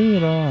da di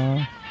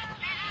da.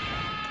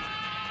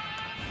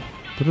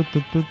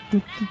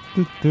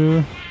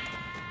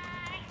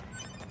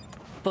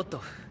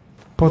 Potto.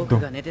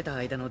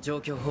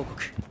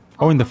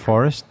 Oh, in the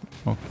forest?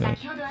 Okay.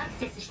 先ほどアク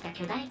セスした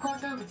巨大構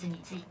造物に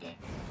ついて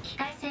機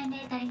械生命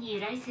体に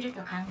由来する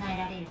と考え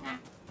られるが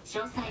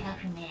詳細は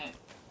不明。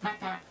ま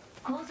た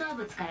構造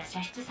物から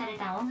射出され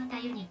た大型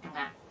ユニット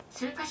が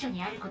数箇所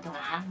にあることが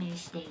判明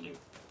している。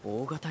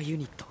大型ユ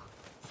ニット。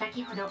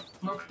先ほど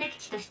目的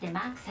地として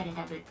マークされ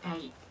た物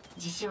体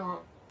自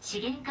称資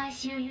源回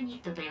収ユ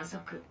ニットと予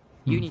測。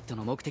ユニット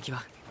の目的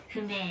は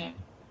不明。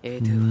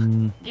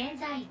 A2 は現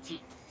在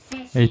地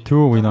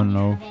A2 we don't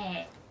know.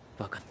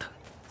 分かった。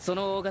そ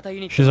の大型ユ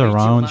ニット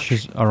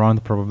She's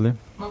around probably.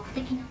 目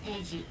的の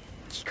提示。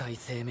機械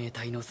生命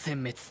体の殲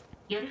滅。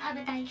ヨルハ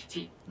ブ大基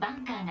地バ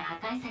ンカーが破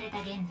壊された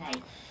現在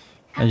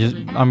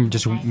I'm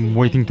just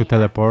waiting to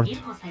teleport.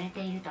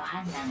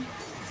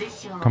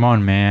 Come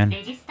on, man.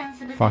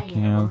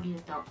 Fucking hell.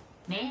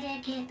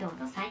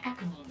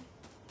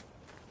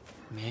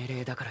 命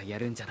令だからや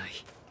るんじゃない。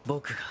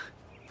僕が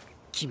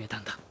決めた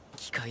んだ。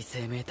機械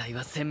生命体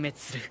は殲滅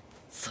する。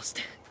そし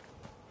て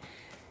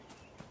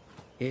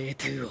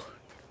A2 を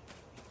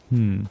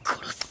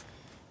殺す。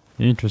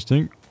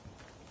Interesting.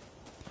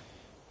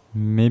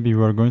 Maybe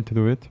we are going to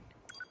do it.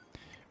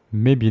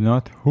 Maybe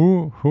not.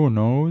 Who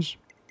knows?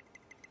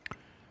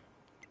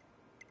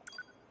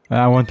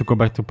 I want to go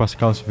back to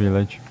Pascal's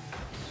village.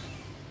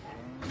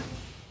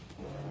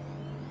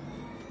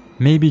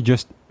 Maybe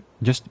just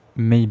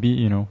maybe,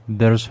 you know,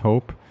 there's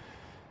hope.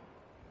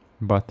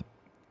 But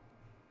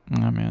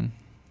oh man.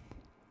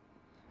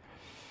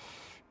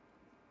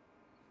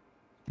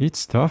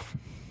 It's tough.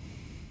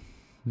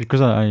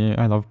 Because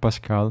I love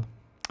Pascal.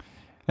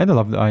 And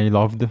I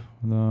loved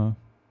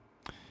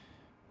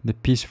the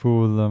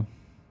peaceful,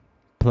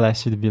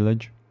 placid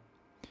village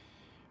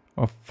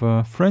of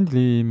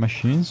friendly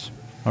machines,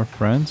 our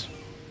friends.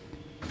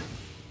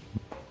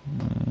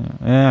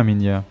 I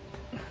mean, yeah.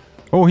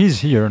 Oh, he's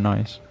here,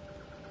 nice.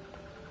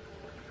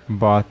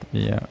 But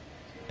yeah,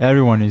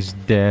 everyone is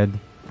dead.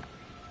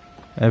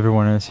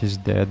 Everyone else is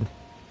dead.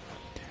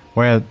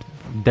 Well,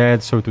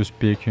 dead, so to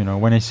speak. You know,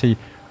 when I say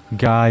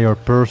guy or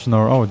person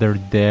or oh, they're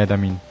dead. I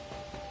mean,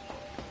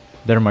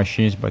 they're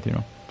machines, but you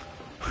know.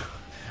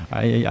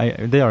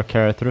 They are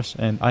characters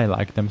and I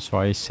like them, so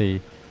I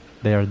say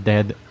they are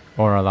dead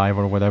or alive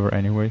or whatever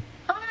anyway.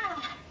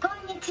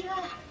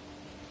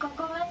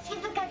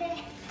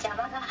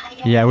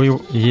 Yeah,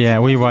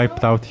 we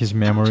wiped out his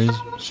memories,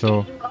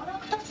 so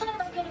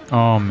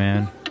oh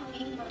man.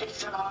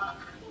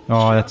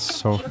 Oh, that's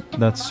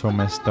so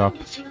messed up.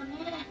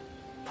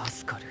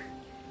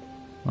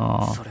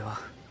 Oh.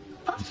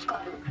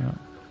 Yeah.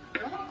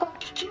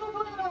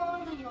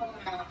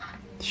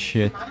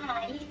 Shit.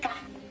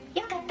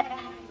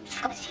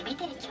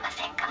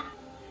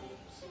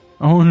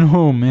 Oh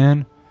no,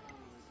 man.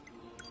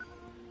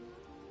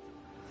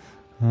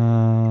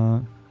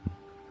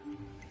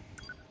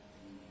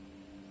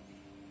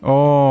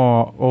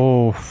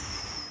 Oh.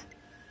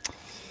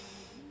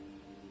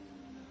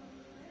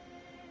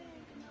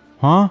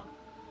 Huh?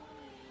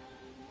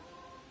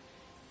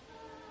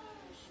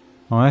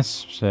 Oh,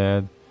 that's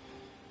sad.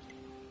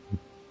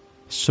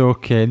 So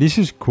okay, this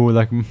is cool.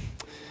 Like,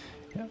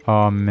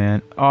 oh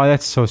man. Oh,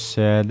 that's so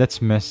sad.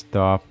 That's messed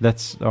up.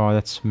 That's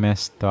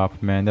messed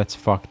up, man. That's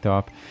fucked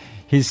up.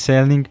 He's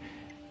selling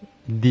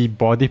the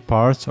body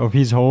parts of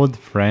his old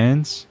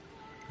friends,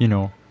 you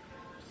know,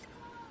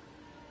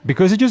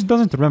 because he just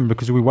doesn't remember,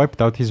 because we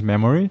wiped out his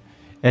memory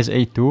as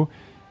A2.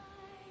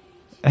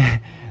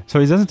 So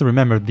he doesn't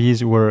remember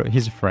these were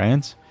his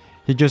friends.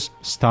 He just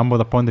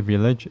stumbled upon the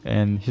village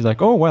and he's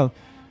like, oh well,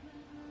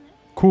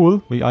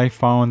 cool, I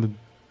found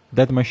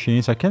dead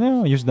machines, I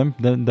can use them,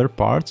 their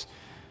parts,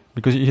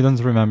 because he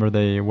doesn't remember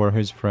they were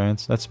his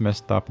friends. That's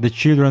messed up. The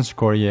children's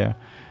core, yeah,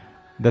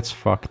 that's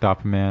fucked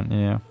up, man.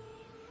 Yeah,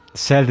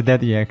 sell the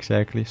dead, yeah,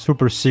 exactly.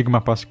 Super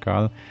Sigma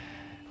Pascal.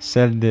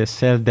 Sell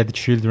dead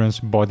children's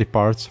body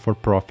parts for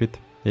profit.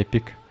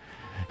 Epic.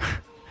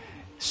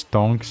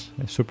 Stonks.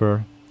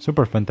 Super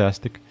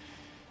fantastic.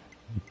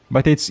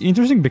 But it's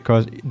interesting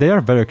because they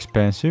are very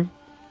expensive.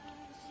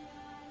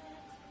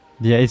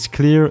 Yeah, it's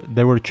clear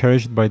they were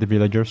cherished by the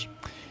villagers.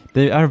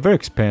 They are very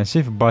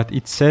expensive, but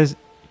it says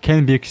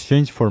can be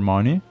exchanged for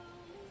money.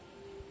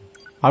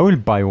 I will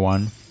buy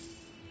one.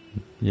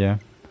 Yeah.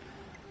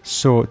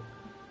 So,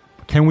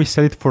 can we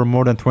sell it for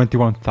more than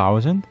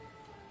 21,000?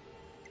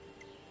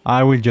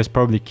 I will just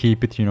probably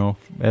keep it, you know,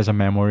 as a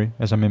memory,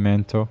 as a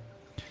memento.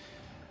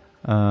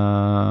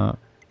 I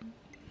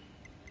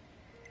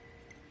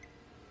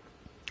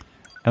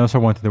also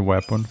wanted the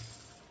weapon.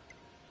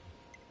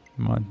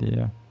 My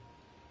dear.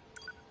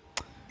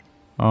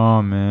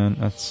 Oh man,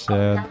 that's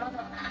sad.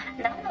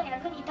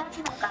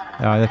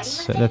 Yeah,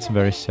 that's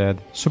very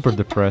sad. Super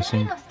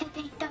depressing.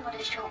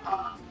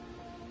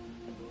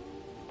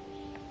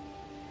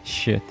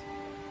 Shit.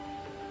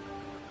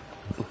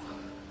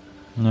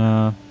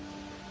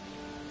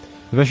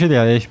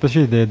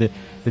 Especially the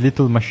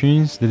little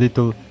machines, the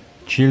little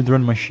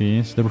children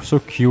machines. They were so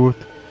cute.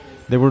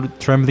 They were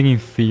trembling in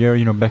fear,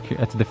 you know, back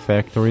at the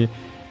factory,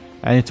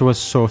 and it was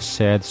so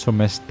sad, so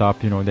messed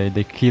up. You know,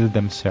 they killed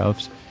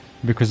themselves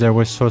because they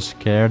were so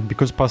scared.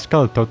 Because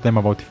Pascal taught them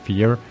about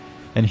fear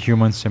and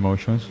humans'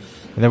 emotions.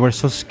 They were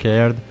so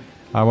scared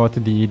about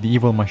the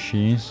evil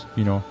machines,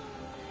 you know,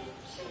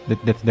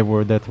 that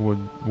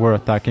were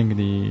attacking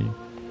the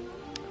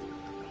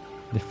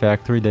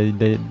factory.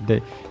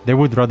 They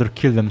would rather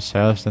kill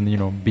themselves than, you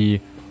know, be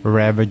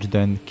ravaged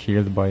and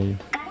killed by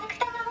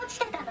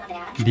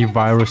the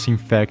virus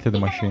infected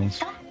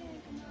machines.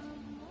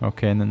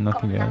 Okay, and then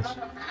nothing else.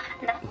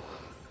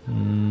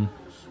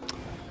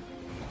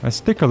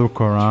 Let's take a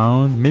look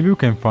around. Maybe we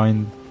can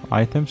find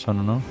items. I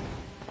don't know.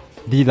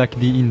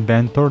 The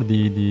inventor,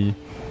 the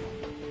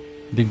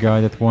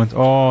guy that wants.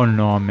 Oh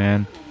no,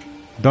 man!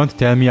 Don't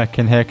tell me I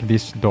can hack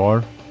this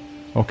door.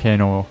 Okay,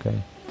 no,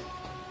 okay.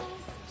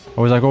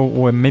 I was like,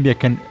 oh, maybe I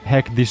can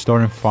hack this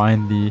door and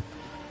find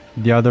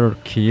the other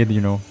kid,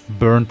 you know,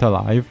 burnt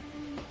alive,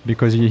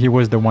 because he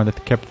was the one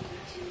that kept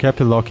kept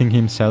locking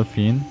himself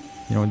in.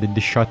 You know,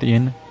 the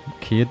shut-in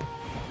kid.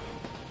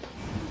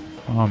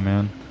 Oh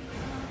man.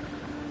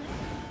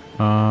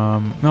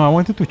 No, I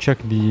wanted to check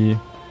the...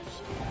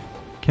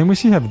 Can we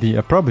see have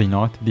the... probably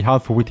not. The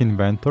half-wit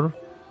inventor.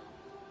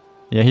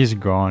 Yeah, he's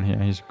gone.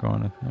 Yeah, he's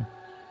gone.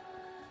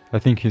 I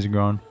think he's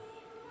gone.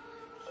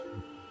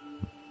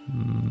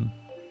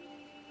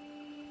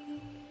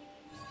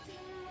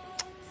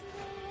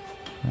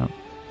 Yeah.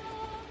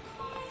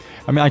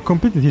 I mean, I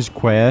completed his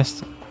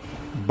quest,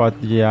 but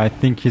yeah, I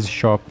think his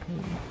shop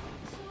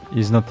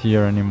is not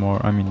here anymore.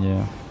 I mean,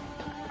 yeah.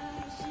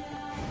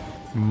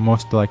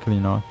 Most likely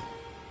not.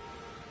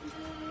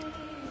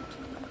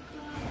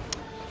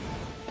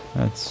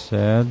 That's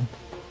sad.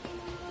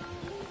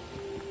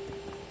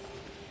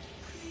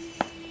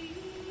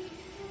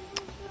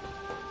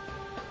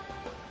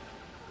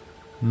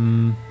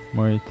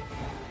 Wait.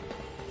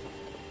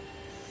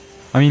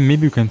 I mean,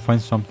 maybe you can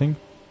find something.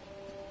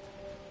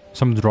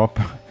 Some drop.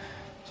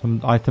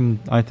 Some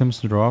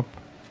items drop.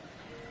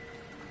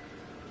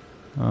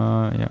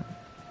 Yeah.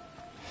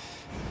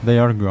 They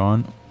are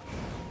gone.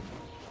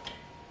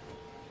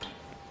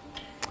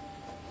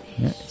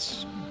 Yeah,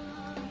 it's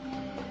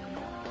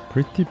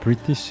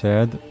pretty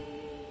sad.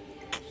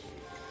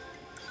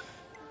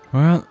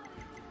 Well,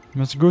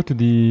 let's go to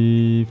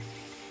the...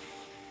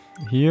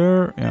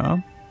 Here, yeah.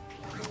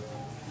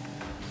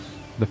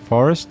 The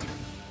forest.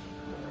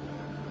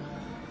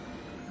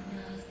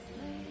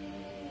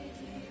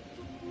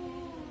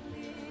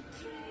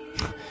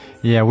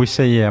 Yeah, we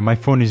say, yeah, my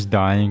phone is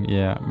dying.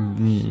 Yeah,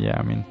 yeah,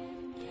 I mean,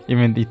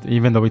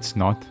 even though it's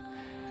not,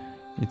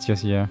 it's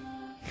just, yeah,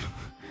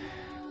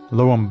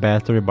 low on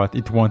battery, but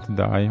it won't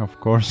die, of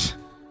course.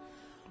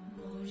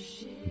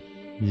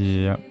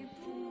 Yeah,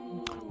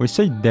 we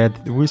say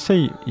dead. We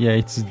say, yeah,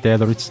 it's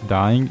dead or it's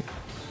dying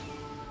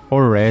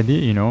already.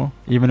 You know,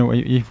 even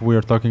if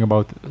we're talking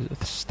about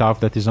stuff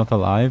that is not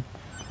alive,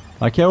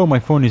 like, yeah, oh, my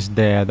phone is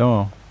dead.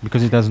 Oh,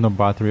 because it has no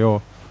battery.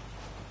 Oh.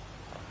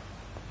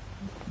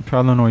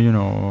 I don't know, you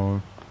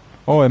know.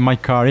 Oh, and my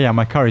car, yeah,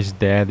 my car is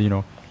dead, you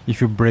know. If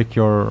you break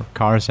your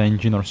car's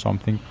engine or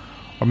something,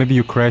 or maybe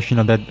you crash in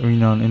a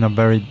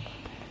very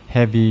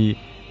heavy,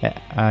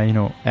 you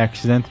know,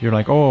 accident. You're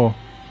like, oh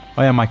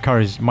yeah, my car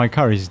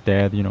is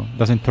dead, you know,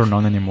 doesn't turn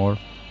on anymore.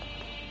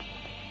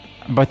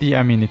 But yeah,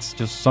 I mean, it's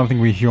just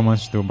something we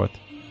humans do. But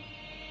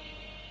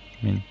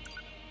I mean,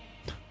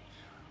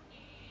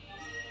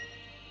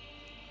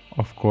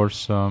 of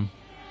course,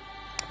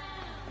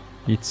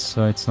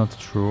 it's not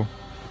true.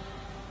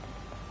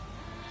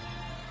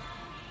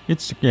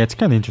 It's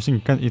kind of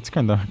interesting. It's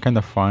kind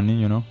of funny,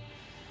 you know,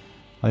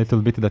 a little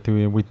bit that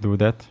we do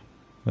that.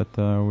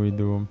 We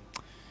do.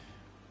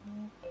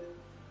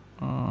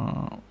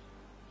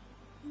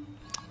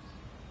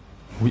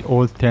 We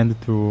all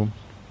tend to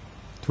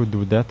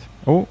do that.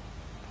 Oh,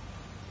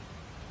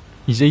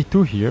 is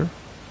A2 here?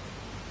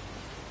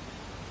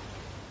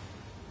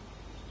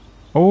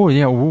 Oh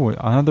yeah, ooh,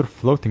 another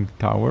floating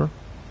tower.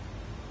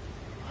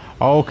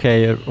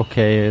 Okay,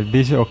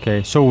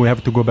 okay. So we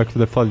have to go back to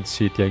the flooded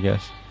city, I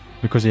guess.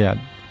 Because yeah,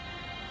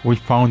 we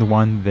found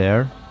one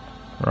there,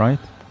 right?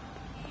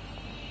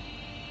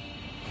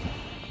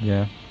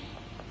 Yeah.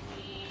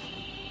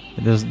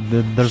 There's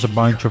a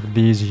bunch of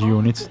these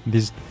units,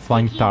 these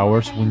flying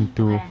towers we need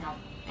to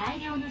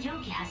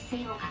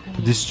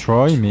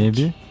destroy,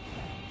 maybe,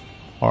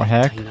 or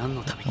hack.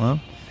 Well,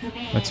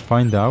 let's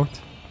find out.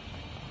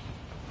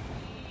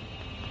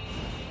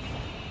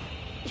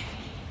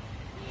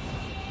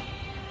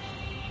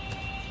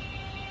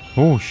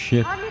 Oh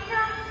shit.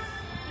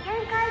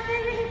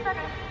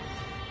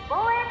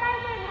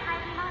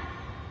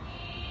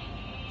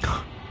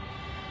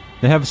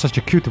 They have such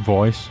a cute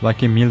voice,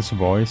 like Emil's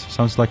voice.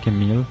 Sounds like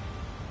Emil.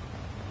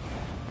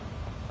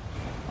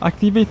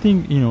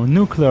 Activating, you know,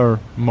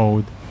 nuclear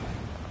mode.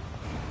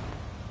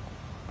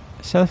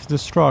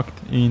 Self-destruct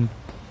in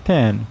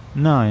 10,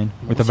 9,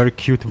 with a very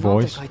cute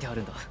voice.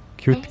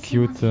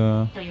 Cute,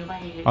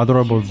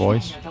 adorable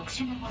voice.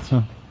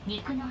 Huh.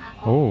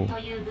 Oh.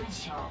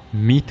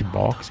 Meat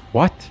box?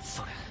 What?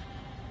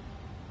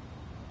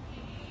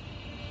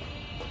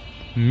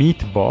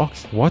 Meat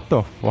box? What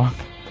the fuck?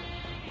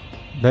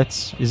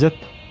 Is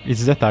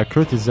that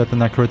accurate? Is that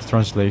an accurate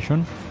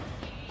translation?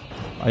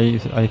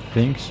 I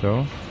think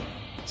so.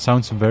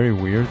 Sounds very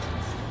weird.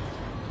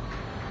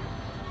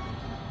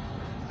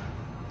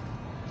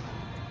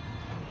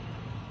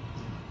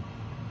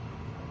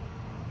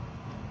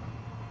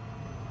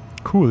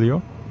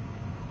 Coolio.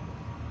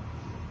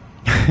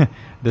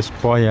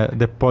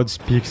 The pod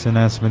speaks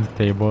enhancement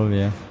table,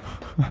 yeah.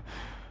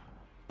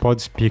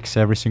 Pod speaks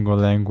every single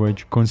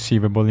language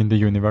conceivable in the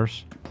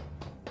universe.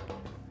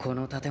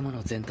 Oh,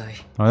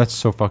 that's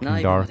so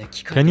fucking dark.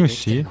 Can you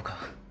see?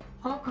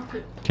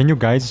 Can you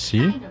guys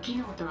see?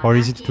 Or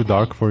is it too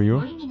dark for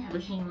you?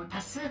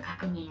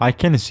 I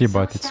can see,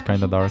 but it's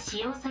kinda dark.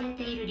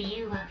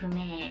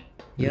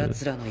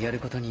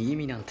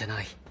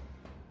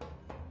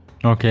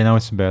 Okay, now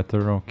it's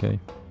better, okay.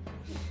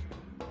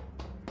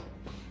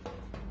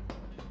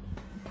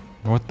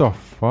 What the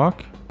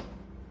fuck?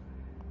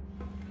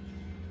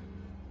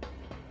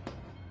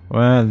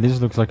 Well, this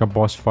looks like a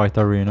boss fight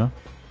arena.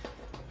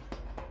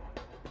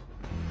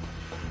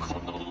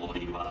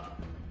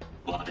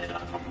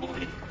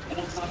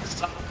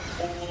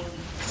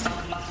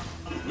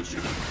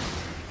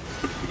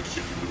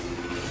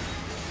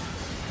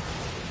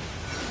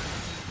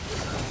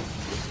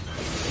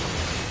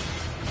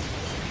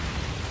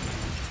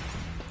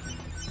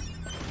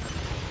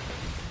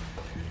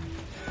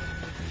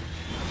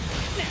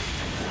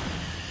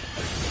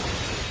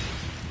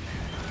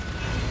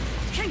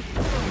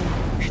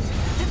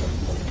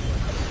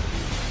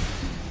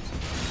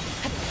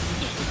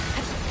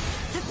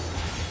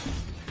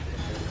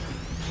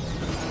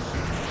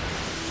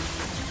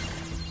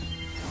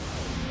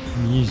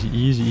 Easy,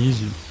 easy,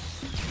 easy.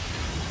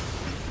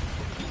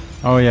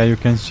 Oh yeah, you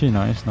can see.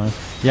 Nice,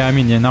 nice. Yeah, I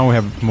mean, yeah, now we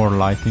have more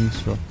lighting,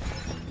 so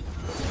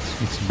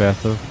it's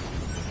better.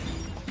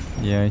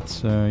 Yeah,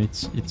 it's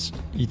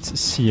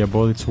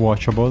seeable, it's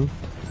watchable.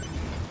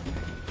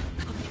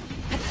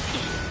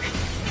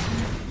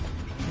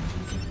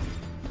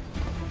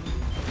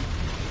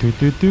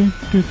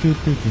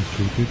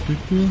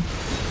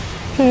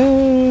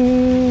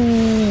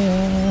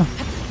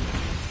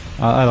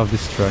 I love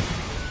this track.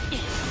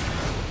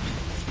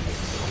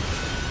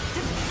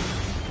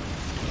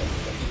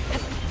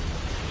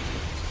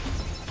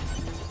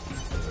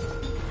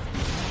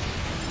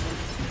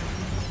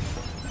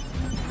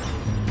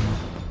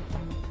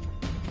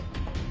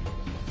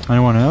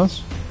 Anyone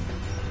else?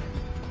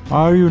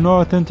 Are you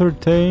not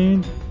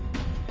entertained?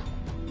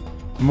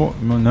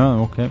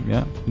 No, okay,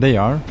 yeah, they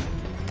are.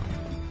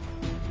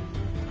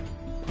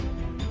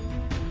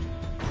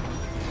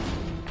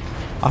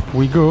 Up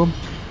we go.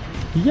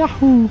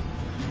 Yahoo!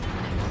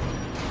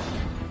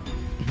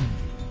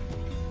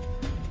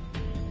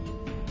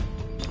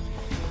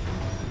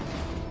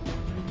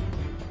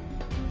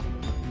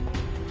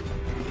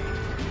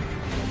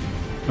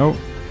 Oh,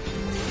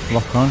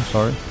 lock on,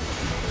 sorry.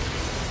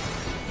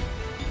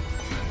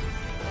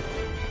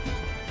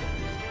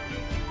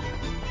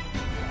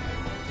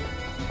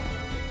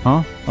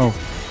 Huh? Oh.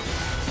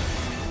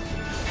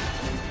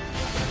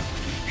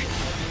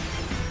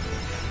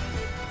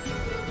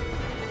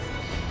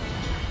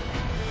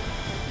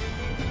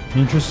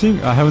 Interesting.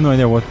 I have no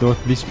idea what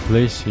this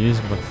place is,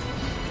 but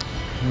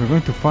we're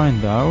going to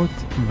find out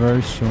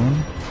very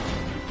soon.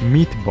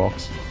 Meat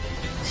box.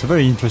 It's a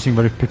very interesting,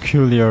 very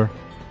peculiar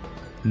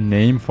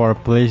name for a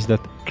place that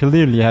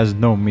clearly has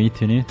no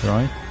meat in it,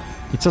 right?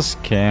 It's a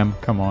scam.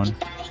 Come on.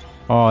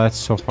 Oh, that's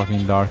so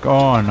fucking dark.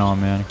 Oh no,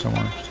 man. Come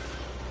on.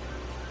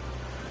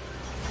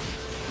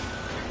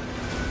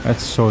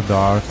 That's so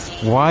dark.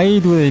 Why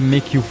do they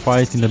make you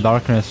fight in the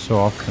darkness so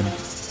often?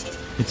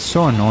 It's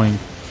so annoying.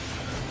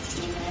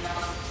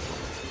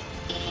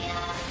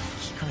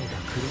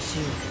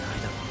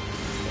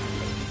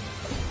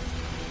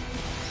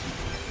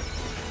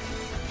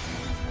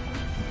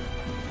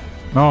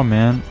 Oh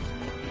man.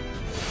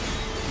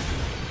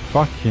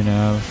 Fucking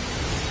hell.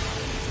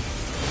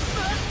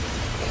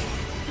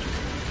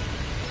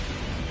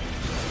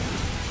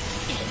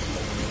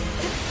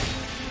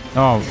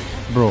 Oh,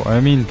 bro,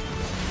 I mean,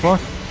 fuck.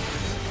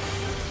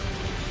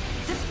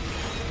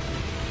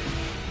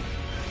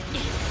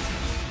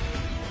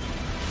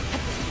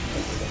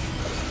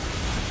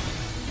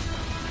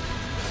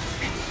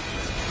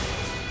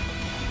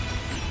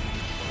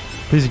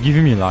 Please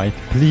give me light,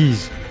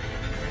 please.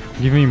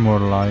 Give me more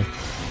light.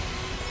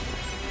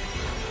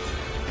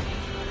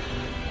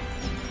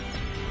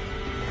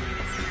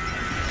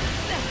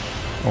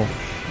 Oh.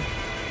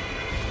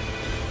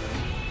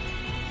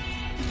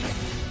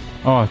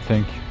 Oh,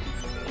 thank you.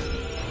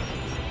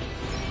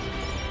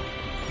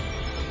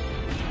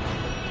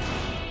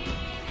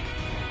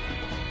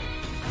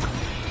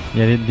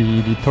 Yeah,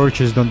 the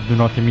torches do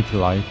not emit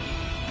light.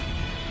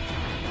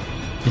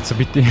 It's a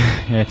bit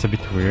yeah, it's a bit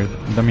weird.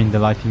 I mean, the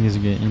lighting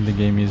in the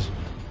game is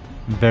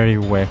very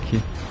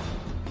wacky.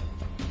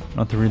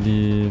 Not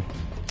really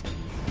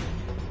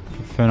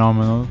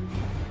phenomenal.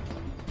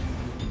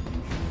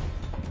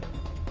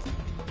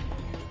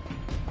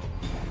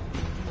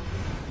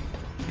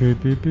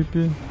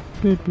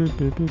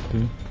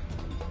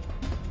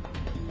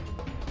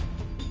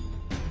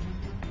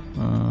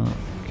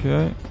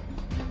 Okay,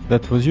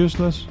 that was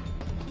useless.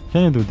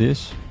 Can you do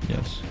this?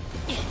 Yes.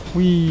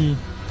 We.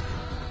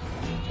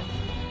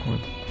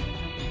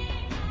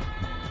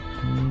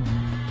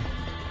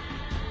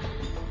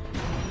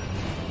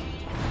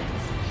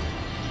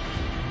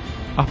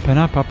 Up and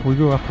up we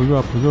go, up we go,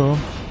 up we go.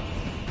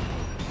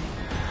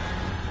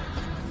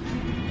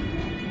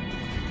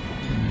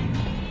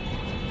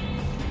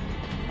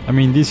 I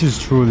mean, this is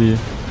truly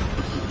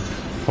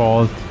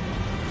fault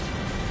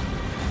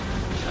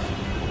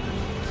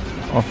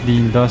of the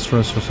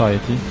industrial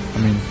society. I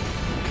mean,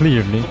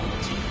 clearly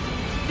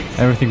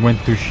everything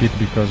went to shit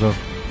because of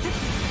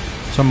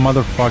some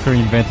motherfucker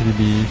invented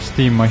the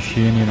steam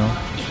machine, you know,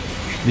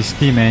 the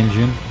steam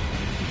engine.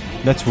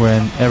 That's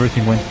when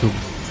everything went to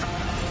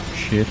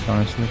shit,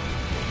 honestly.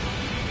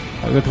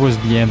 That was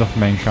the end of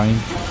mankind.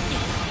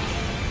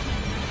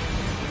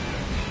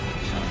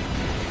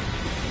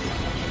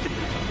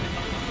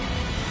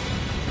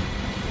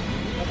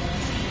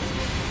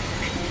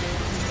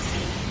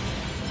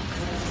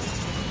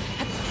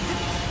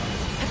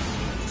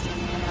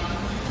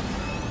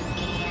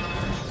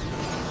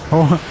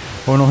 Oh,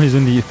 oh no, he's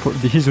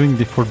doing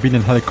the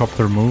forbidden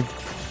helicopter move.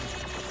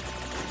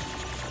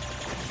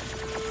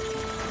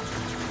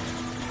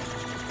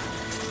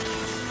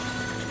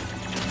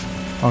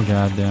 Oh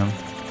goddamn.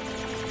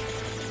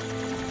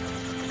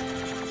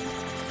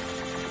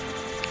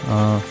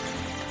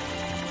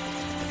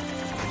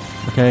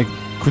 Okay,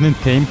 couldn't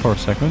tame for a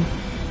second.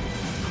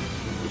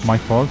 My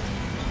fault.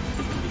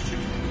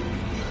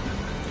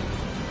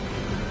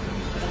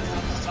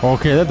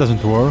 Okay, that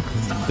doesn't work.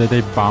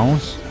 They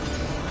bounce.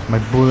 My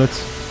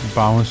bullets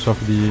bounce off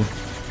the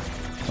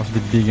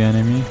big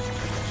enemy.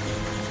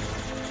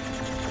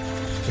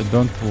 They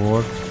don't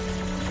work.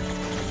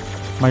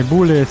 My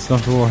bullets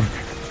don't work.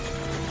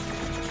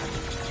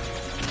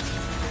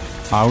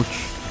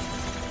 Ouch.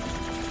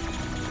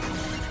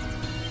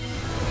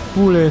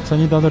 Bullets, I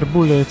need other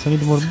bullets, I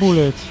need more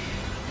bullets.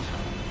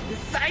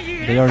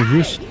 They are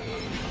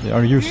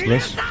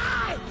useless.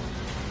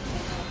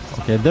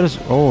 Okay, there's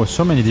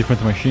so many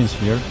different machines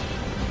here.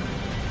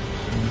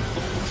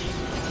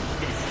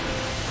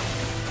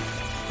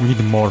 We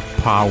need more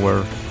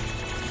power.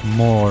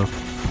 More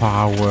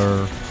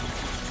power.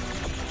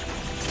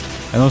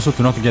 And also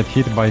to not get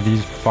hit by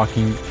these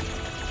fucking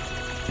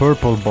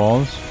purple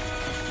balls.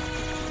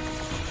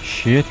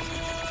 Shit.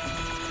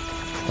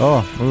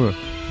 Oh, ugh.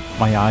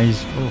 My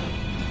eyes. Oh.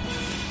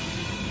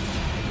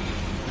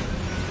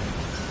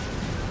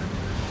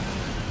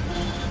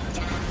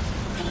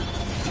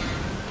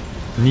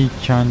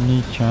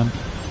 Nii-chan.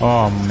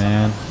 Oh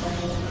man.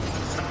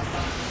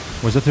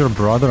 Was that your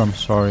brother? I'm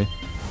sorry.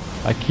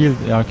 I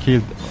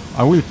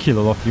will kill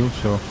all of you,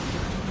 so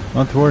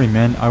don't worry,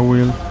 man.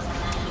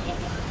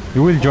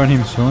 You will join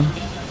him soon.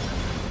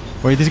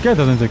 Wait, this guy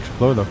doesn't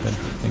explode. Okay,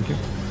 thank you.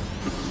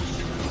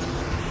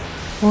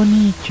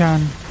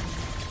 Oni-chan.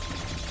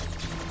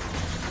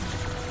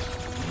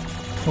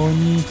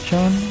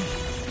 Oni-chan.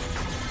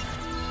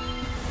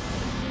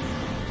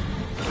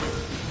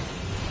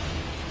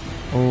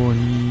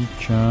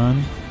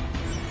 Oni-chan.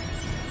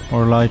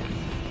 Or like...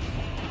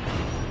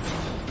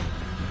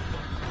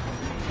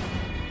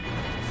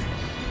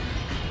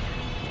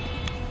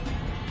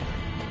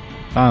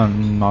 I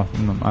don't know.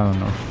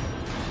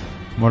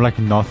 More like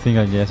nothing,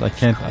 I guess. I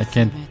can't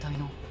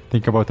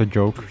think about a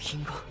joke.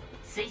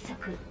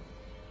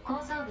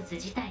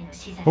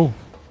 Oh.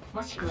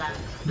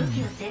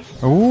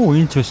 Oh,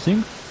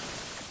 interesting.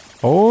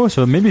 Oh,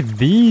 so maybe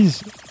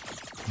these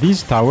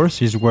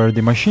towers is where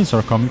the machines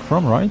are coming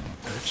from, right?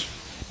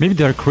 Maybe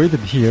they are created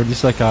here. This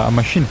is like a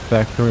machine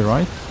factory,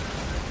 right?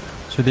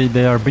 So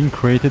they are being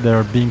created, they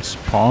are being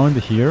spawned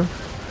here.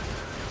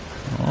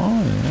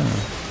 Oh, yeah.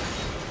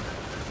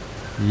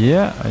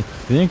 Yeah, I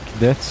think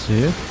that's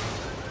it.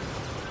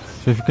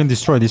 So if you can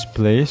destroy this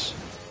place,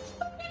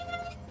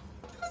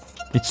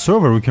 it's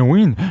over. We can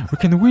win. We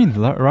can win,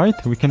 right?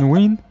 We can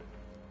win.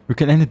 We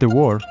can end the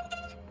war.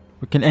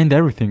 We can end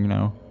everything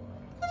now.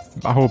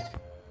 I hope.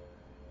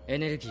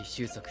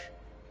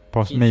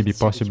 Maybe,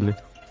 possibly.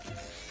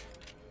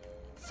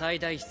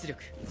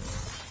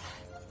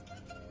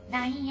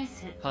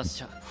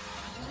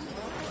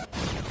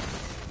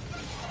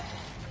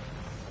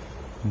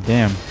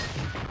 Damn.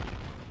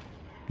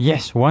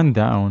 Yes, one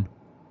down.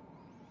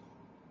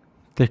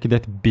 Take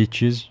that,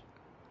 bitches.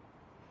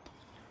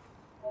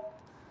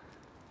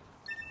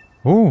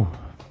 Oh,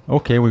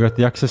 okay, we got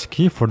the access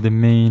key for the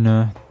main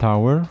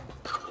tower.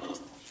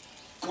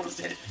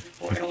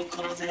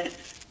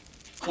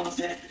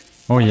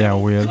 Oh yeah,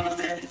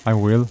 I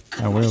will.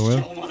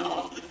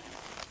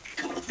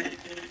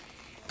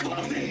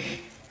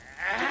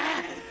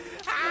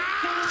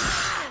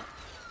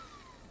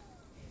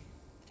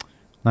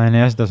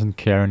 9S doesn't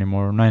care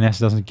anymore. 9S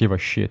doesn't give a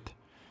shit.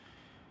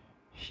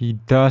 He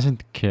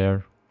doesn't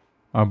care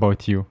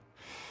about you.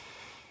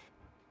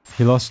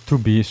 He lost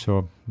 2B,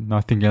 so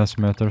nothing else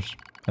matters.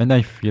 And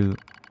I feel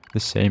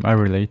the same, I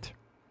relate.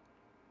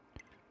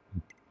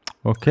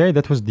 Okay,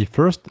 that was the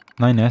first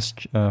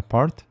 9S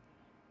part.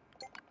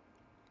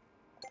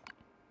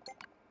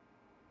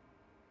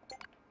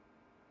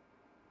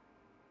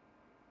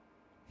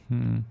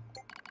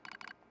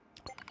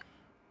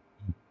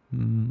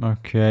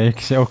 Okay,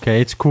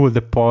 it's cool.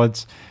 The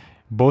pods,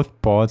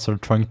 both pods are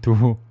trying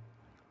to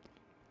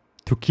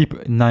keep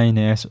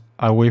 9S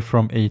away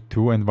from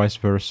A2 and vice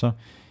versa,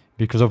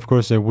 because of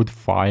course they would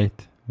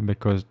fight,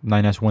 because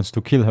 9S wants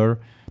to kill her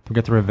to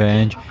get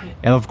revenge,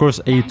 and of course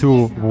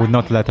A2 would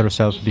not let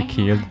herself be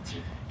killed.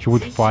 She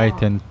would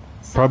fight and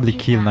probably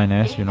kill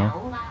 9S, you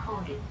know.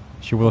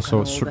 She will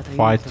also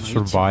fight to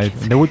survive,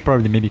 and they would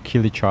probably maybe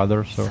kill each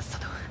other, so...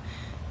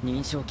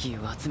 It's cool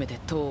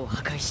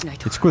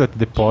that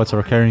the pods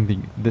are carrying the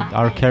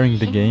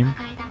game.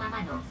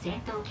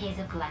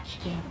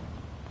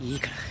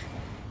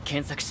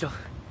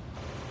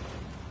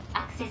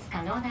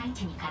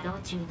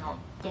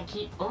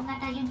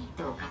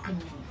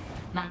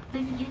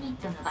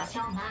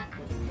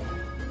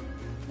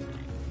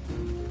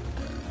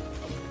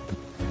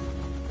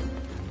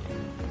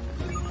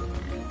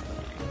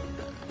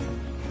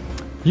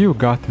 You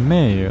got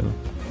mail.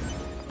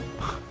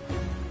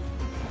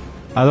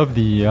 I love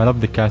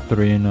the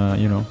Catherine,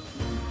 you know,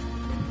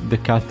 the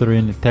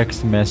Catherine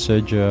text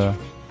message, you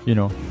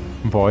know,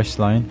 voice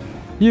line.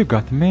 You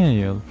got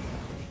mail.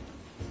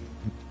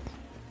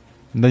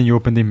 And then you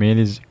open the mail,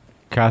 is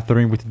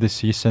Catherine with the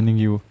C sending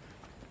you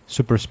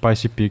super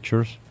spicy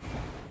pictures.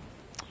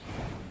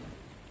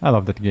 I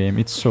love that game.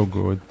 It's so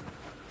good.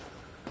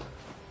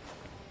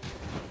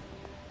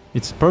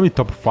 It's probably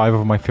top 5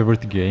 of my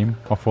favorite game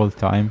of all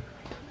time.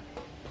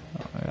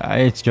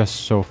 It's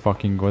just so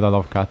fucking good. I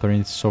love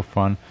Catherine. It's so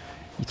fun.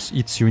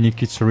 It's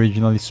unique. It's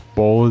original. It's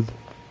bold.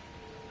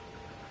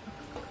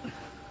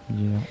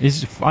 Yeah,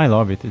 I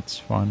love it. It's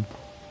fun.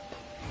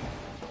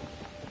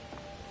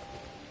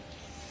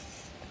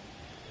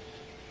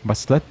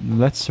 But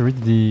let's read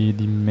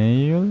the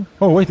mail.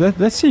 Oh wait,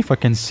 let's see if I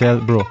can sell,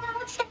 bro.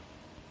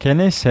 Can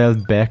I sell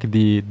back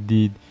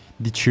the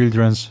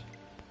children's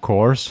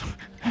course?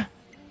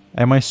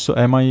 Am I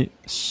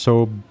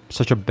so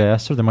such a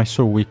bastard? Am I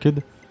so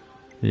wicked?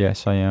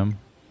 Yes, I am.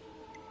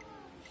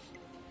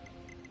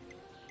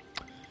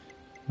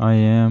 I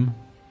am.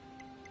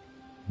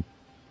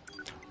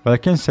 But I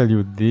can sell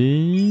you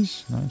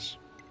these. Nice.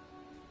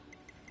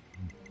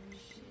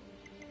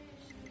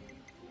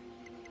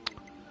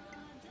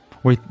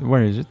 Wait,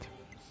 where is it?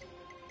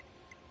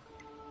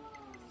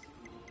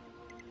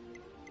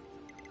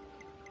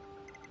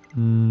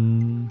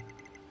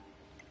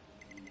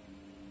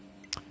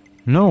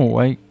 No,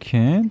 I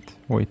can't.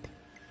 Wait.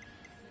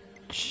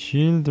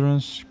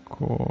 Children's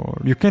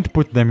core. You can't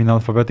put them in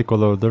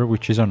alphabetical order,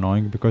 which is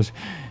annoying because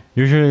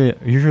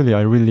usually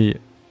I really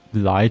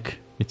like.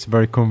 It's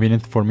very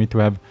convenient for me to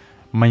have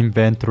my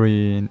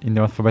inventory in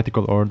the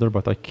alphabetical order,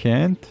 but I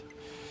can't.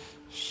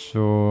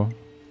 So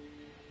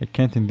I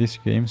can't in this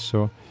game.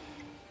 So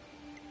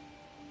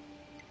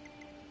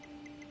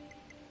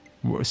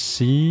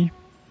C.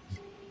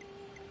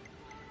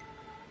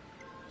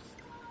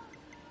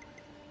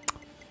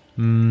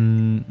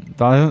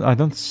 I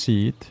don't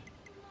see it.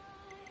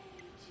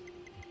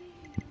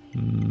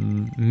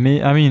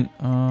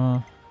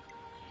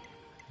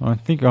 I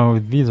think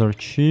these are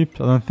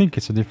cheap. I don't think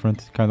it's a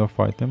different kind of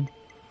item.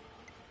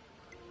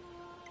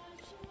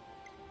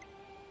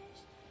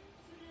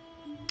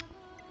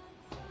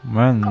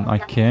 Man, I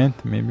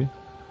can't, maybe.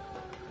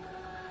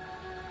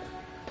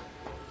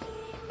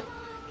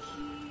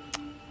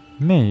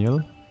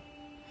 Mail?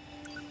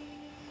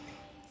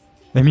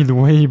 I mean,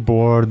 way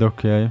bored,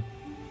 okay.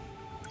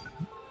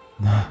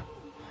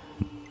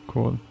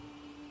 Cool.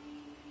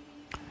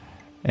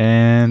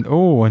 And,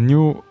 oh, a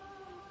new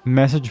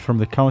message from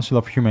the Council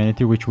of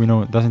Humanity, which we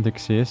know doesn't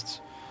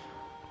exist.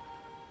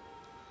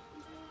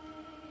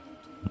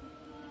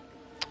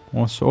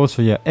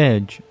 Also, yeah,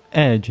 Edge,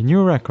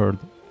 new record.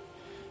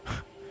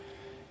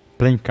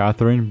 Playing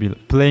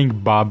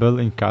Babel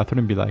in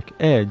Catherine, be like,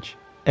 Edge,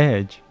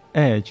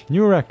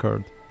 new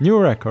record,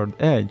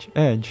 Edge,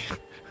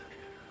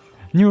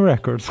 new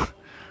record.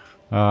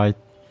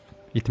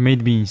 It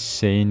made me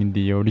insane in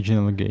the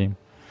original game.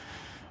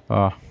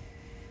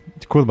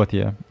 It's cool, but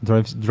yeah,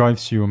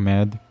 drives you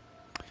mad.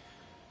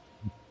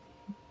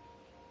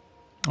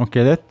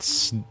 Okay,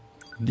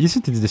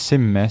 isn't it the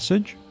same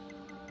message?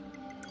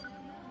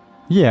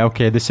 Yeah,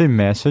 okay, the same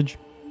message.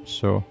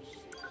 So,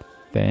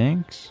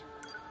 thanks,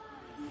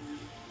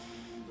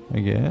 I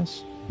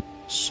guess.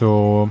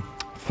 So,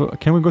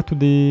 can we go to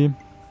the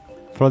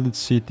flooded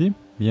city?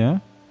 Yeah.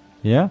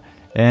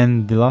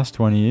 And the last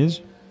one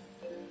is.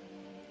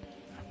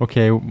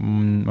 Okay,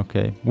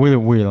 okay,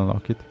 we'll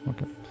unlock it.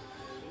 Okay.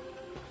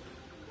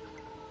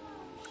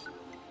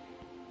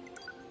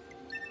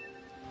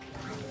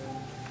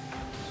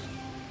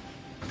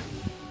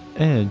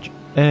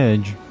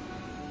 Edge.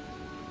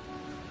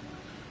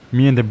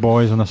 Me and the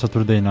boys on a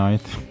Saturday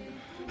night.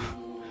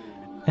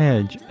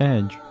 Edge.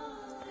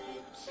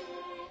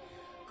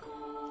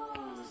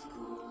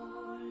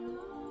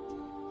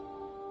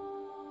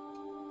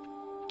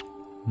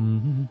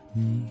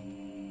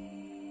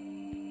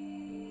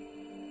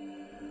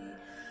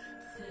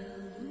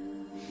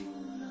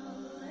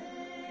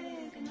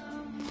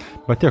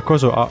 But yeah,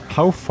 Kozo,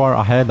 how far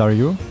ahead are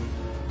you?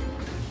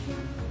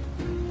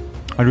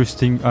 Are you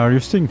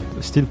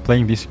still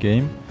playing this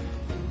game?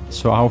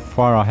 So how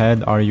far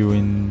ahead are you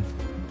in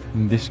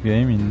this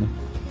game, in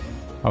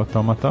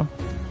Automata?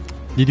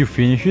 Did you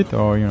finish it,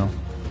 or you know?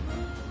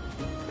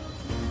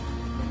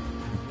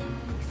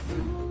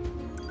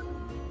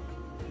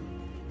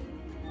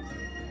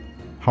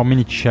 How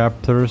many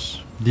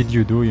chapters did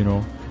you do, you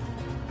know?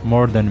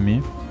 More than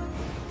me?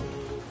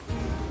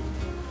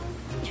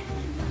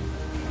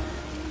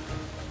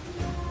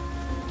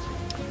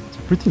 It's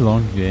a pretty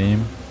long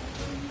game.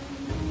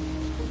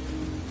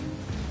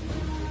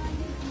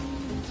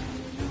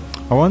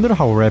 I wonder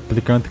how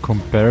Replicant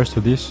compares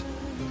to this.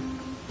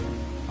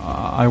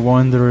 I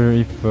wonder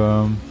if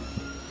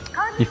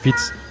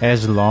it's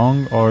as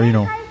long, or you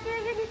know,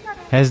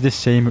 has the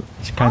same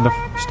kind of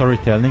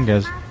storytelling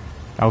as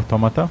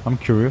Automata. I'm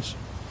curious.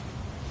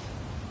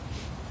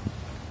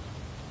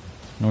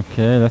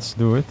 Okay, let's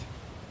do it.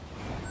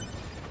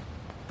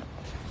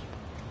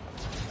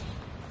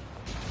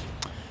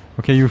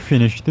 Okay, you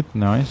finished it.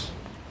 Nice.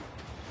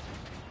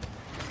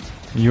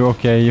 You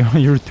okay?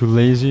 You're too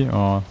lazy.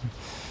 Oh,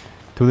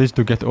 too lazy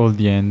to get all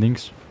the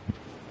endings.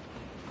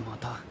 ま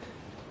た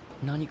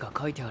何か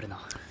書いてあるな。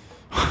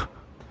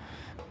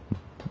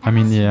 I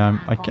mean, yeah,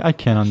 I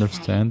can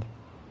understand.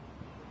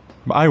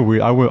 But I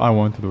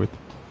want to do it.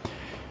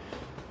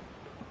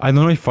 I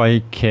don't know if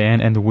I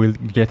can and will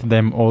get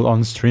them all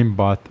on stream,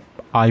 but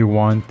I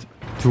want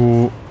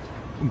to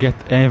get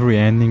every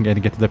ending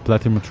and get the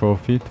platinum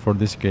trophy for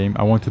this game.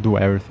 I want to do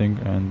everything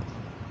and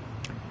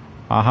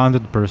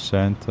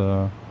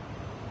 100%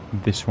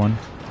 this one.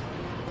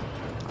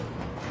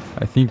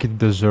 I think it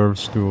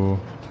deserves to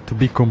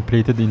be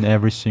completed in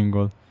every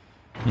single,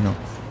 you know,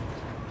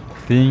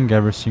 thing,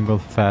 every single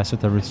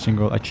facet, every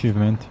single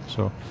achievement.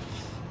 So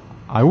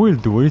I will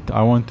do it.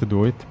 I want to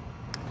do it.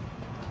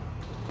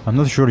 I'm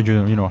not sure,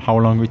 you know, how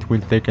long it will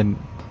take and,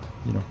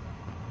 you know,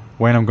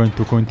 when I'm going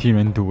to continue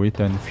and do it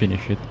and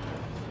finish it.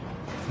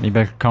 Maybe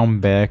I'll come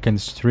back and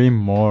stream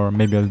more.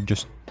 Maybe I'll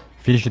just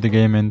finish the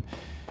game and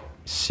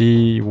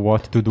see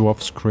what to do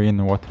off screen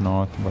and what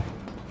not. But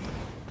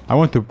I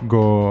want to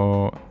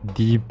go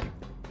deep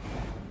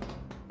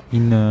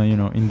in, you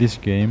know, in this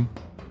game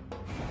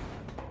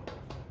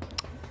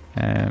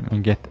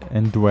and get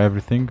and do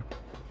everything.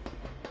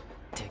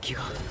 敵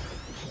が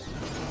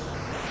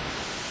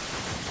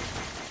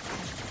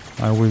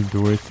I will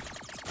do it.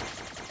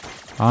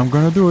 I'm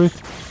gonna do it.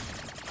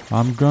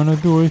 I'm gonna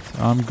do it.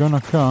 I'm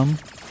gonna come.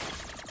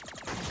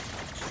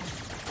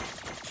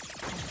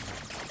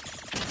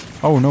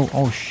 Oh no,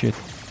 oh shit.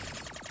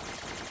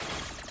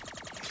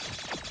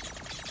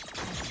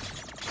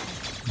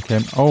 Okay,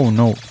 oh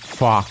no,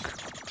 fuck.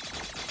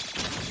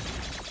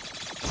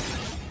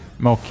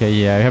 Okay,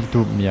 yeah, I have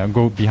to, yeah,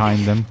 go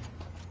behind them.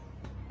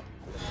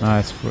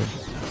 That's good.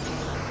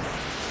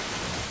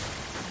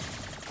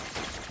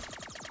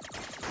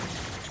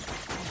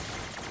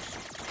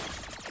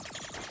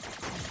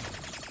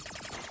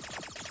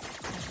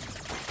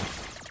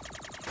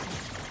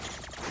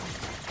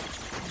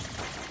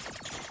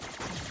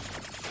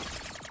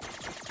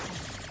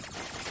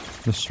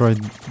 Destroy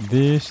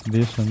this,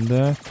 this and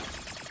that.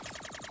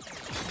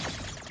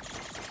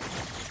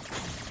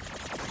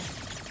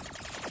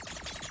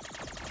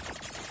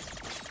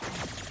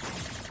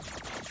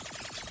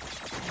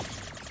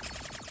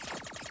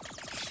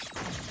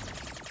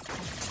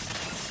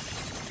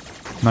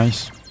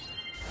 Nice.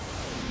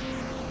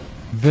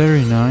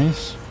 Very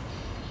nice.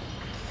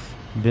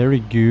 Very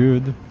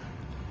good.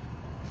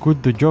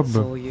 Good job.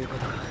 そういうこ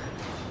とか。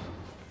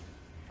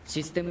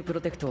システムプ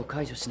ロテクトを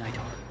解除しないと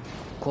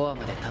コア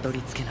までたど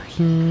り着けない。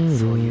そ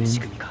ういう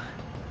仕組みか。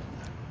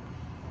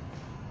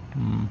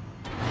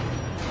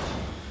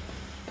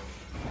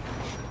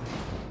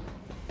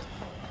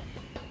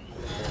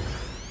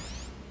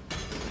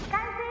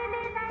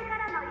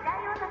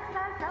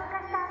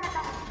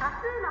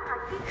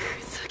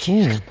ふざけ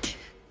やがって。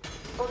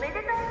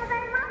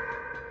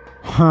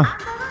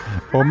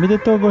おめで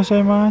とうござ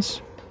いま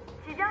す。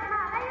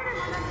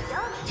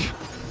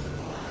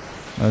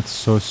That's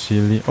so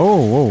silly.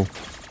 Oh, oh.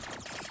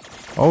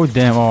 Oh,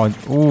 damn. Oh,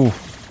 ooh.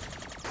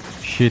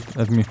 Shit,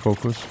 let me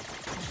focus.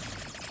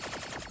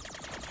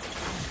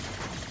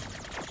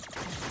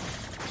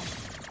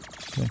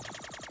 Okay.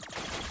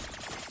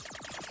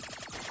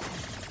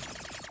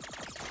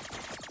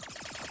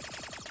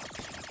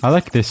 I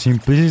like the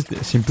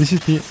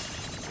simplicity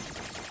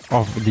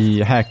of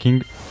the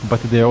hacking,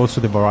 but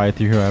also the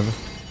variety you have.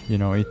 You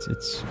know,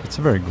 it's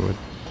very good.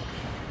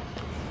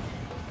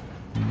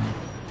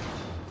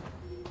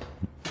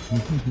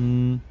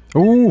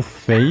 Oh,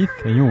 Faith,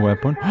 a new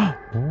weapon.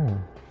 Oh.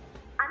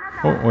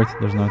 Oh, wait,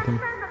 there's nothing.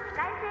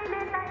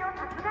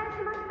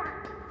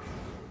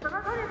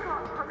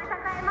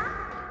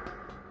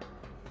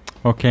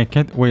 Okay, I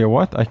can't. Wait,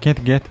 what? I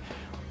can't get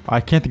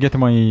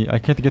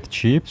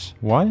chips.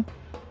 Why?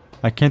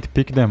 I can't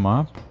pick them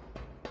up.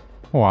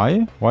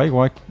 Why? Why?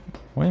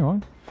 Wait,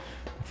 what?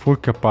 Full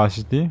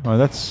capacity. Oh,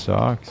 that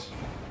sucks.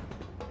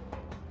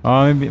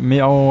 Maybe.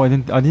 Oh, I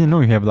didn't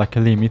know you have like a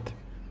limit.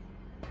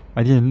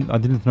 I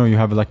didn't know you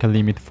have like a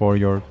limit for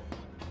your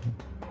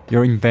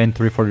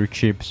inventory for your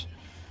chips.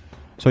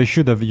 So you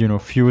should have, you know,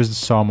 fused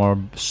some or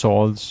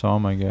sold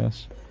some, I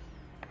guess.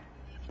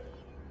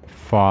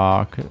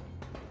 Fuck.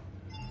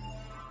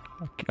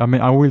 I mean,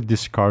 I will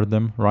discard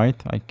them, right?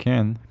 I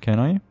can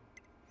I?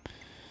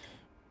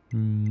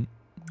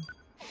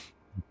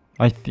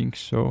 I think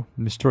so.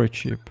 Destroy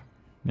chip.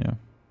 Yeah.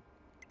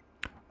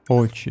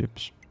 All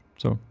chips.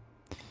 So.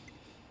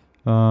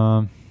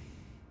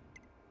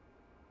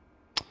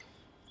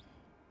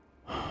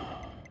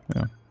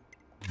 Yeah.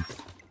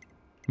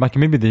 Like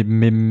maybe the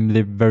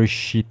very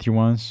shitty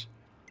ones.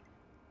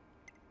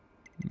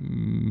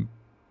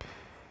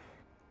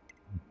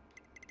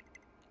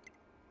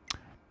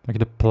 Like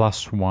the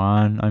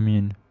 +1. I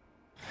mean,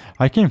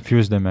 I can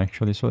fuse them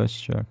actually. So let's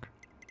check.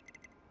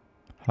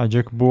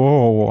 Hijack.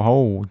 Whoa,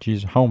 oh,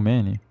 jeez, how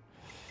many?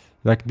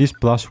 Like this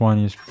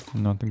 +1 is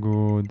not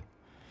good.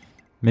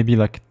 Maybe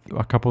like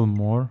a couple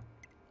more.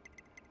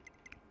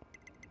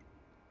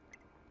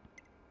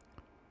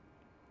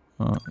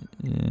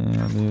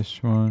 Yeah,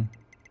 this one.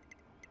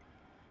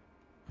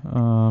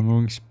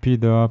 Moving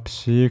speed up,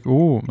 sick.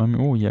 Oh, I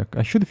mean, oh yeah,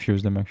 I should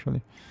fuse them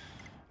actually.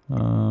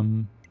 A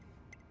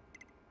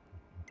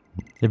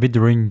bit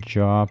range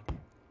up.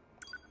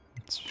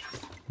 It's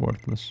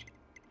worthless.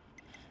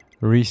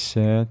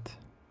 Reset.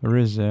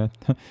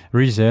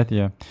 Reset,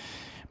 yeah.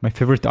 My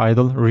favorite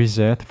idol,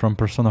 Reset from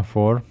Persona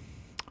 4.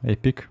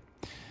 Epic.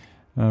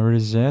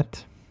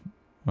 Reset.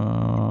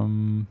 I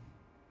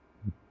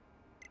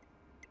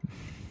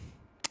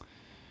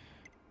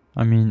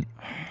mean,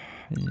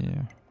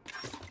 yeah.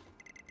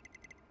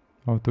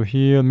 Auto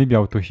heal, maybe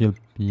auto heal,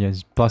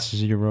 yes,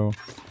 +0.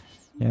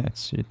 Yeah,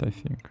 that's it, I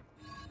think.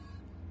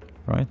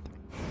 Right?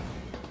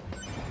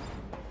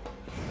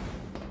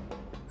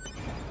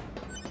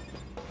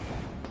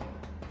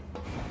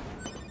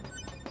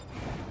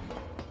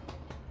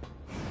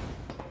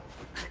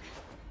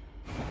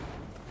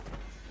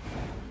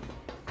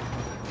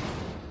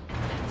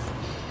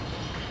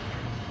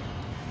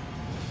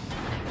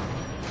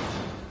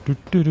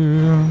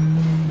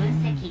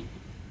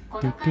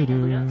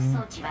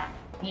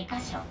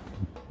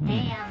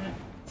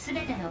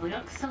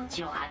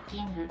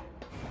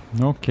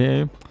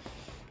 Okay,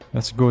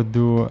 let's go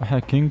do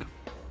hacking.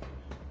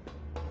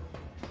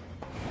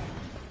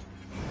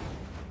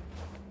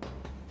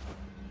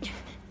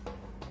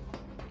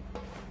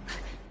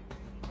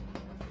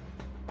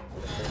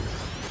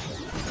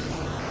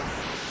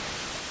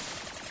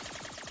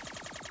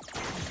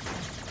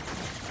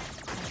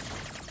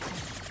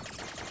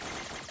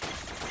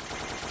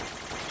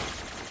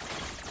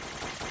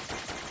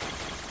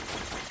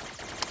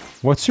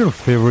 What's your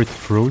favorite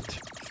fruit?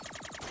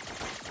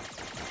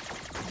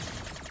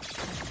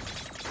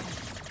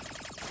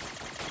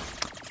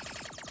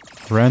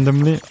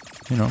 Randomly,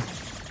 you know.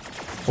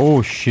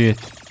 Oh shit.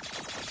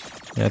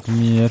 Let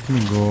me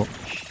go.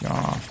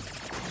 Yeah.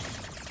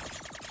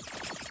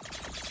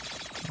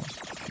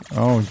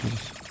 Oh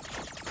jeez.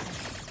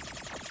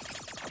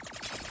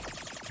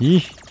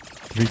 Eesh.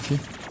 Tricky.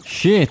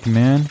 Shit,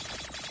 man.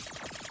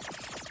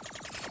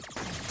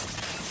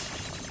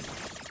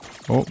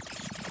 Oh.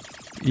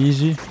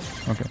 Easy.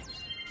 Okay.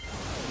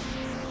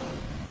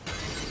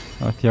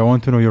 Okay, I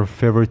want to know your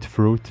favorite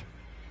fruit.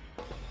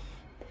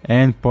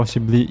 And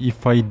possibly,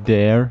 if I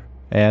dare,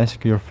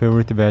 ask your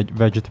favorite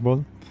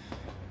vegetable.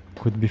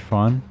 Could be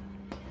fun.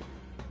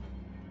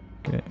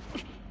 Okay.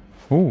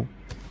 Oh.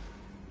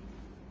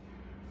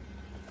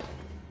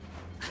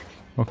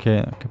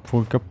 Okay,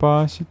 full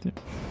capacity.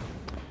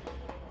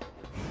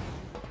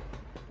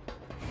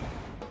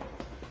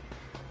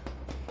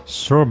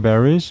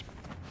 Strawberries.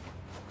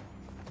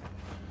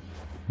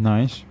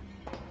 Nice.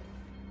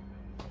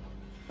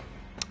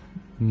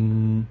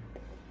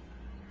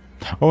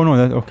 Oh no,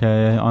 that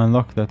okay. I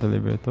unlocked that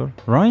elevator,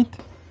 right?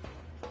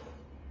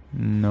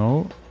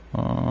 No.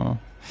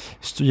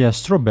 Yeah,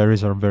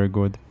 strawberries are very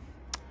good.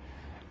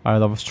 I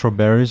love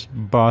strawberries,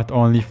 but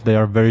only if they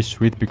are very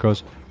sweet,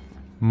 because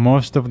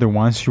most of the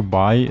ones you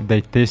buy,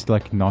 they taste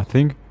like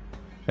nothing.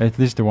 At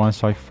least the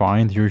ones I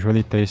find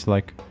usually taste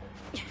like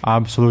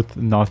absolute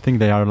nothing.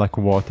 They are like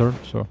water,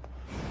 so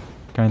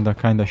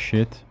kinda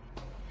shit.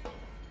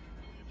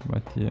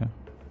 But yeah.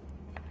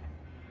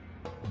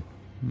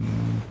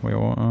 Wait,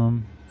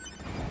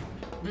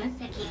 分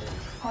析。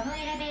この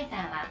エレベーター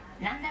は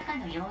何らか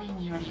の要因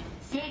により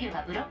制御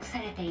がブロックさ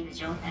れている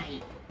状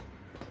態。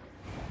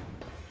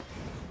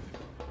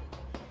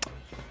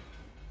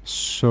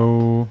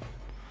So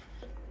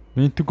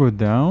we need to go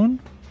down,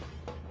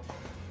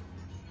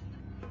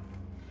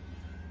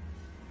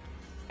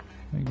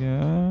 I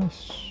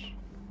guess.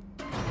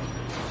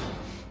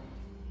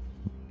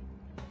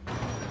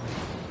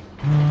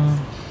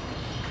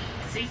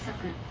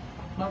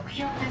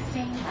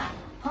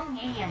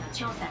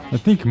 I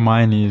think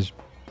mine is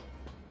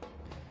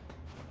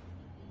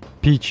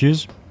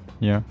peaches.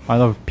 Yeah, I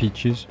love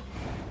peaches.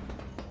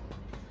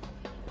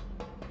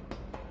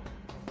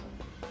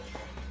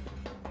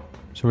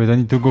 So we don't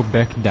need to go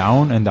back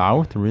down and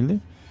out,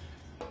 really?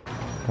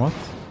 What?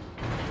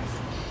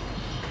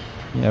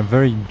 Yeah,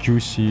 very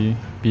juicy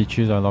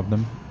peaches, I love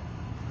them.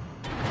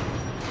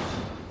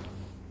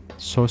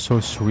 So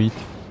sweet.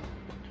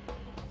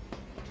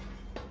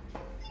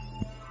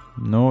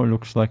 No,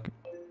 looks like...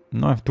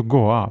 No, I have to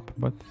go up,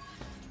 but...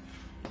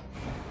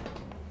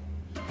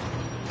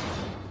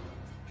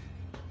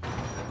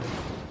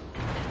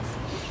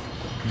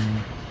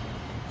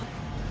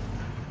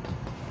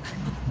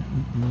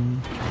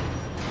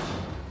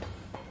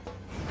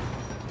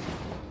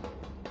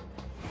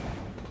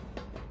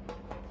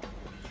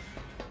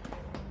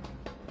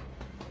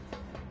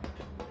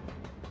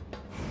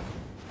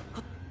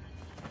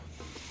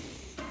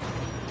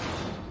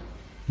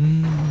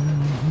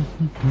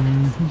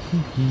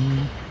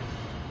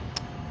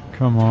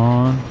 Come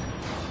on.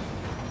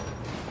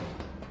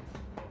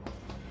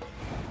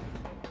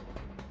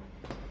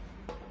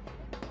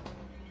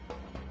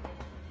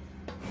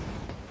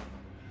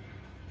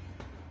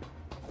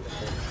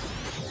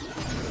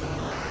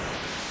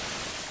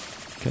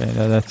 Okay,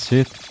 that's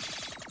it.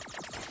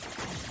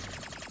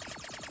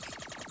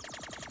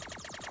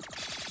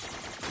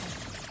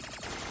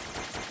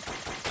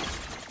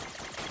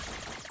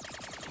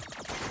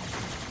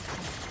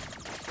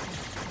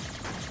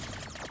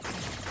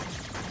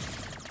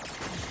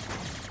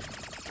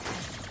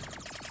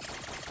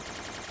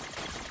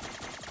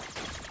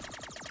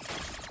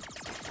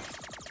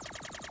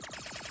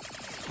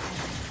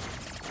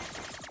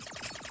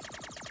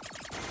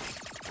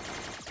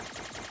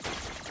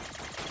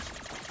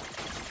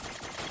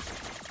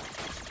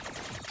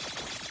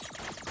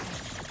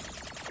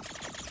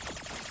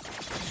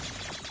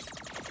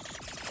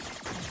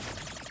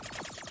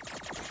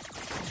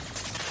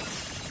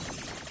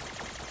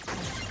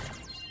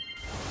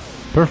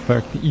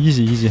 Perfect.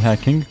 Easy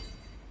hacking.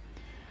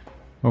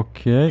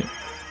 Okay.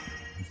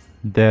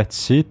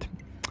 That's it.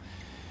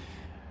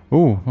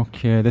 Oh,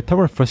 okay. The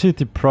tower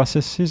facility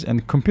processes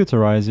and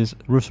computerizes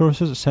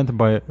resources sent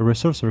by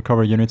resource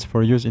recovery units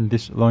for use in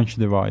this launch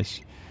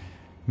device.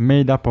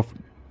 Made up of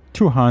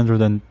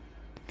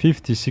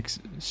 256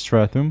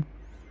 stratum.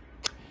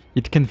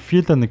 It can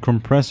filter and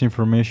compress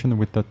information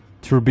with a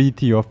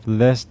turbidity of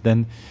less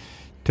than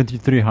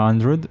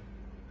 2300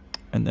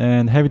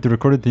 and have it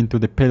recorded into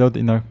the payload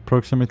in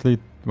approximately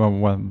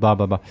blah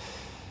blah blah.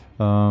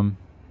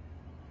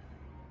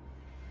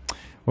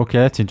 Okay,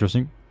 that's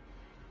interesting.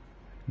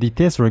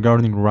 Details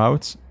regarding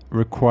routes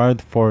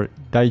required for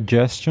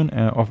digestion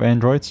of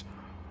androids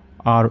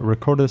are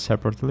recorded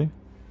separately.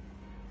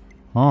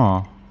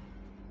 Ah.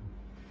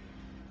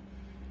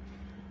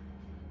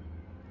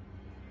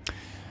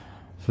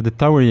 So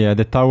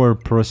the tower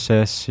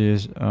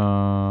processes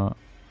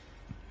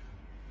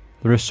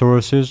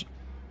resources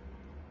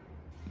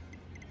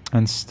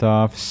and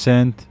stuff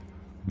sent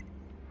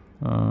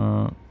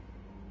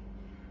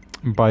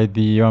by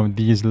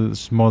these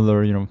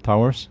smaller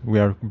towers we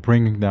are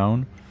bringing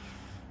down.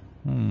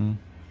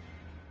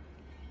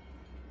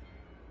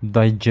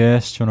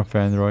 Digestion of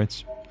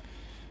androids.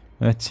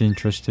 That's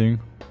interesting.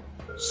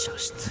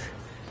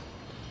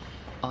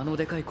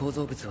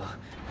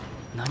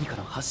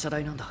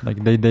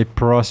 Like they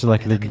process,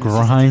 like they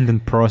grind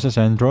and process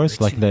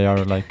androids like they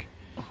are like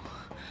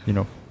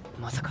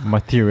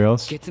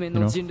materials.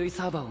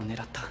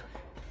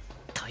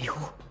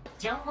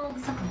 情報不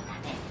足のた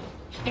め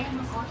否定も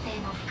肯定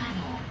も不可能。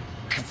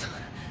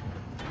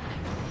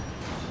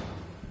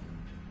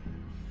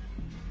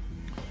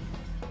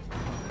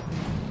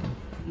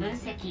分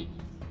析。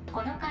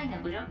この回の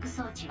ブロック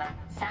装置は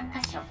3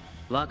箇所。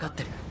分かっ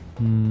てる。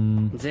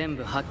全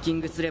部ハッキン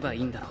グすればい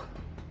いんだろう。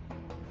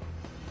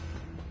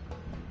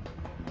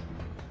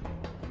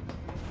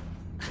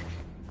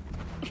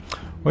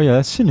Oh yeah,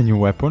 let's see the new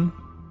weapon.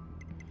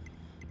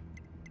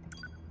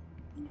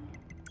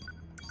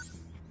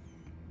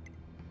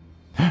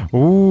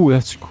 Oh,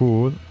 that's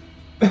cool.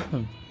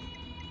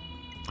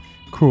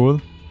 Cool.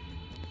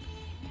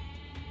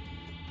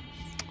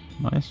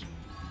 Nice.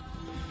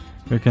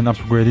 We can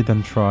upgrade it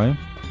and try.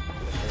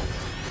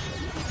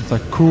 It's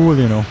like cool,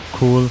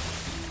 cool.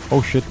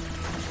 Oh shit.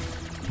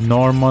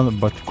 Normal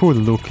but cool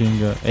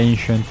looking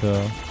ancient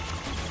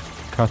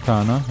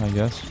katana, I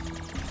guess.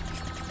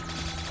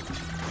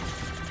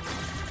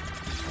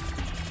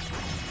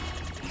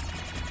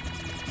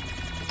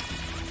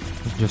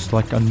 Just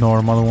like a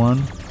normal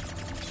one.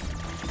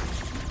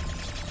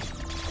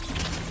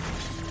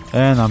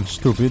 And I'm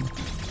stupid.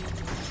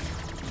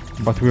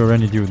 But we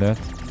already do that.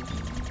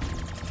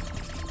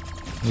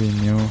 We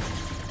knew.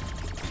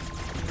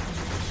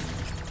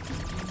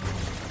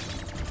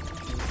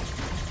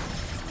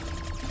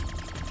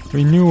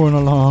 We knew all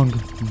along.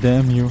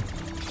 Damn you.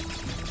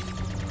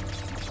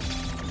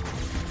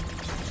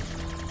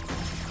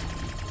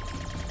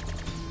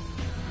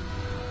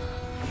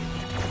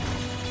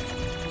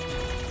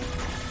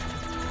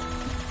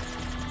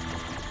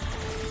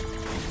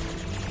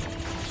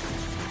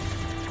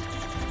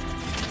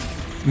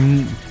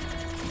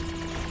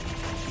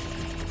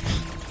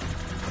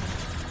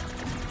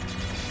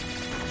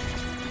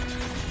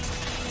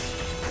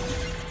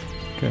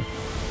 Okay.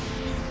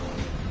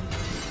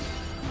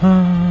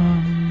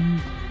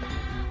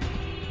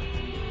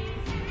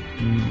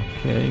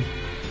 Okay.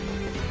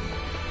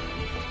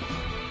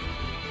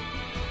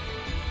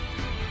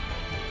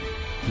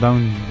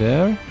 Down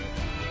there.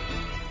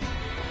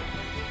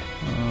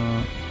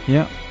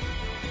 Yeah.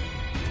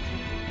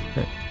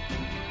 Okay.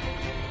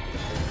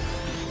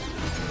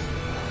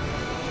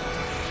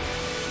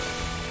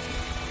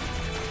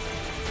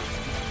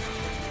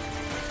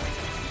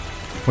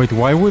 Wait,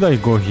 why would I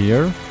go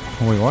here?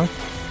 Wait, what?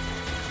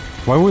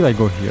 Why would I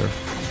go here?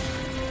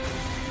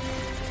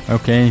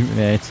 Okay,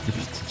 yeah,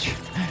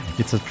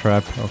 it's a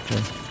trap.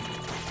 Okay.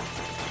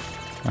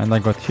 And I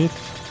got hit.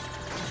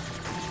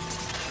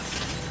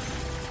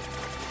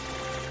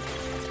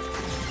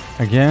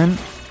 Again.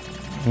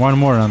 One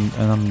more and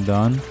I'm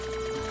done.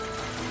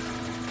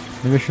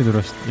 Maybe I should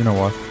rest. You know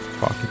what?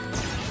 Fuck it.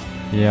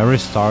 Yeah,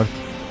 restart.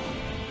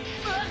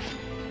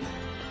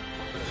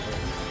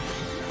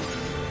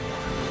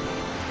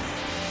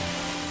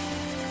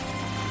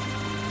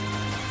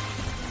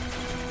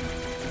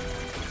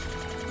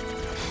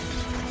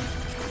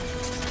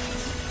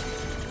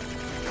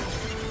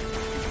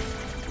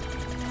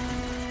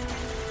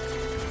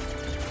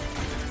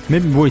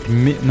 Maybe wait.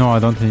 No, I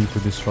don't need to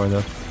destroy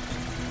that.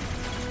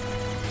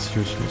 It's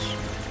useless.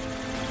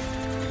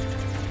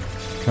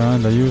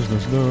 Kinda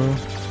useless though.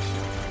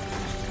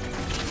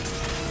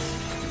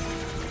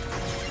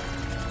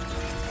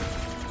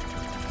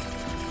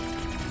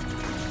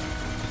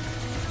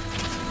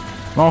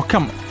 Oh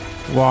come!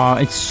 Wow,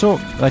 it's so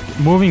like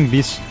moving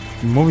this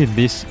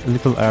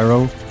little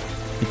arrow.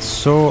 It's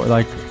so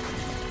like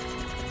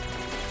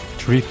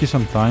tricky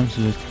sometimes.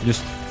 You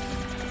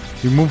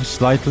move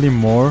slightly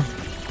more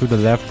to the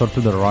left or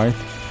to the right.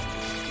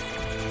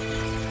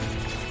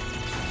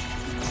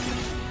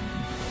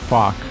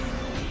 fuck.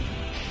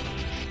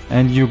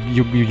 And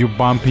you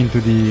bump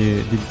into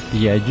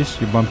the edges.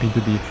 You bump into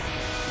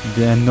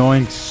the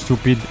annoying,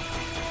 stupid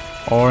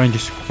orange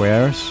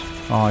squares.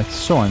 Oh, it's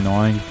so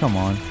annoying. Come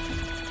on.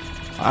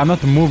 I'm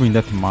not moving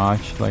that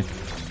much. Like,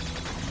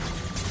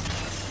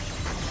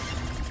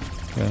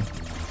 okay,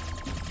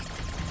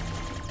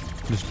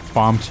 just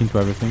bumps into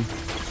everything.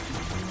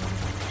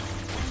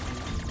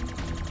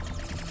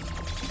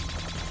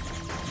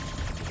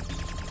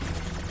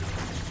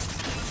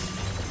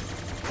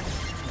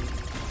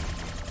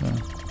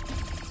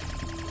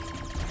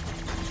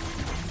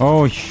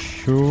 Oh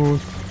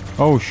shoot.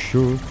 Oh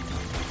shoot.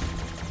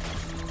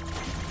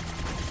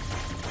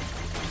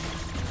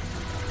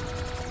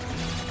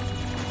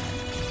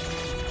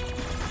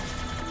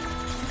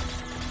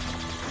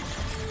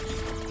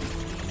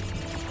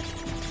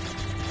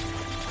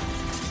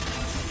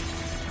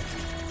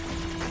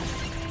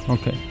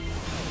 Okay.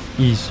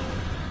 Easy.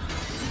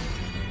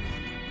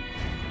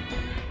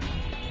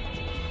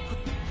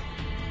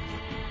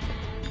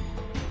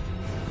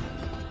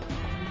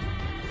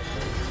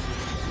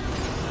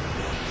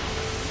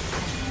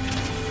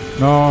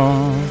 No.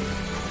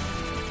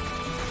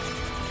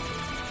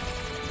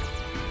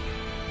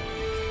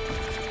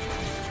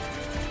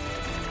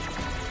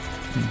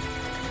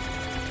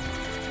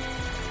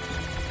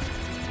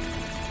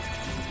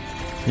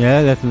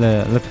 Yeah,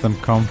 let them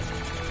come.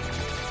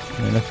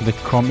 Yeah,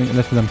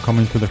 let them come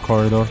into the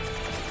corridor.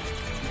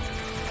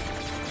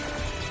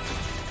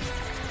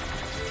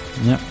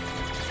 Yeah.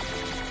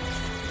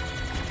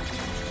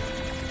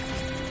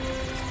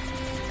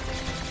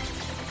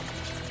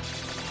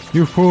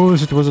 You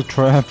fools, it was a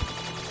trap.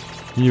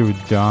 You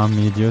dumb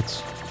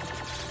idiots.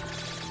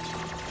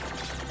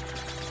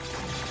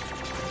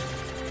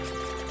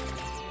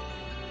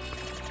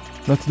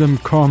 Let them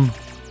come.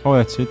 Oh,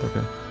 that's it,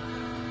 okay.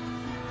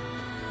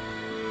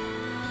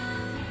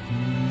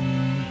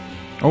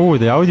 Oh,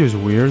 the audio is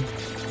weird.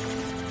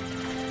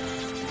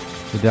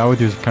 The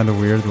audio is kind of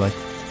weird, like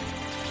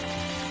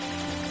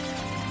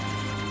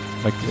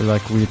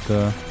with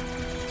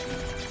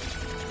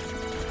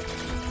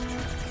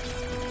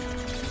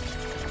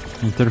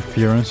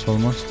interference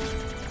almost.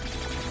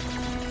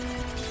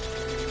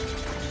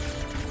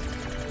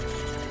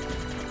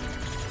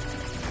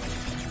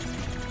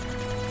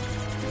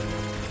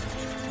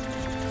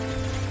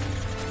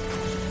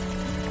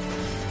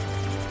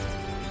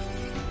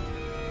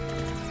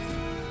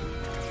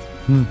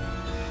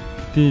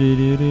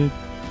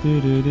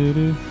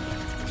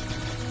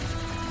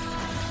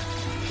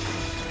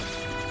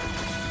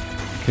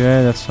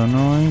 Okay, that's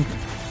annoying.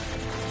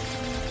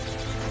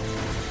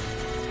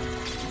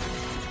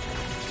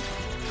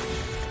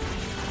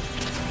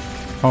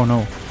 Oh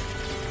no.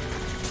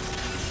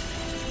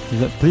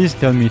 Please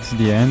tell me it's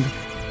the end.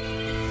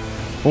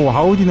 Oh,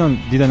 how did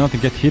I not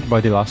get hit by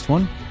the last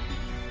one?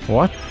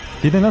 What?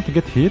 Did I not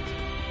get hit?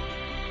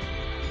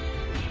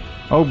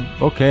 Oh,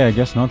 okay, I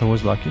guess not. I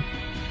was lucky.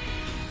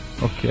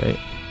 Okay.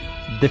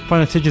 The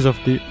final stages of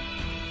the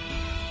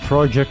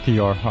Project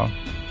Yorha.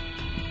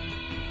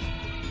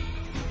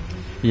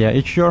 Yeah,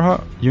 each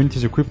Yorha unit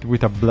is equipped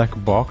with a black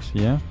box,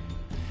 yeah.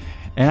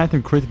 An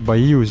item created by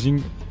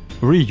reusing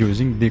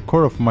the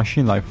core of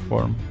machine life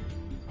form.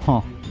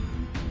 Huh.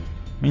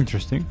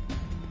 Interesting.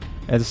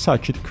 As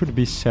such, it could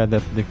be said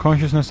that the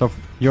consciousness of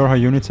Yorha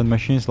units and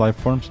machines life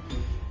forms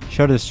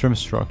share the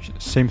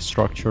same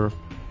structure.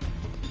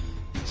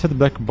 Said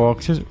black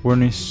boxes were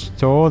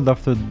installed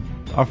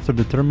after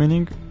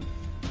determining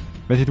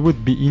that it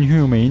would be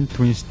inhumane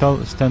to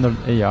install standard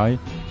AI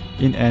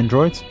in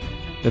androids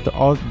that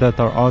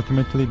are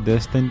ultimately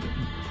destined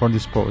for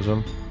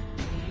disposal.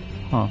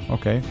 Huh,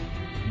 okay.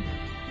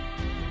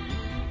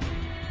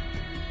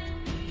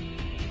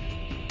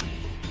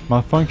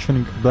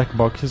 Malfunctioning black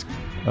boxes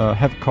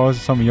have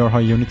caused some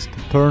Yorha units to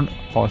turn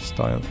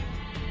hostile.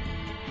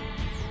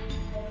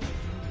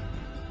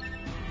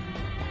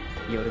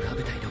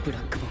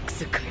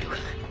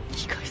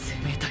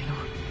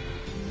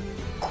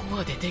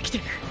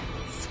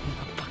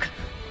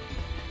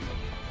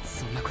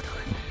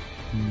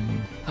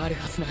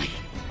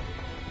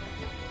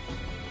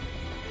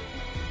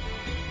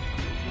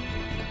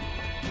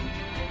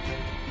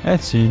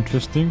 That's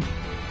interesting.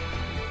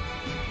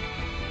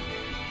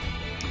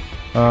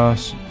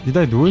 Did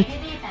I do it?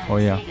 Oh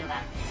yeah.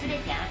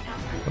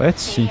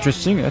 That's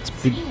interesting. That's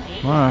big.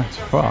 Ah,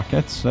 fuck.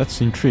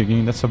 That's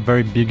intriguing. That's a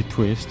very big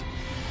twist.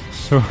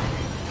 So,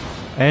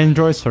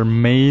 androids are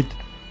made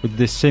with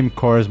the same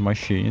core as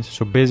machines.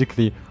 So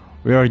basically,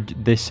 we are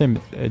the same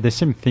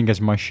thing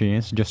as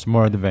machines, just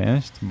more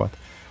advanced. But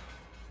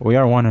we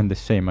are one and the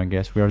same, I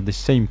guess. We are the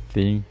same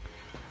thing,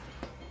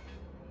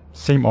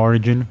 same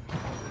origin.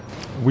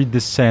 We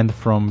descend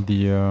from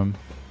the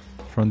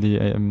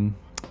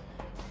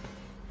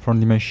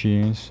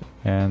machines,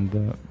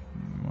 and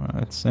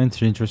it's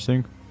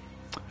interesting.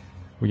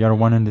 We are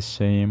one and the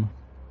same.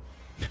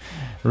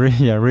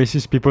 Yeah,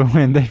 racist people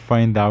when they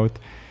find out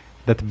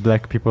that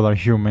black people are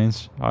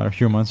humans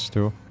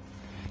too.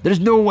 There's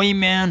no way,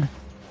 man.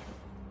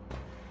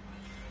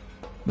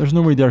 There's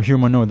no way they're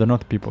human. No, they're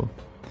not people.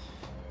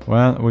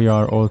 Well, we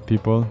are all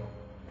people.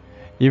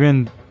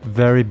 Even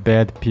very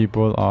bad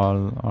people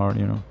are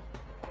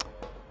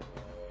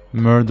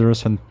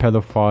murderers and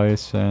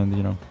pedophiles,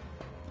 and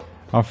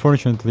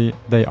unfortunately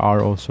they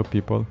are also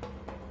people.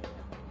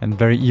 And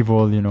very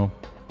evil,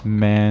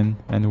 men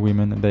and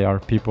women, they are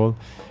people.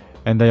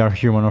 And they are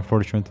human,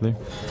 unfortunately.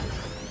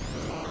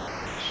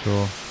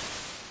 So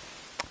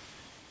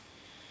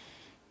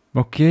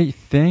okay,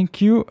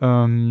 thank you.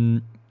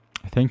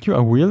 Thank you, I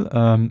will.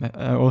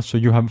 Also,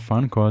 you have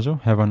fun, Kazo.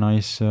 Have a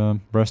nice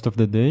rest of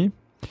the day.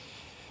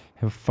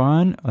 Have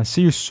fun. I'll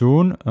see you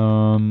soon.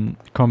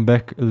 Come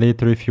back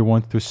later if you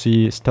want to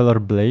see Stellar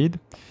Blade,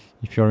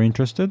 if you are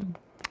interested.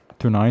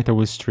 Tonight I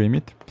will stream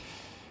it,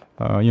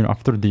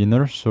 after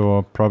dinner,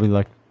 so probably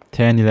like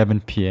 10, 11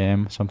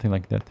 p.m., something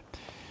like that.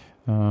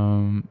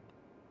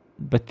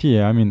 But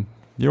yeah, I mean,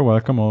 you're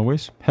welcome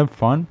always. Have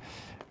fun.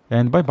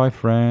 And bye-bye,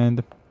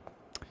 friend.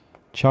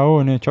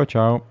 Ciao, ne, ciao,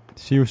 ciao.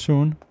 See you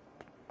soon.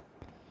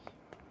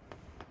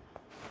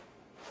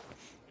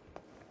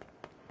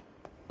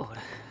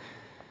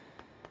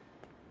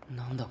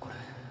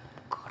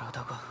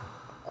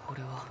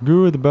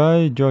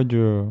 Goodbye,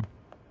 Jojo.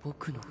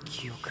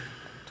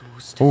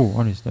 Oh,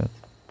 what is that?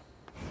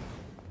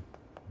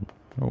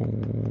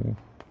 Oh.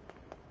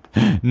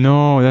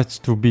 No, that's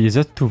 2B. Is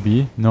that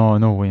 2B? No,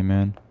 no way,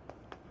 man.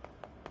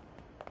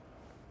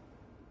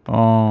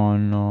 Oh,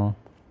 no.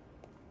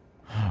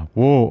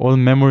 Whoa, all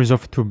memories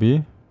of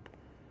 2B?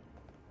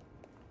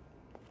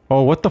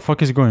 Oh, what the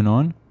fuck is going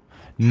on?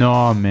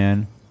 No,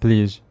 man.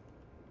 Please.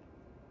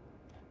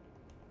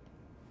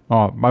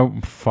 Oh,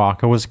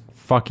 fuck. I was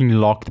fucking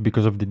locked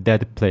because of the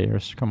dead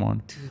players. Come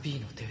on.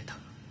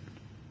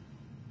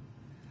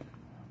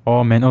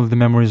 Oh, man. All the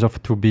memories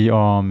of 2B.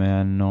 Oh,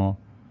 man. No.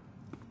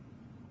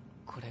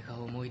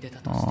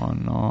 Oh,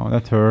 no.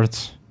 That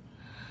hurts.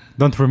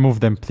 Don't remove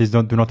them, please.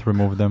 Do not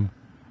remove them.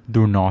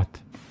 Do not.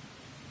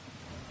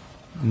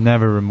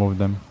 Never remove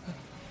them.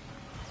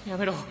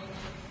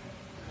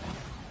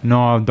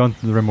 No, don't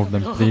remove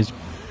them, please.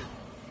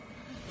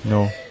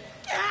 No.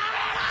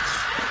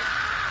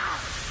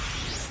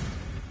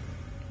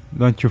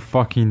 Don't you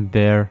fucking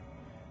dare.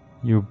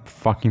 You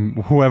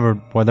fucking... whoever,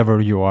 whatever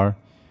you are.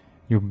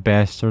 You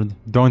bastard.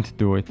 Don't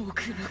do it.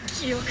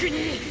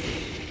 You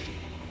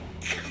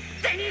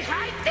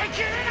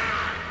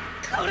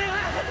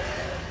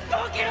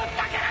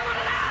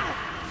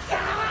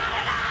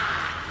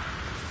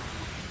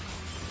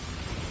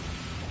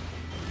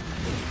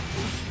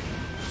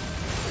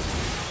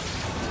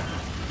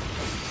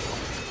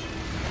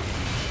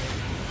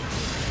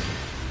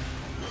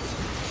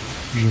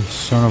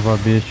son of a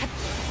bitch.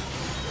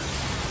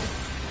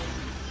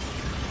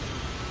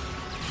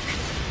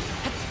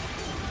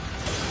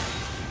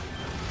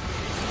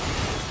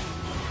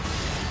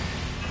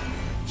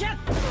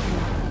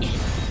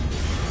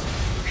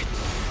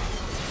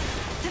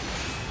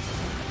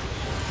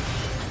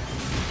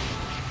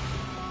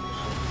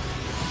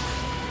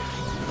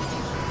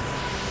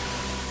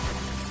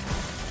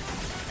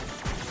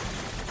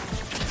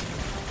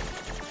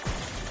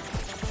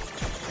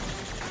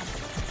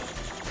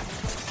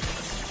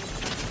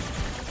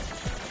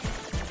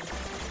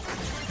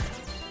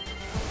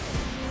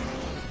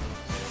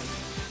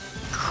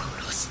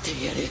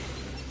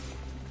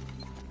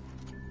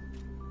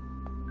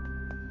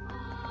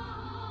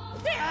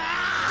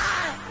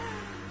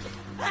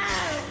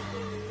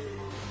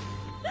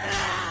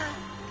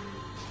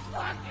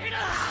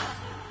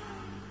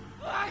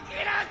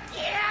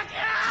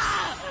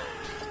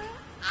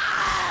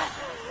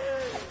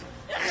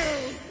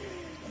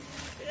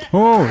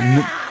 Oh,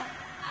 no.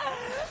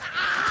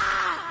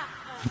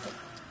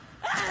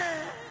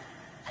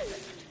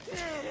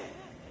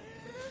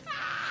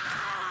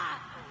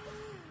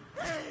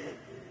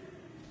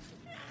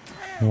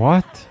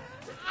 What?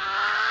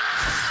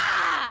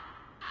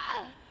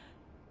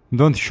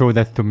 Don't show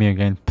that to me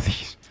again,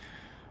 please.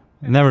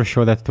 Never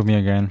show that to me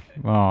again.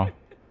 Oh.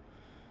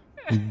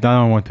 I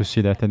don't want to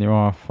see that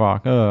anymore. Oh,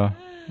 fuck.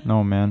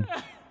 No, man.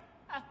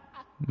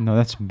 No,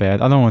 that's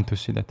bad. I don't want to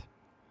see that.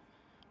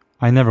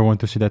 I never want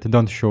to see that.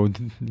 Don't show...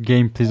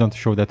 game, please don't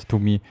show that to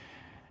me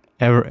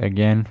ever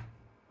again.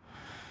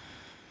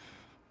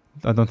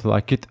 I don't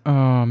like it.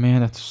 Oh, man,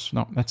 that's...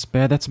 no, that's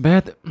bad. That's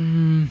bad.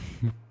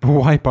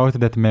 Wipe out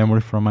that memory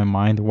from my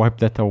mind. Wipe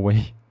that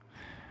away.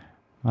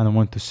 I don't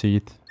want to see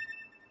it.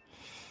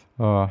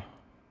 Don't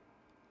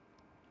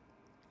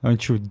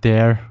you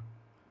dare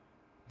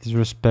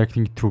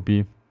disrespecting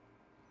 2B.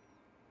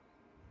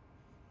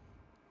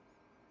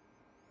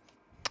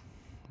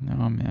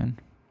 No, man.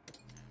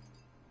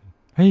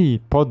 Hey,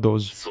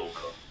 Podos.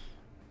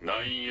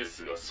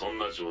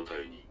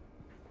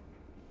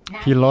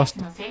 He lost...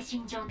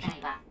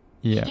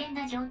 yeah.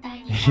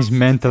 He's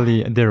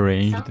mentally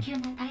deranged.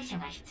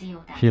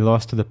 He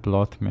lost the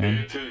plot,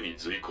 man.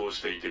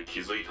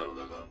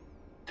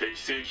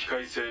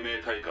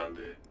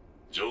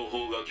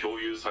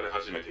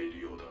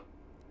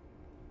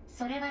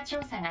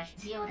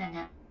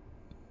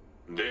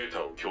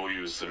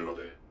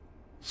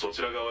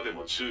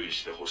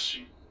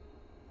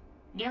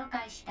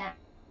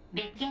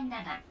 別件だ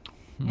が、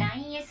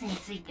9S に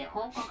ついて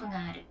報告が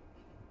ある。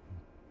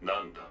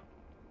なんだ。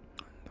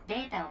デ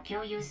ータを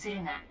共有す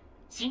るが、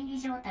心理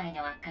状態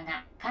の悪化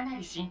がかな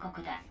り深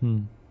刻だ。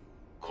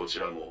こち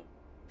らも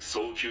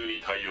早急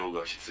に対応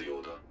が必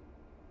要だ。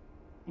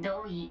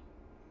同意。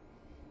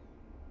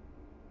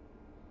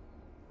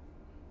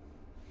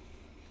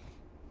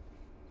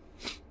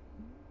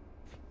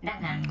だが、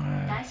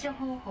対処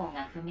方法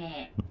が不明。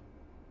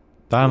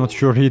I'm not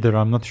sure either,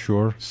 I'm not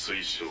sure.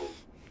 推奨。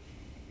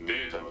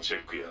データのチェ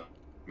ックや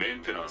メ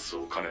ンテナンス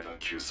を兼ねた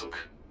休息。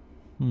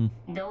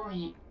同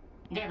意。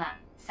では、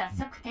早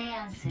速提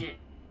案する。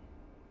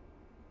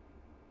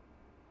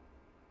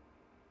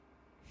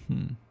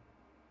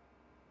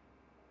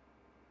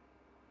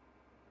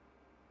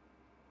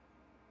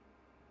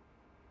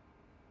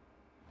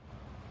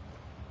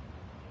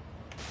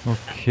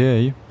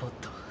Okay.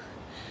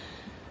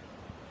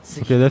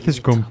 Okay, that is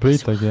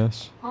complete, I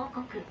guess. 報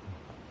告。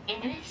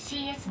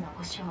NFCS の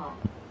故障。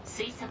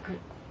推測。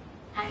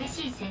激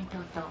しい戦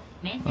闘と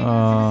メンテ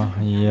ナンス不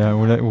足。Yeah,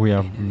 we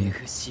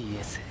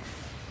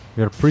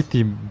are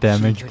pretty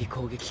damaged.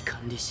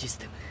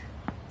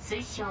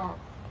 推奨。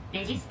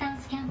レジスタン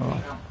スキャンプへの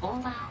オ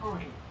ーバーホー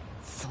ル。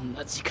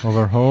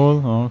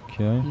Overhaul,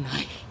 okay.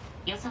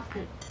 予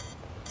測。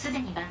すで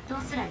に抜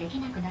刀すらでき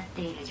なくなっ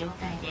ている状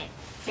態で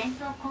戦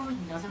闘行為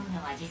に臨む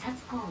のは自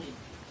殺行為。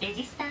レ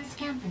ジスタンス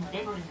キャンプの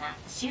レボルが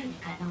修理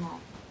可能。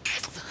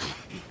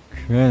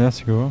Okay,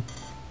 let's go.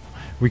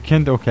 We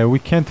can't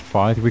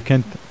fight, we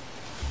can't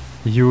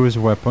use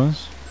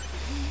weapons.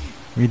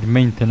 We need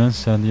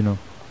maintenance and,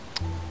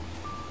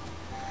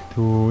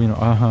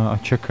 a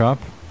checkup.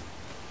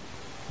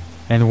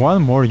 And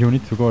one more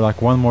unit to go,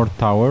 like one more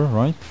tower,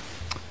 right?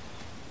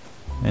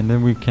 And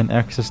then we can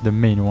access the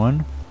main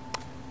one.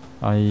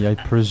 I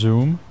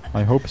presume.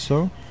 I hope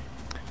so.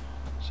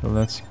 So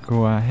let's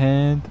go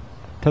ahead,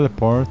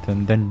 teleport,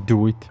 and then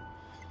do it.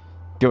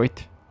 Do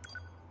it.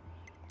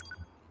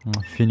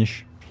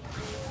 Finish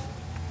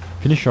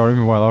our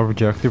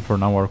objective for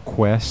now, our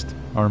quest,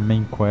 our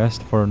main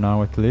quest for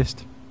now at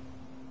least.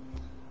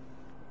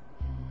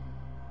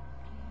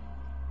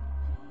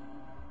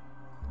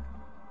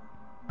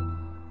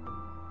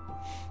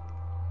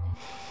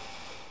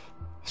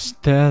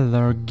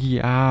 Stellar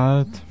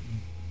Giat,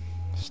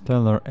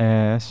 Stellar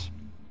S.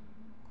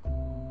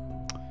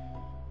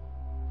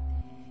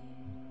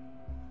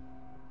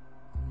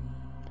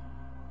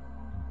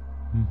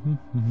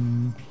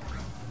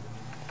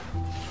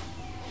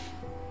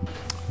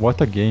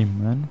 What a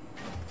game, man.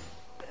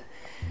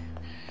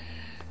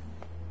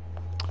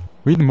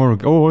 We need more.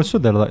 Oh, also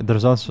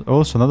there's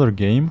also another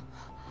game,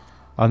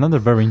 another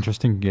very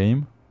interesting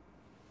game,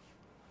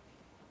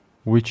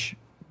 which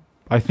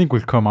I think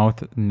will come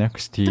out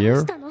next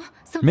year.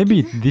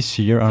 Maybe this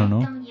year, I don't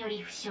know.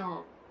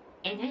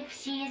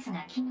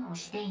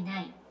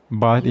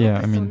 But yeah,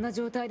 I mean,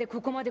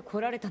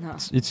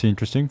 it's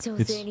interesting.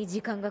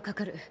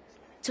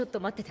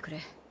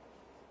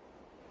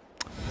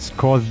 It's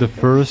called The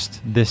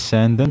First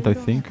Descendant, I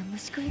think.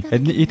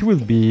 And it will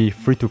be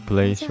free to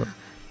play, so.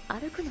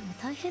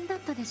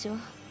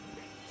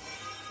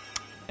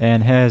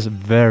 And has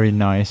very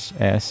nice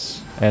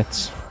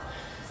assets.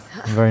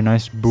 Very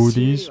nice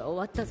booties.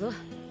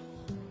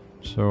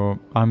 So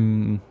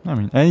and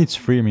it's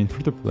free,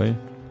 free to play.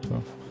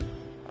 So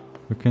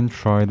we can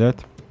try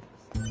that.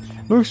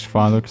 Looks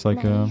fun, looks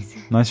like a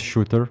nice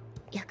shooter.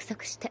 But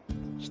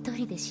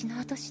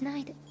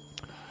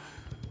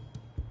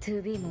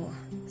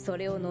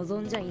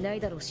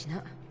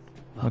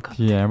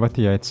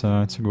yeah, it's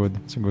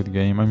a good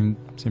game.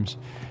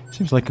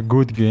 Seems like a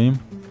good game.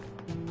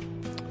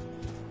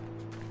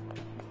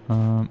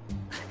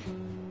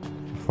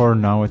 For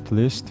now at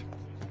least.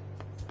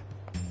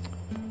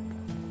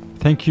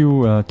 Thank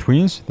you,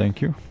 twins.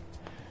 Thank you.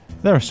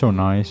 They're so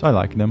nice. I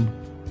like them.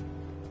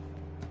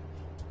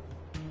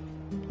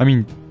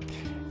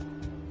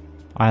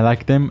 I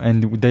like them,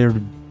 and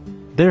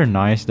they're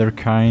nice. They're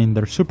kind.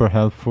 They're super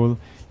helpful.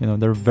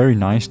 They're very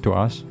nice to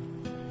us.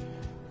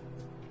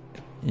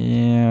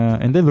 Yeah,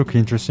 and they look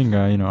interesting.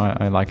 I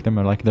like them.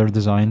 I like their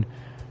design,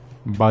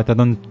 but I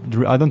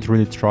don't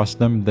really trust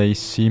them. They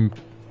seem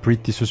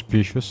pretty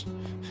suspicious.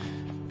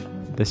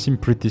 They seem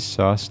pretty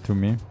sus to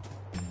me.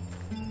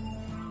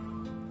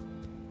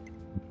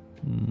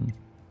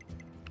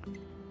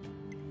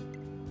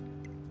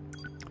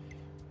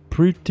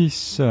 Pretty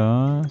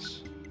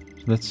sus.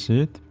 That's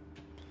it.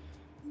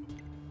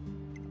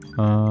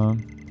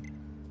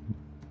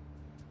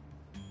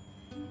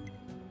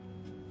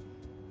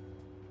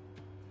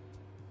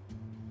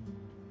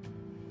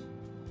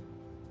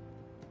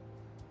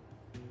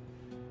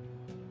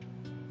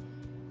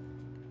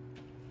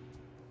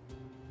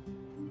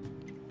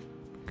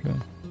 Okay.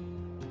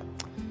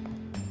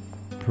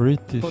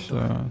 Pretty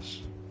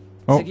sus.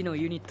 Oh.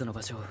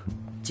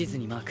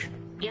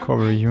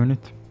 Cover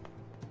unit.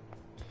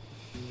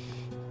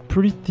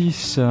 Pretty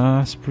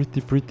sus.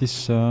 Pretty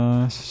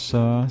sus.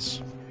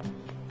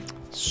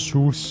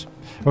 Sus.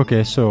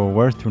 Okay, so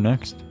where to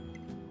next?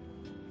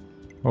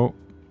 Oh.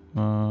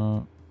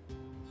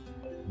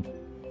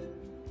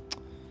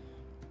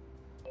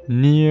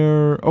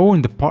 NieR. Oh,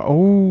 in the park.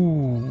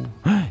 Oh,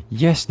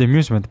 yes, the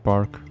amusement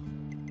park.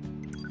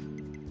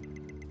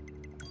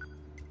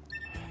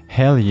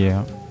 Hell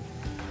yeah.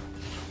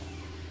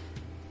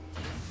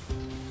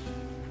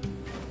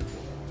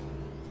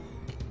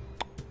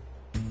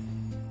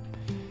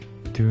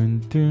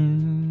 Dun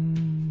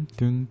dun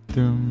dun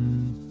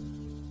dun.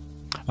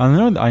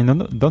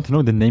 Don't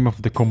know the name of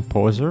the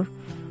composer.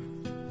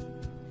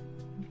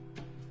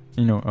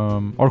 You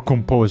know, or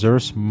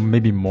composers,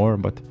 maybe more,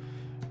 but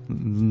I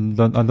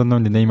don't know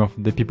the name of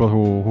the people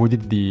who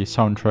did the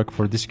soundtrack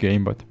for this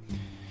game, but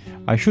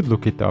I should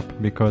look it up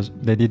because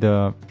they did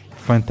a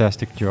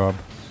fantastic job.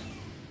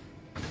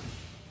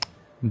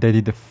 They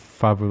did a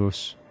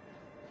fabulous,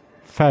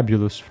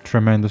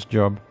 tremendous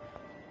job.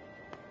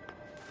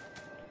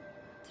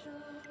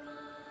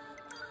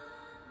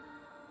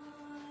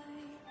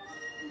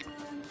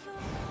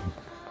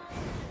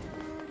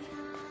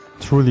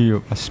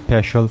 Truly a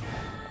special,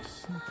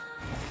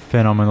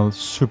 phenomenal,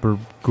 super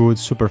good,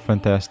 super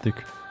fantastic,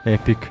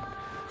 epic,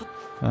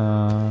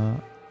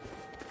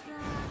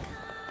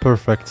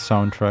 perfect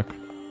soundtrack.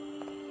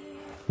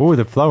 Oh,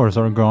 the flowers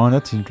are gone.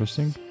 That's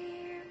interesting.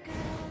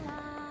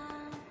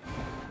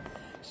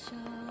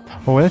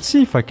 Oh, let's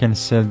see if I can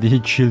sell the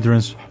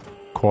children's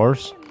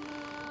cores,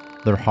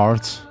 their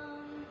hearts,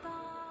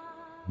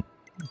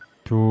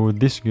 to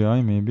this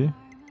guy, maybe.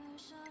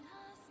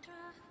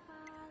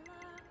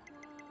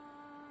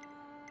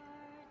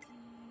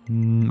 I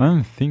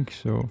don't think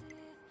so.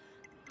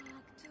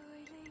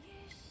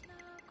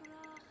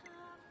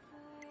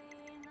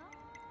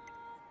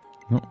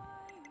 No.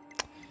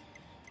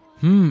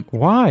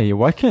 Why?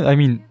 Why can't I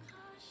mean?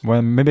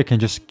 Well, maybe I can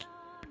just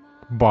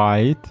buy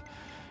it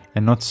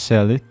and not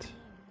sell it.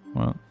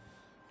 Well.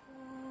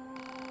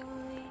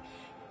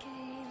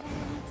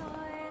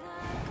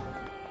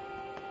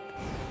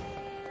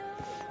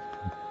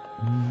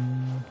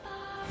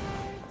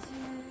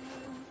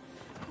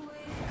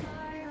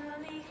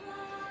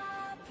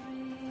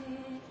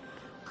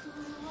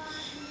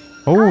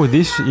 Oh,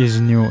 this is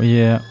new,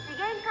 yeah.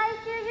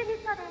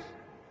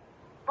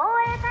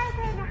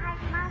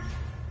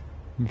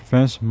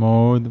 Defense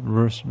mode,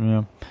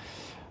 yeah.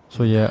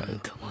 So yeah.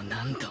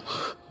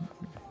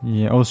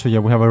 Yeah, also yeah,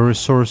 we have a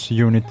resource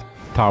unit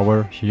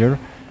tower here,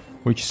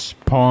 which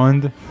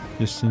spawned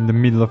just in the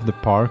middle of the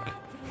park.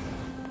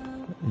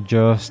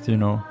 Just, you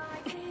know,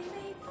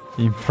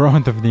 in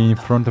front of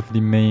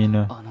the main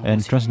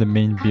entrance, the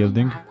main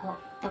building.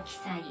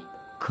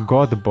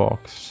 God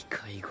box.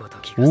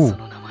 Ooh.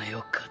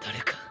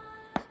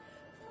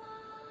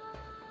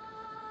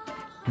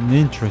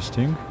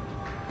 Interesting.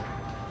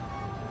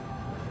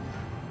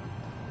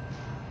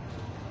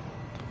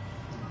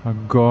 A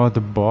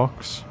god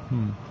box.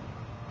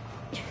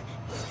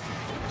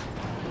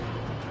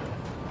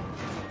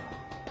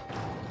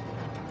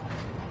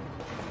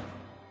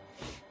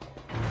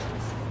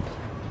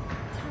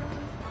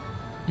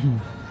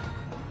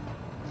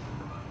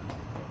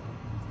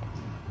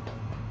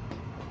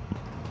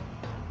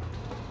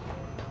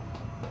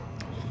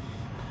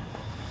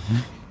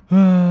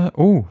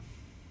 Oh.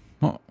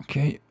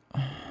 Okay.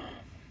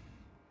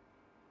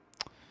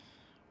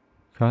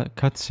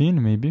 Cutscene,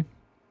 maybe.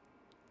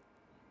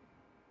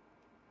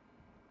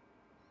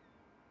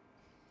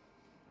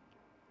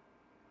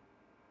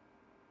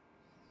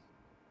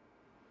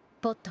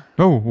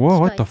 Oh, whoa,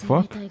 what the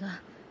fuck?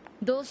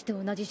 どうして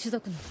同じ種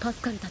族のパ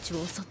スカルたち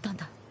を襲ったん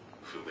だ。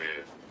不明。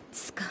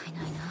使え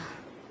ないな。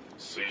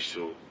推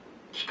奨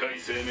機械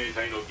生命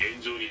体の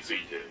現状につ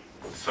いて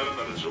さら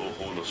なる情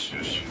報の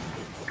収集。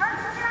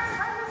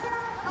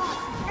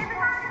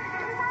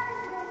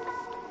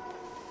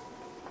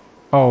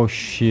Oh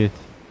shit.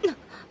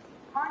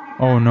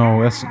 Oh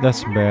no,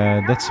 that's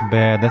bad. That's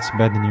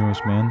bad news,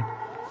 man.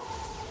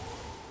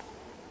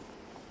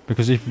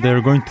 Because if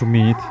they're going to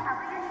meet,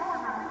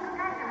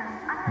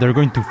 they're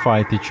going to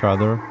fight each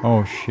other.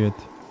 Oh shit.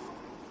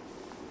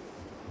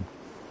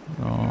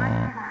 Oh.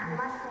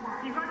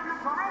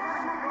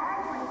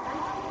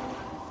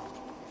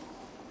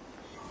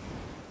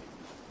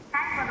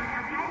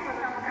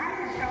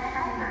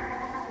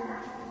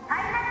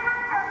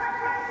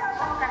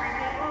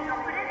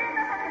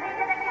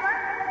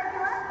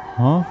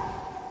 Huh?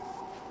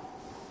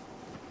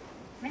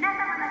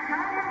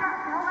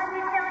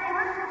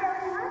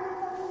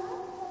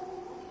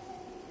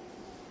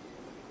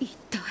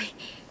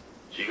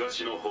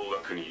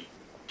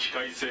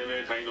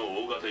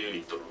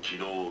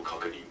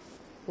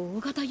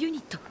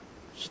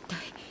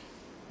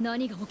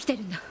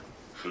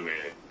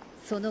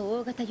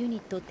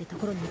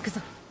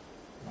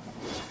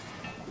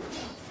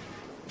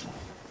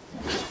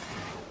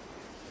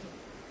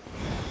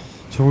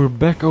 So we're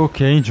back.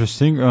 Okay,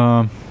 interesting.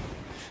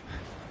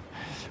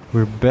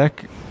 We're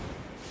back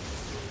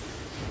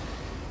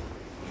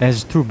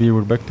as 2B.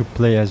 We're back to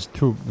play as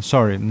 2.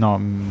 Sorry, no.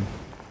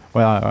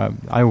 Well,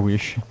 I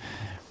wish.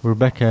 We're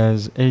back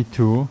as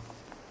A2.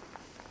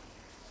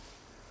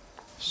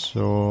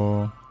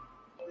 So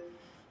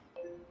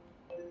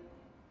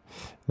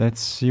let's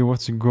see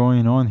what's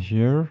going on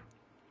here.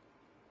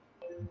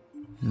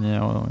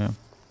 Yeah, well, yeah.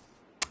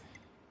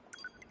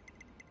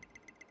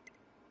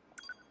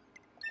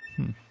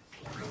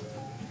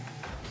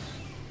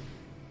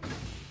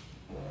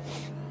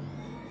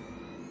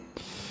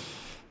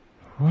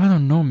 Well, I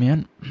don't know,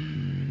 man.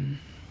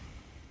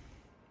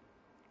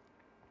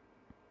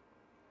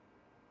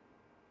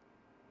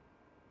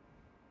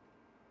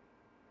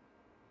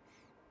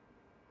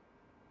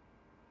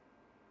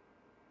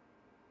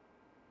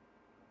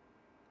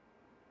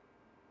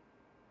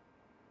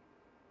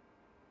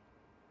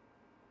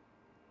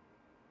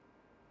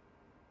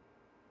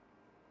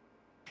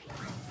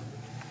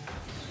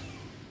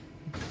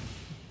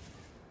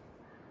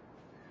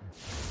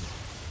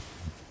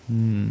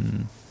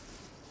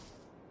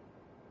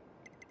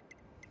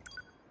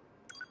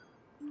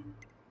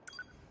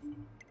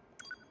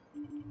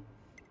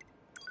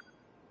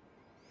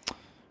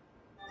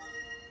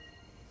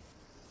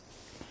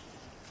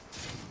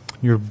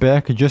 You're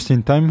back just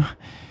in time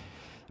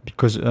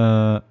because we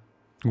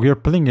are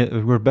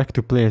playing. We're back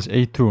to play as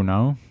A2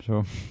 now.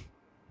 So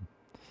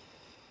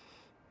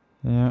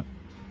yeah.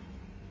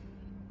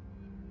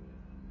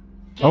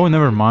 Oh,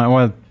 never mind.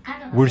 Well,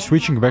 we're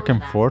switching back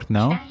and forth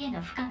now.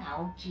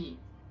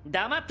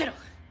 黙ってろ。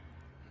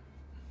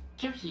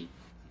拒否。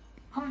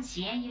本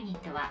支援ユニッ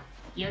トは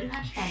ヨル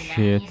ハ機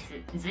体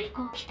Shit.9S 随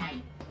行機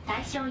体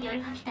対象ヨ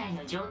ルハ機体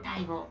の状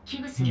態を危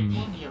惧する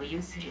権利を有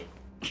する。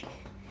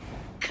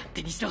勝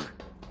手にしろ。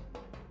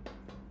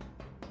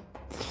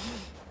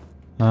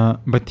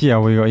But yeah,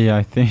 yeah,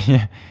 I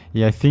think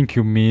yeah, I think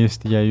you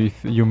missed. Yeah,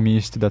 you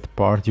missed that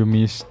part. You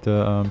missed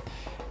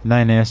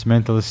 9S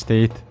mental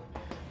state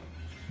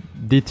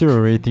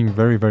deteriorating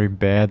very very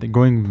bad,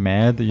 going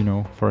mad. You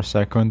know, for a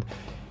second,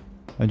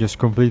 and just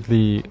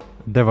completely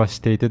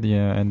devastated.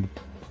 Yeah, and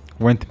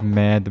went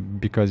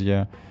mad because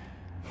yeah,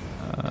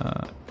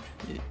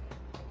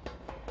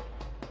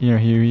 you know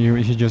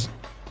he just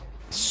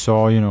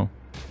saw, you know,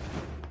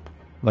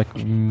 like.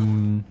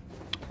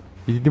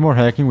 We did more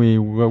hacking. We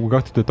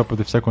got to the top of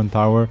the second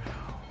tower.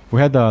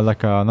 We had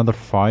like another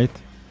fight.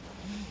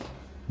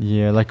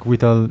 Yeah, like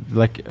with a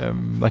like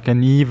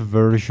an Eve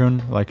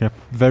version, like a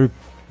very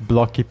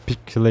blocky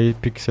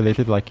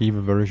pixelated like Eve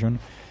version.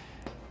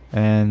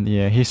 And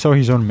yeah, he saw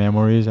his own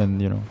memories,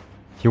 and you know,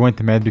 he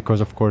went mad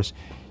because of course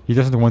he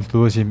doesn't want to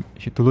lose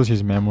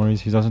his memories.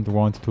 He doesn't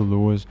want to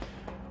lose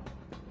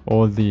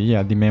all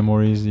the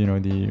memories, you know,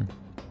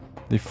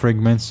 the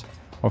fragments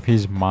of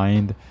his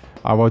mind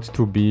about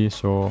 2B.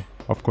 So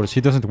of course he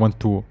doesn't want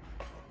to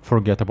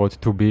forget about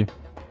 2B,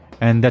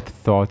 and that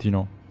thought, you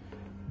know,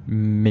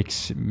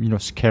 makes, you know,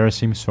 scares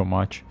him so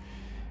much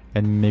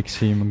and makes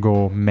him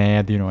go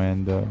mad, you know.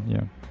 And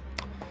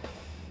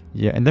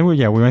yeah, and then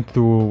we went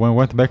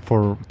back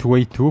to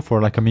A2 for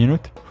like a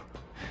minute.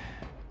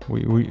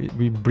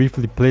 We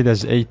briefly played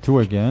as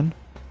A2 again.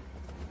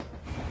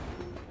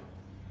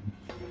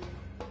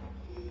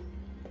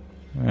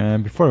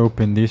 And before I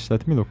open this,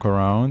 let me look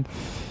around.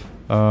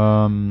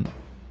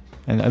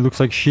 And it looks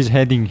like she's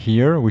heading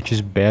here, which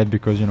is bad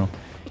because, you know,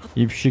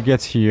 if she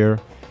gets here,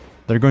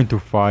 they're going to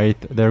fight.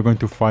 They're going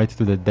to fight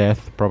to the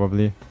death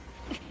probably.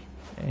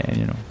 And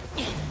you know,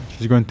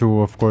 she's going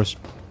to, of course,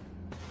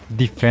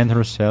 defend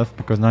herself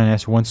because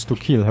 9S wants to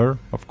kill her,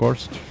 of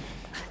course.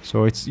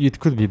 So it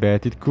could be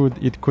bad. It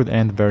could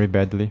end very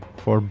badly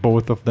for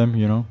both of them,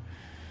 you know.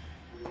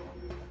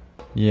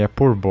 Yeah,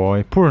 poor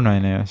boy, poor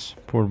 9S,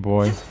 poor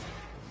boy.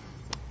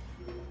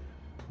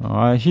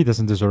 He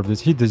doesn't deserve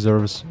this. He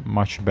deserves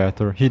much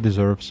better. He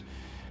deserves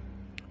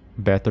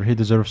better. He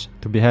deserves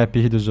to be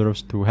happy. He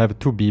deserves to have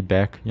 2B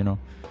back, you know,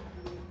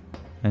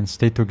 and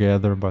stay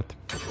together. But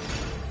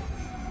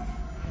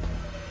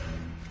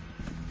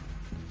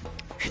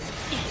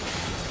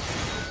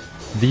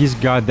these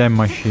goddamn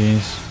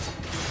machines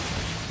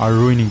are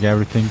ruining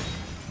everything.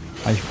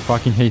 I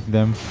fucking hate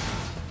them.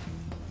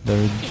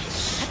 They're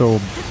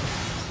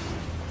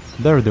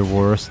the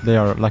worst. They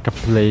are like a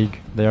plague.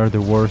 They are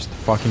the worst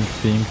fucking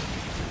thing.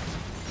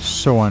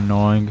 So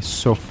annoying.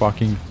 So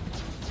fucking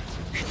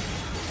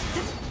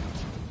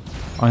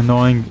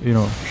annoying, you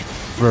know,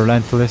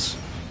 relentless.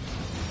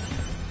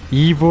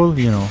 Evil,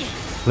 you know,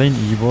 plain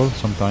evil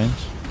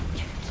sometimes.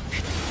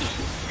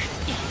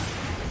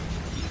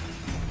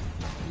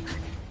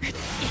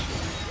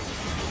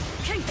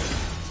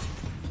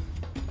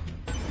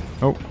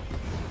 Oh.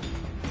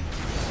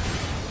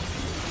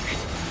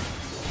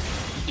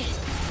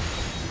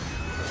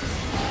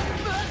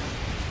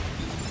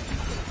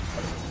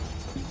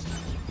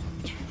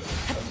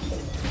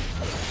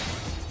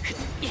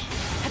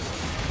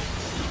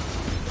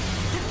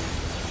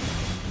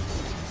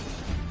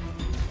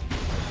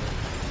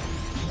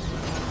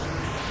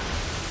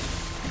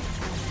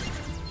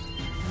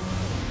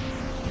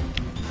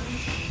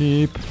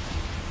 Sheep.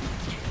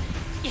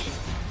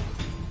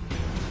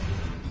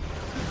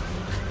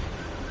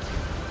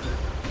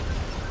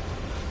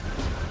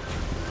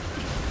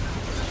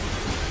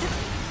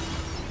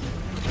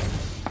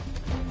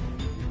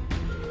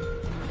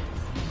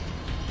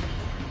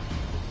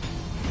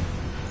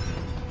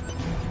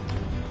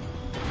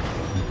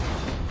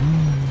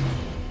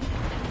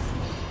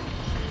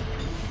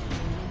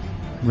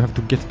 We have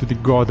to get to the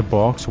god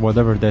box,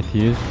 whatever that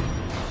is.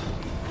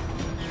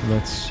 So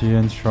let's see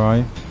and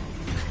try.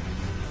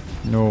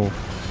 No.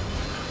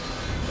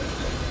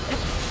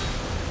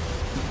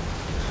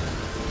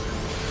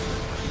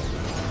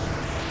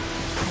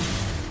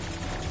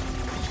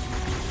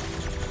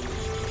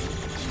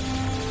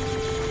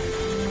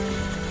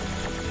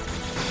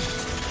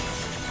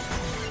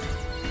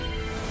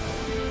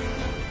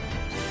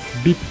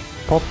 Beep,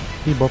 pop,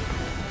 beep, bop.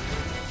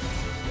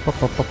 Pop,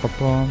 pop, pop, pop,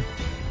 pop.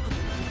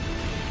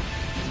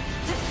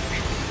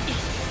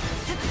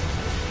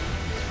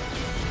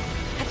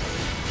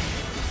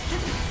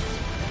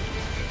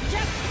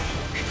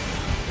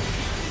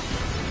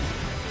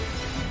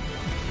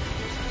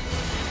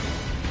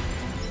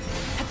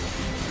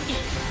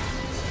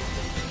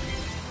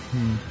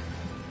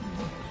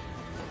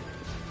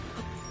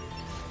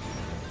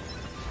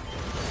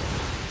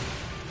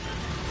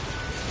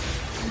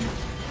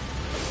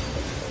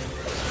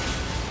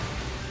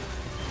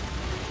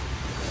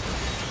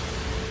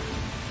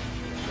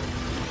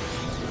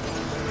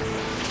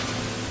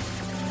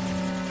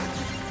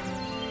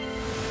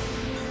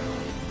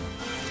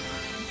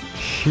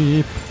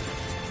 Sheep.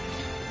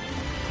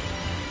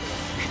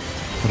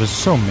 There's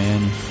so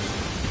many.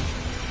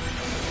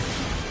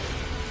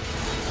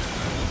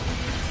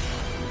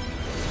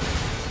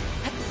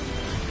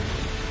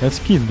 Let's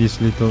kill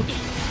these little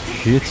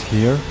shits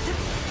here.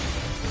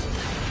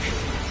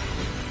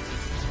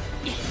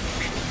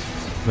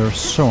 They're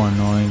so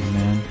annoying,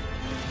 man.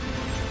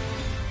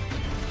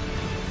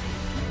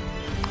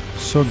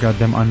 So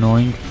goddamn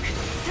annoying.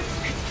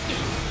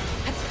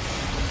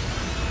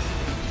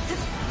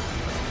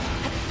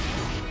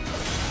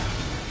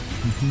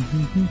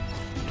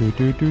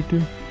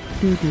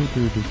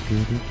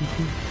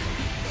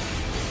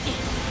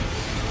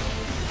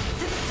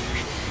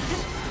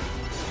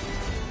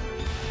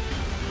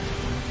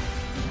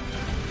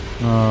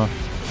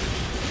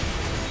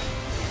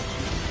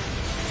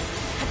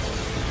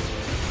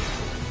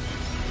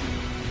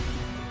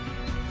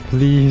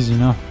 Please,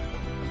 enough.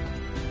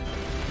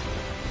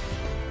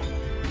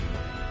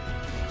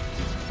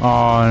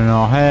 Oh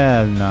no,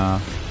 hell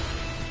no.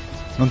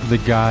 Not the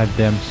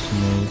goddamn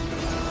snake.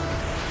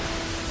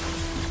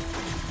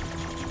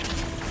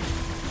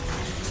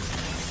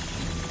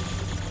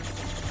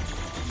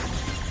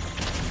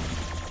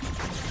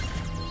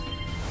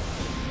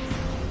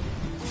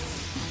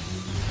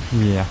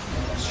 Yeah,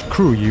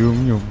 screw you,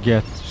 you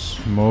get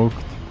smoked,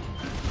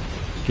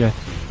 get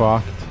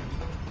fucked.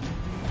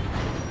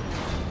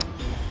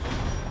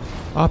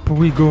 Up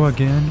we go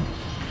again.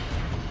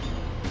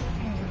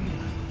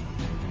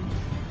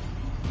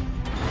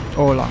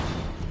 Hola.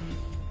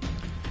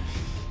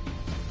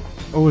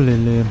 Oh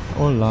lele,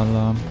 oh la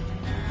la.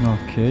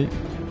 Okay.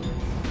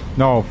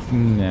 No,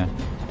 nah.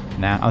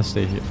 Nah, I'll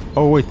stay here.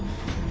 Oh wait.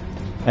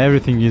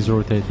 Everything is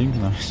rotating,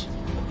 nice.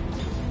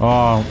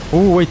 Oh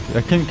wait,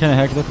 can I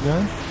hack that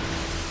guy?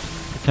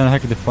 Can I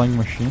hack the flying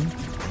machine?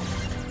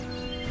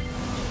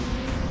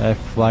 I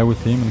fly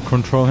with him and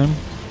control him.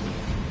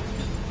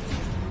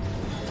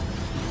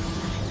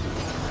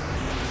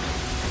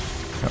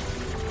 Yep.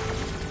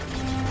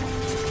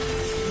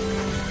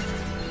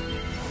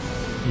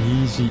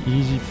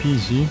 Easy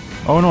peasy.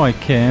 Oh no, I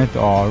can't.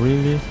 Oh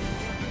really?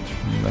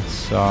 That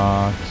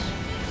sucks.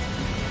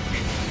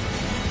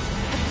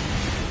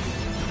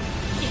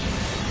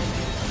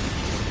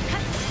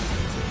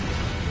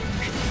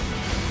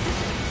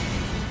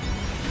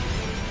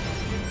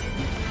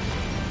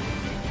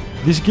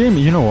 This game,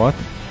 you know what?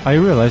 I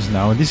realize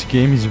now, this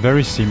game is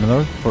very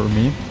similar for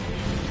me.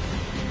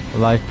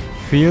 Like,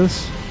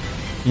 feels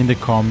in the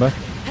combat.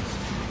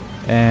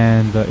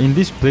 And in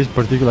this place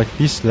particular, like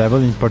this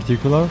level in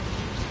particular,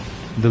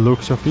 the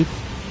looks of it.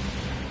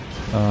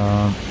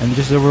 And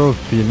just the overall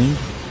feeling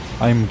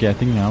I'm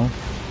getting now.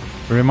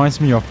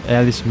 Reminds me of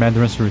Alice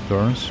Madras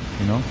Returns,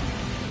 you know?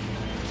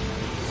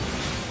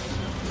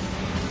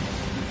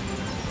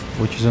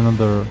 Which is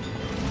another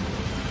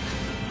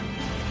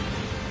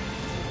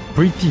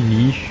pretty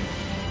niche,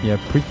 yeah,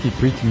 pretty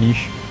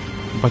niche,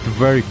 but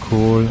very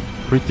cool,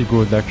 pretty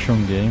good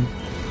action game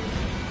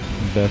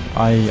that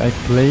I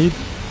played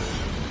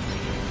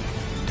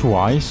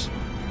twice.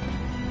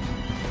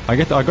 I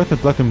got the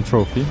platinum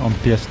trophy on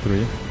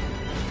PS3,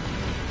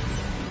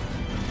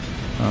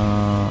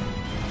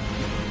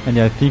 and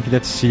yeah, I think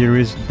that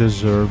series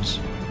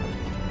deserves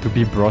to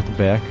be brought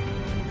back,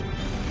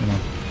 you know,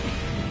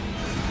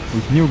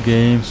 with new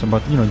games,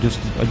 but you know, just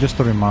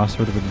a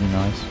remastered would be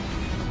nice.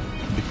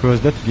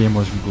 Because that game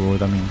was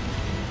good, I mean,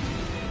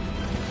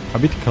 a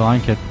bit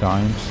clunky at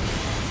times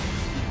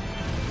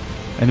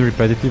and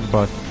repetitive,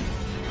 but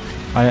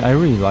I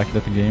really like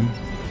that game.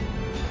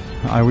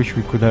 I wish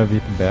we could have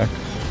it back.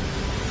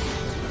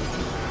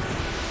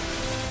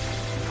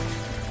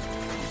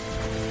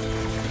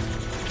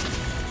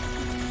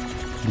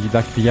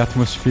 The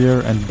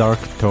atmosphere and dark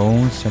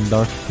tones and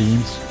dark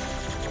themes.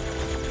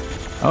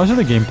 Also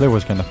the gameplay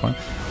was kind of fun.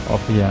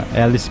 Of yeah,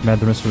 Alice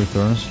Madras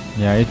Returns.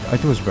 Yeah,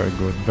 it was very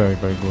good, very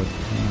good.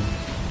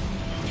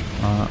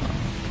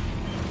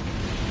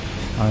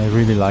 I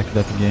really like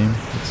that game.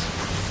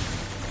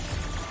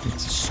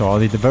 It's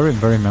solid, very,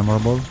 very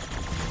memorable.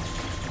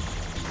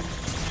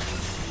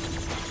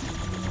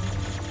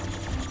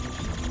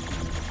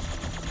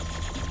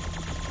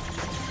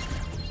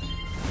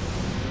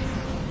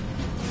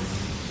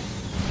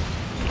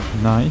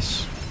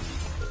 Nice.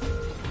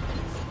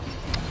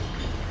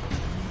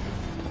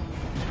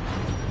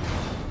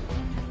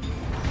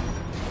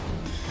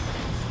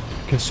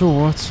 Okay, so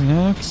what's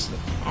next?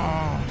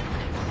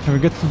 Can we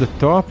get to the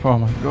top? Oh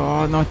my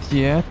god, not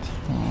yet.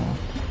 Oh.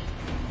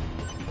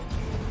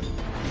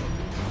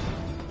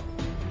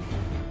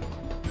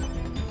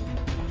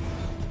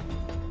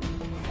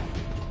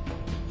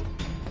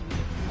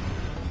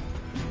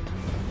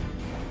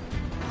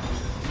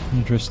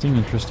 Interesting,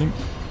 interesting.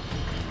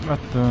 But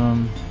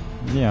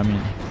yeah, I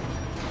mean,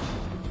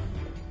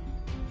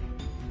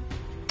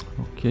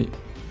 okay,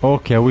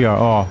 okay, we are.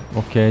 Oh,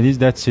 okay.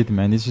 That's it,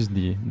 man. This is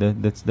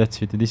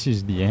that's it. This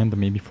is the end,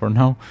 maybe for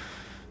now.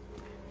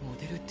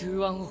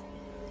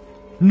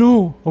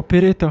 No,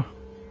 Operetta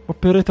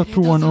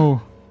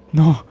 210.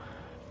 No,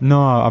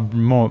 no,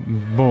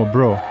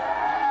 bro.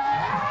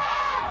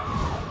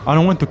 I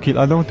don't want to kill.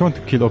 I don't want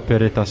to kill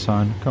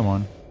Operetta-san. Come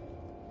on.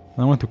 I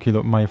don't want to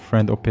kill my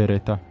friend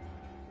Operetta.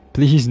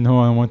 Please, no.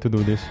 I don't want to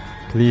do this.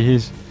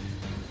 Please.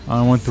 I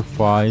don't want to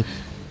fight.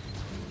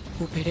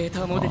 I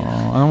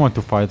don't want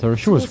to fight her.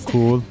 She was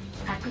cool.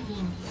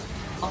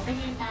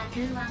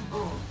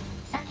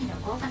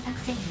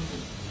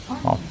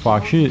 Oh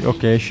fuck, she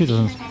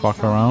doesn't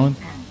fuck around.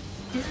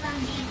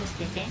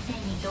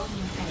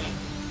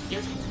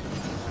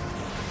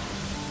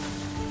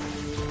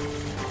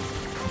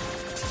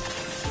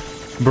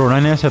 Bro,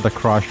 Nines had a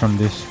crush on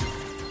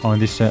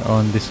this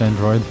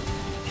android.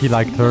 He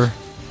liked her.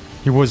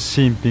 He was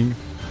simping.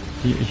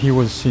 He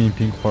was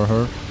simping for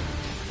her.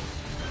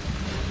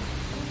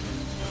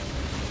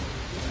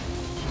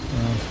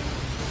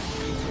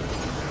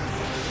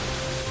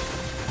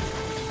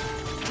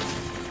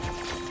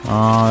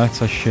 Ah,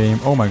 that's a shame.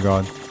 Oh my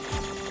god.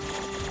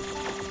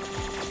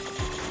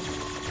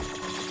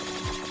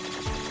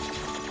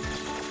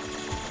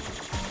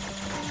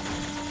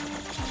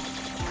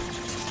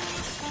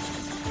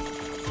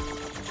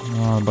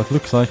 But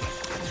looks like,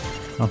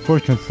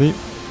 unfortunately,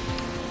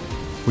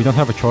 we don't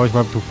have a choice. We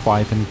have to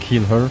fight and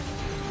kill her,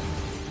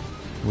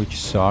 which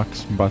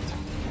sucks, but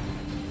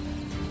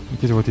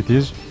it is what it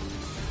is.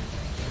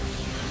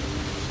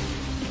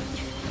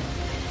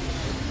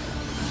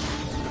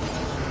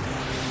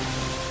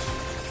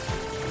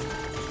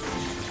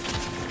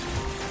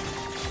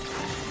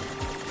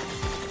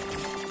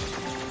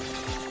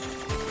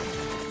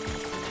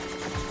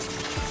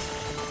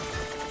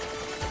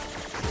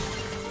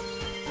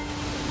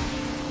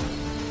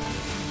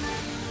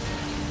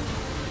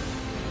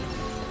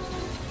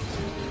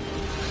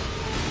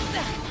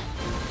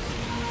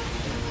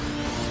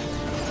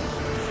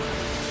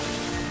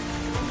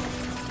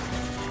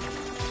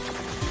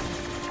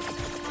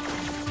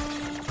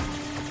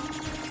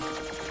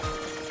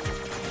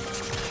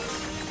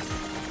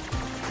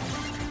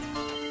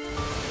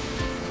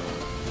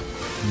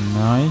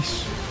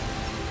 Nice.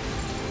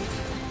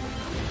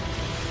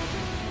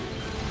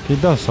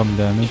 It does some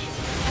damage.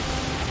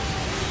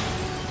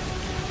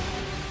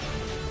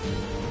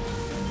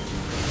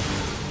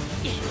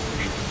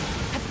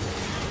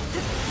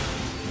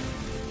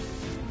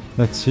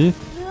 That's it.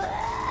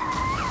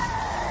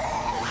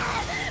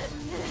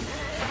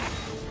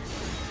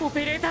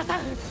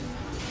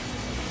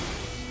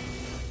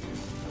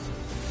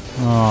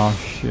 Oh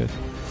shit.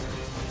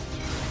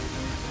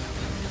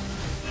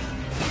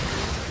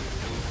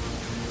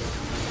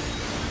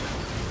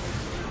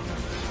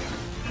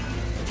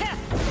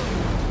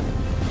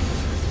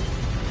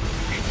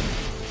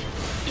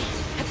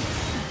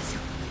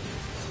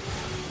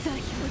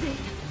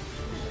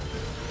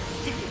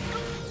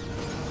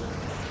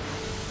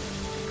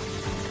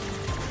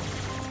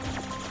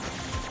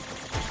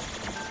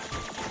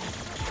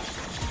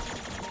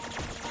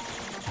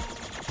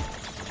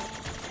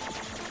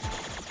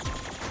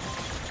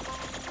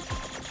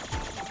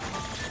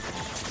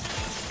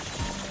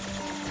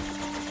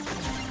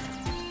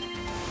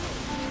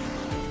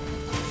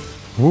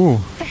 Ooh,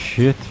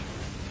 shit.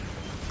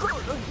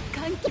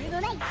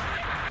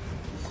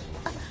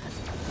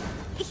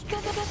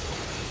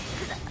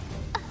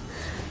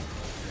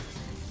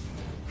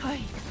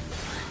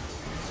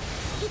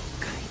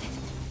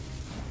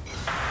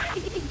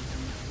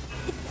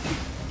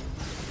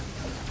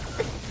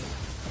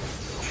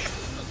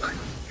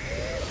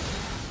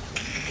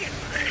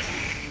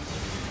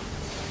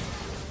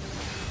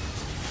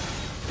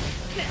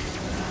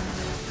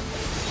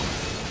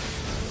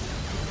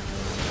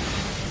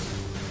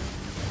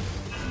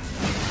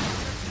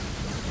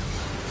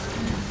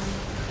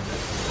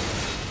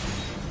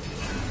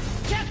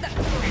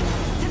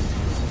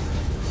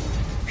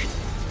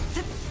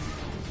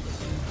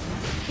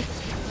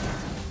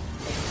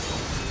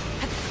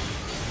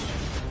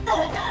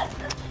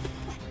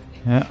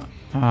 Yeah,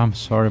 I'm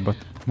sorry, but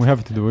we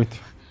have to do it.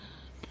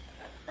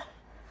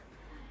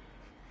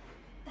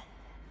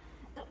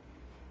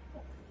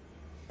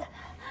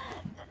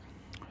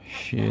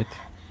 Shit.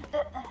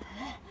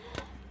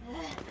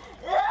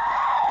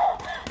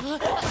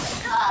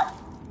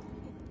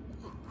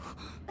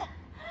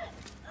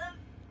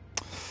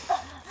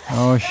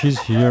 Oh, she's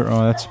here.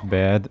 Oh, that's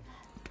bad.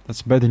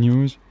 That's bad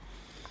news.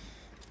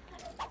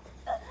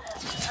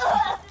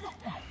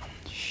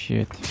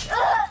 Shit.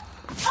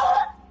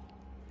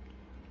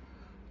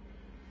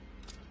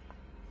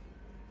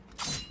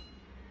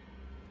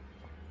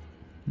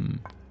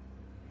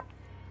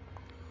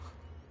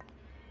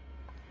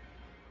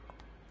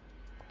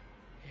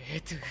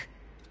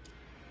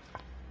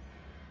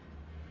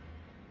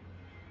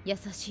優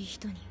しい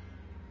人に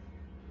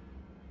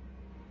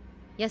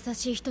優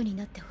しい人に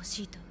なってほ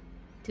しいと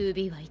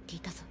 2B は言ってい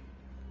たぞ。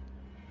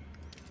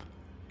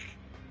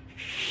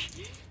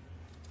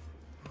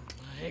お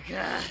前が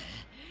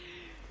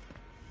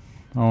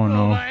Oh お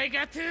no. 前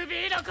が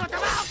 2B の言葉を語る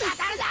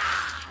な。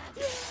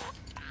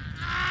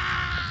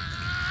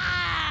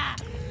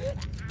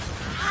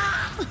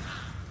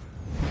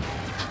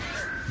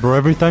Bro,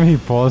 every time he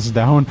falls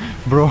down,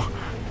 bro,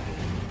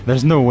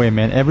 there's no way,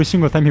 man. Every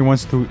single time he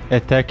wants to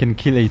attack and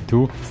kill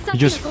A2, he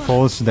just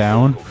falls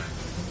down.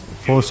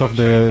 Falls off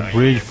the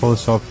bridge,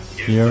 falls off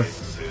here.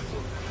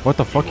 What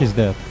the fuck is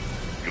that?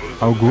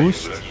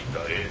 August? 裏切った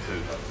A2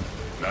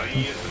 が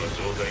 9S の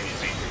状態に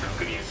ついて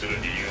確認する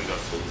理由が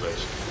存在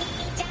した。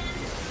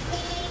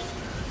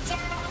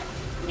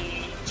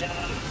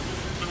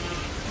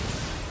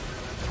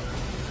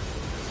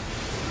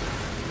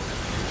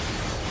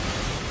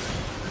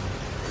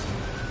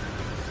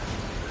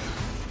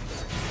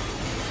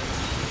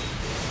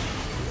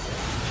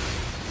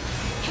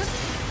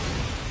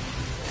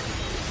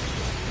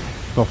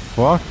 The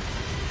fuck?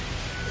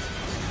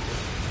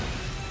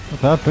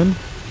 What happened?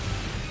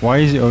 Why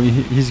is he? Oh,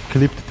 he's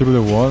clipped through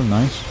the wall.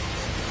 Nice.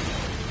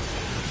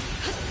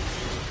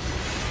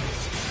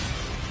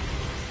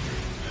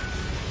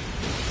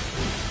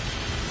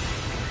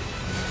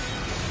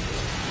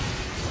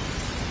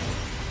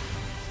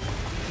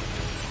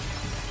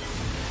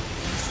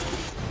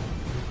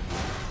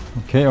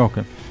 Okay,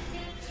 okay.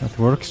 That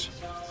works.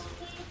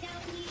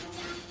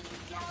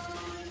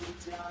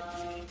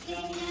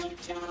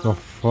 The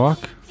fuck?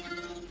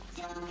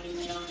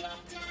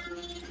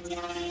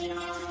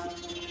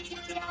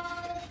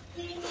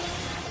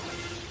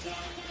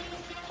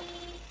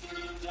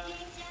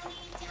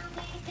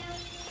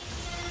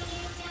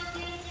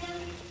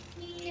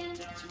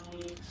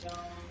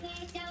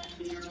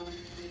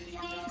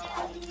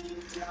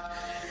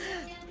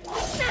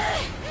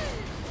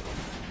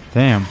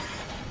 Damn.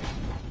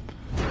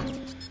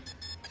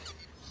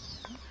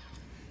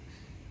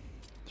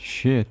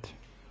 Shit.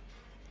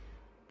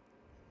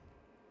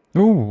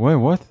 Oh, wait,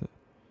 what?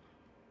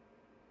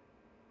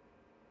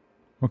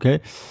 Okay.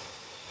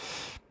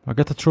 I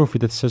got a trophy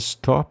that says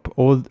stop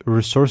all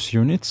resource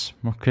units.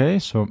 Okay,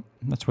 so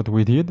that's what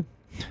we did.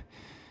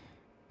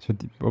 So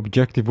the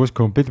objective was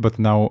complete, but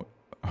now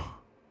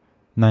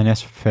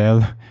 9S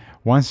fell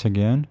once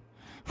again.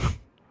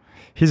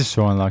 He's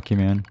so unlucky,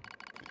 man.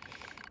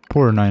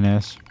 Poor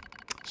 9S.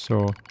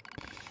 So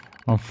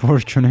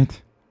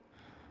unfortunate.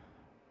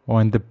 Oh,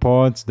 and the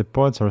pods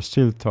are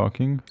still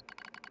talking.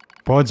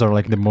 Pods are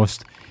like the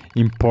most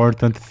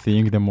important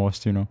thing, the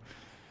most,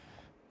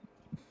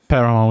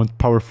 paramount,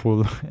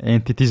 powerful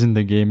entities in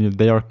the game.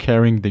 They are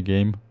carrying the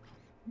game.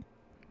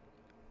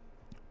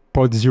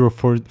 Pod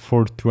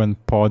 0442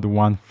 and Pod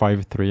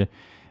 153.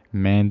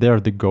 Man, they are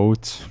the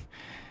goats.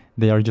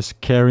 They are just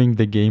carrying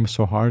the game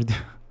so hard.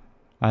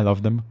 I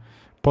love them.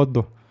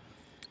 Poddo.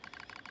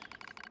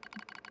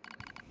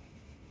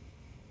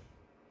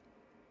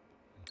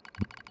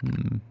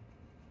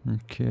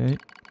 Okay.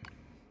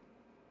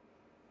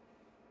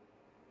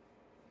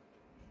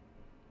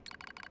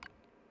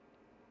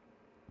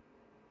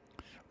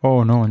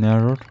 Oh no, an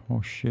error.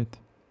 Oh shit.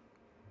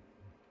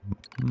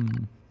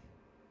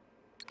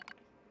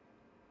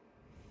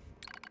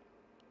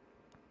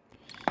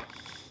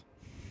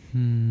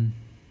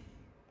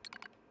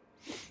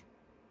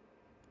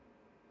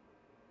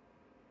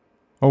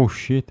 Oh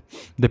shit.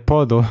 The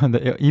pod,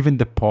 even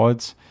the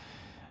pods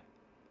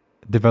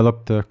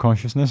developed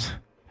consciousness,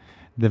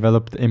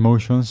 developed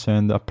emotions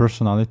and a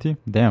personality.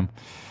 Damn.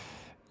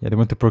 Yeah, they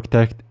want to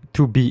protect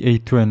 2B,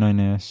 A2 and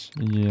 9S.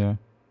 Yeah.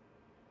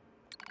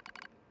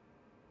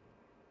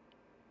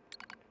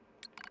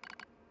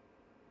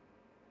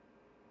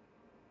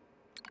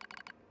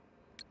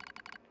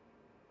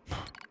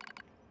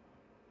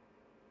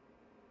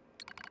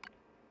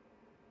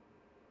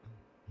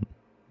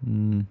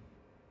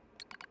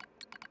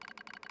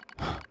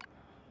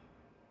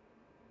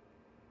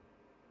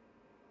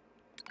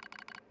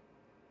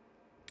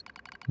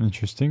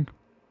 Interesting.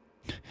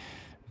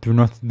 Do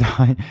not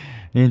die.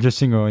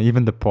 Interesting. Or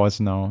even the pods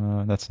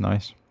now. That's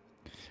nice.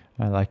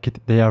 I like it.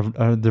 They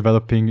are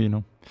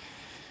developing,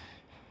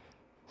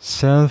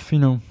 self,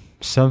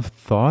 self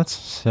thoughts,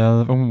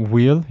 self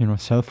will,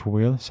 self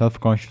will, self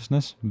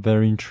consciousness.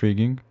 Very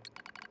intriguing.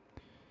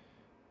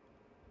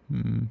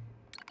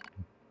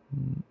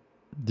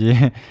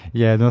 Yeah,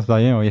 yeah. Don't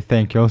die. Oh, yeah,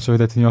 thank you. Also,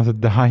 that you not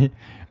die.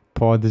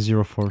 Pod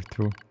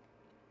 042.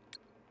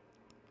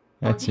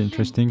 That's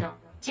interesting.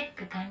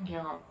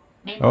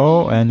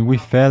 Oh, and we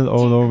fell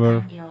all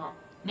over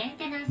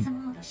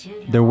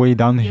the way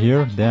down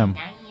here. Damn.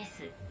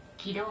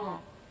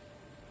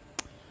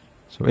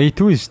 So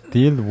A2 is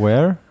still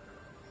where?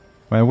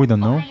 Well, we don't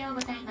know.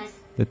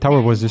 The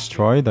tower was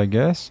destroyed, I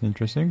guess.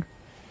 Interesting.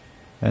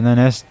 And then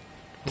S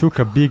took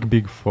a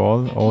big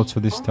fall also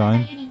this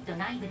time.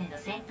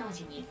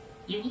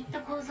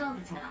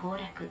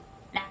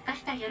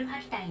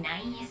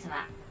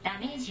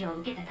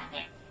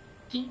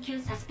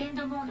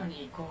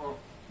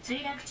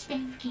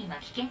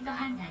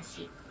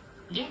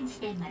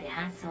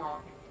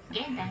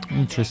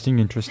 Interesting.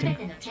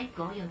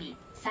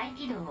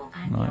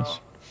 Nice.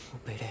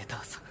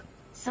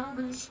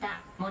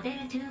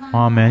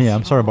 Oh man, yeah,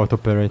 I'm sorry about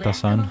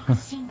Operator-san.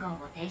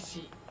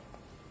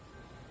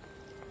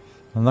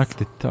 I like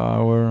the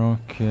tower,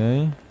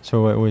 okay.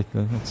 So wait,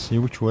 let's see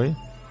which way.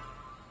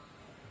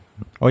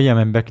 Oh yeah,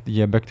 I'm back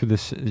to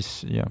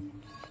this, yeah.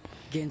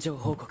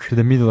 To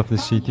the middle of the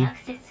city.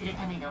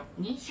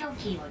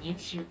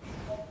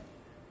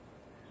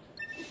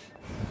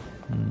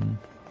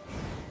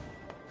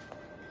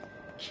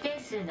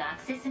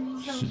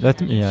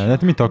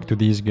 Let me talk to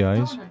these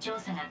guys.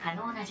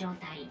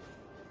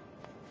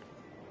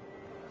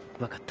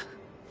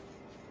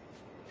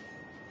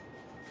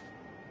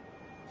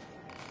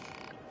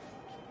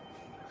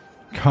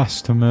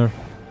 Customer.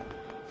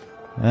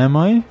 Am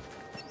I?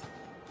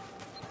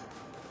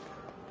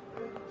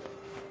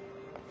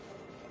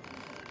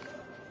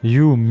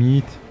 You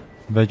meat,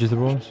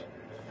 vegetables?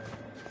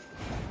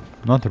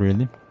 Not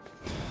really.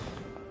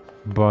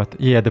 But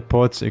yeah, the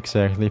pods,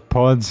 exactly.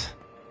 Pods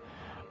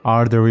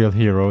are the real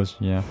heroes,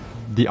 yeah.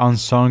 The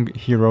unsung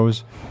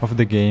heroes of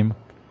the game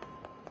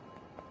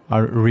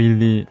are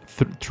really,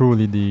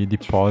 truly the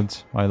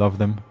pods. I love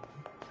them.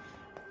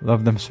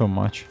 Love them so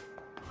much.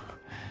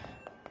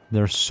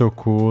 They're so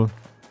cool.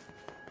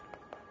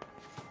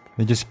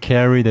 They just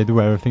carry, they do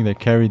everything. They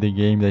carry the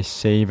game, they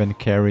save and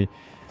carry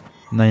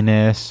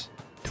 9S,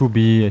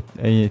 2B,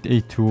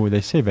 A2.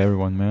 They save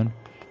everyone, man.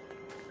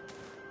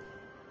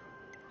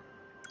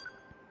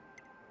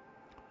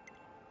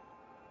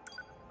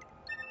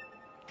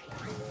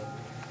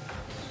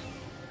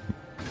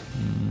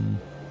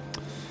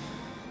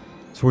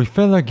 So we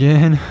fell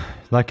again.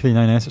 Luckily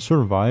 9S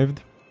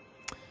survived.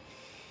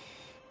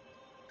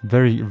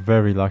 Very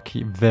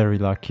lucky, very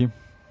lucky.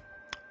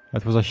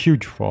 That was a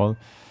huge fall.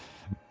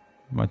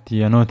 But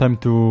yeah, no time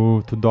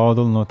to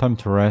dawdle, no time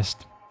to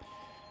rest.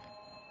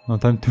 No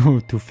time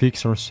to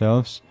fix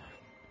ourselves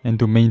and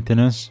do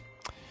maintenance.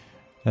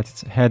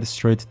 Let's head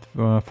straight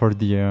for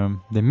the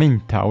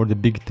main tower, the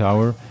big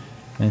tower,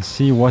 and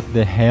see what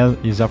the hell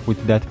is up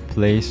with that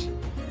place.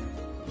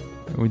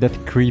 With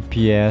that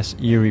creepy ass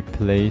eerie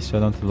place. I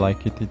don't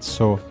like it. It's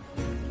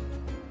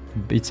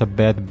a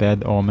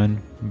bad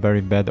omen.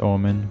 Very bad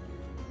omen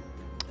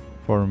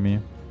for me.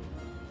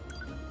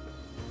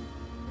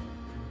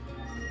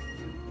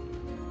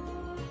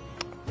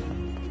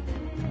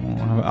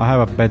 I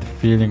have a bad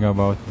feeling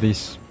about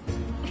this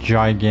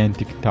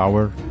gigantic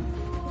tower.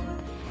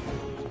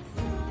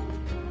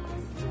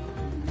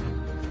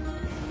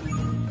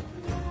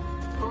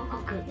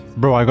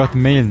 Bro, I got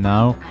mail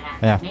now.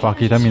 Yeah,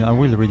 fuck it. I mean, I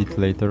will read it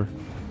later.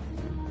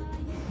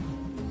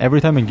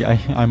 Every time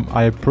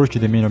I approach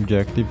the main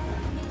objective,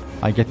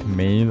 I get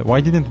mail.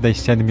 Why didn't they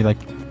send me like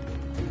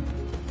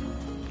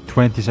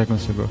 20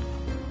 seconds ago?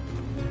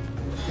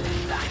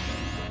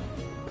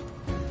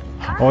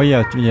 Oh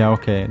yeah,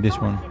 okay, this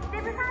one.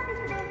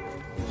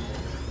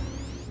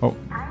 Oh.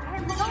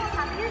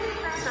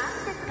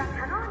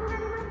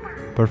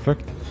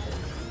 Perfect.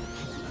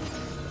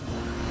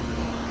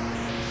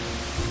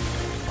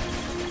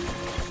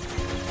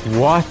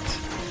 What?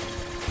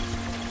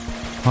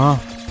 Huh?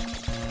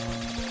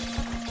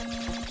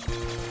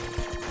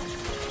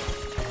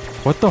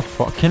 What the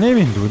fuck? Can I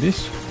even do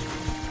this?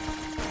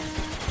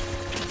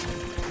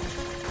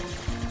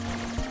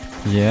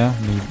 Yeah,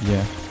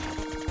 yeah.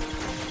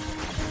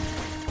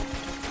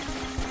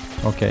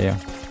 Okay, yeah.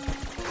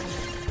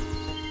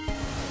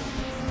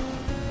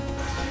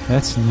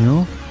 That's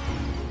new.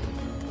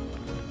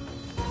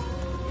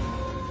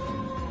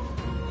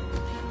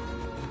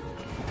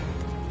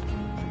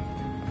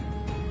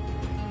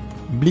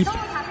 Bleep.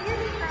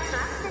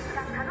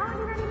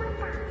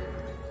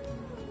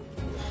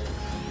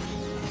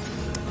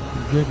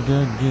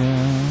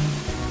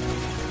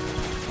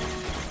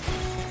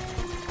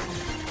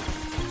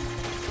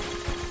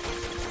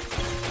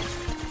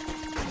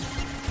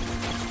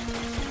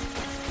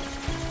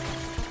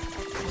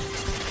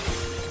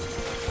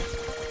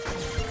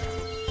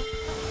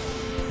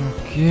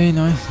 Okay,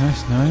 nice.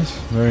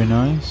 Very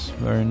nice.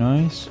 Very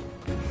nice.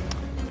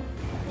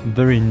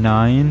 Very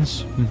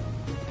nice.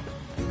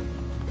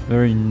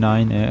 Very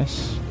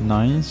 9S.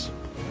 Nice.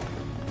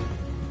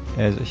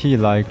 As he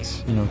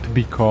likes, to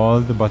be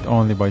called, but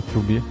only by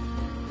 2B.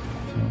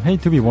 Hey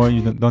 2B, why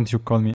don't you call me?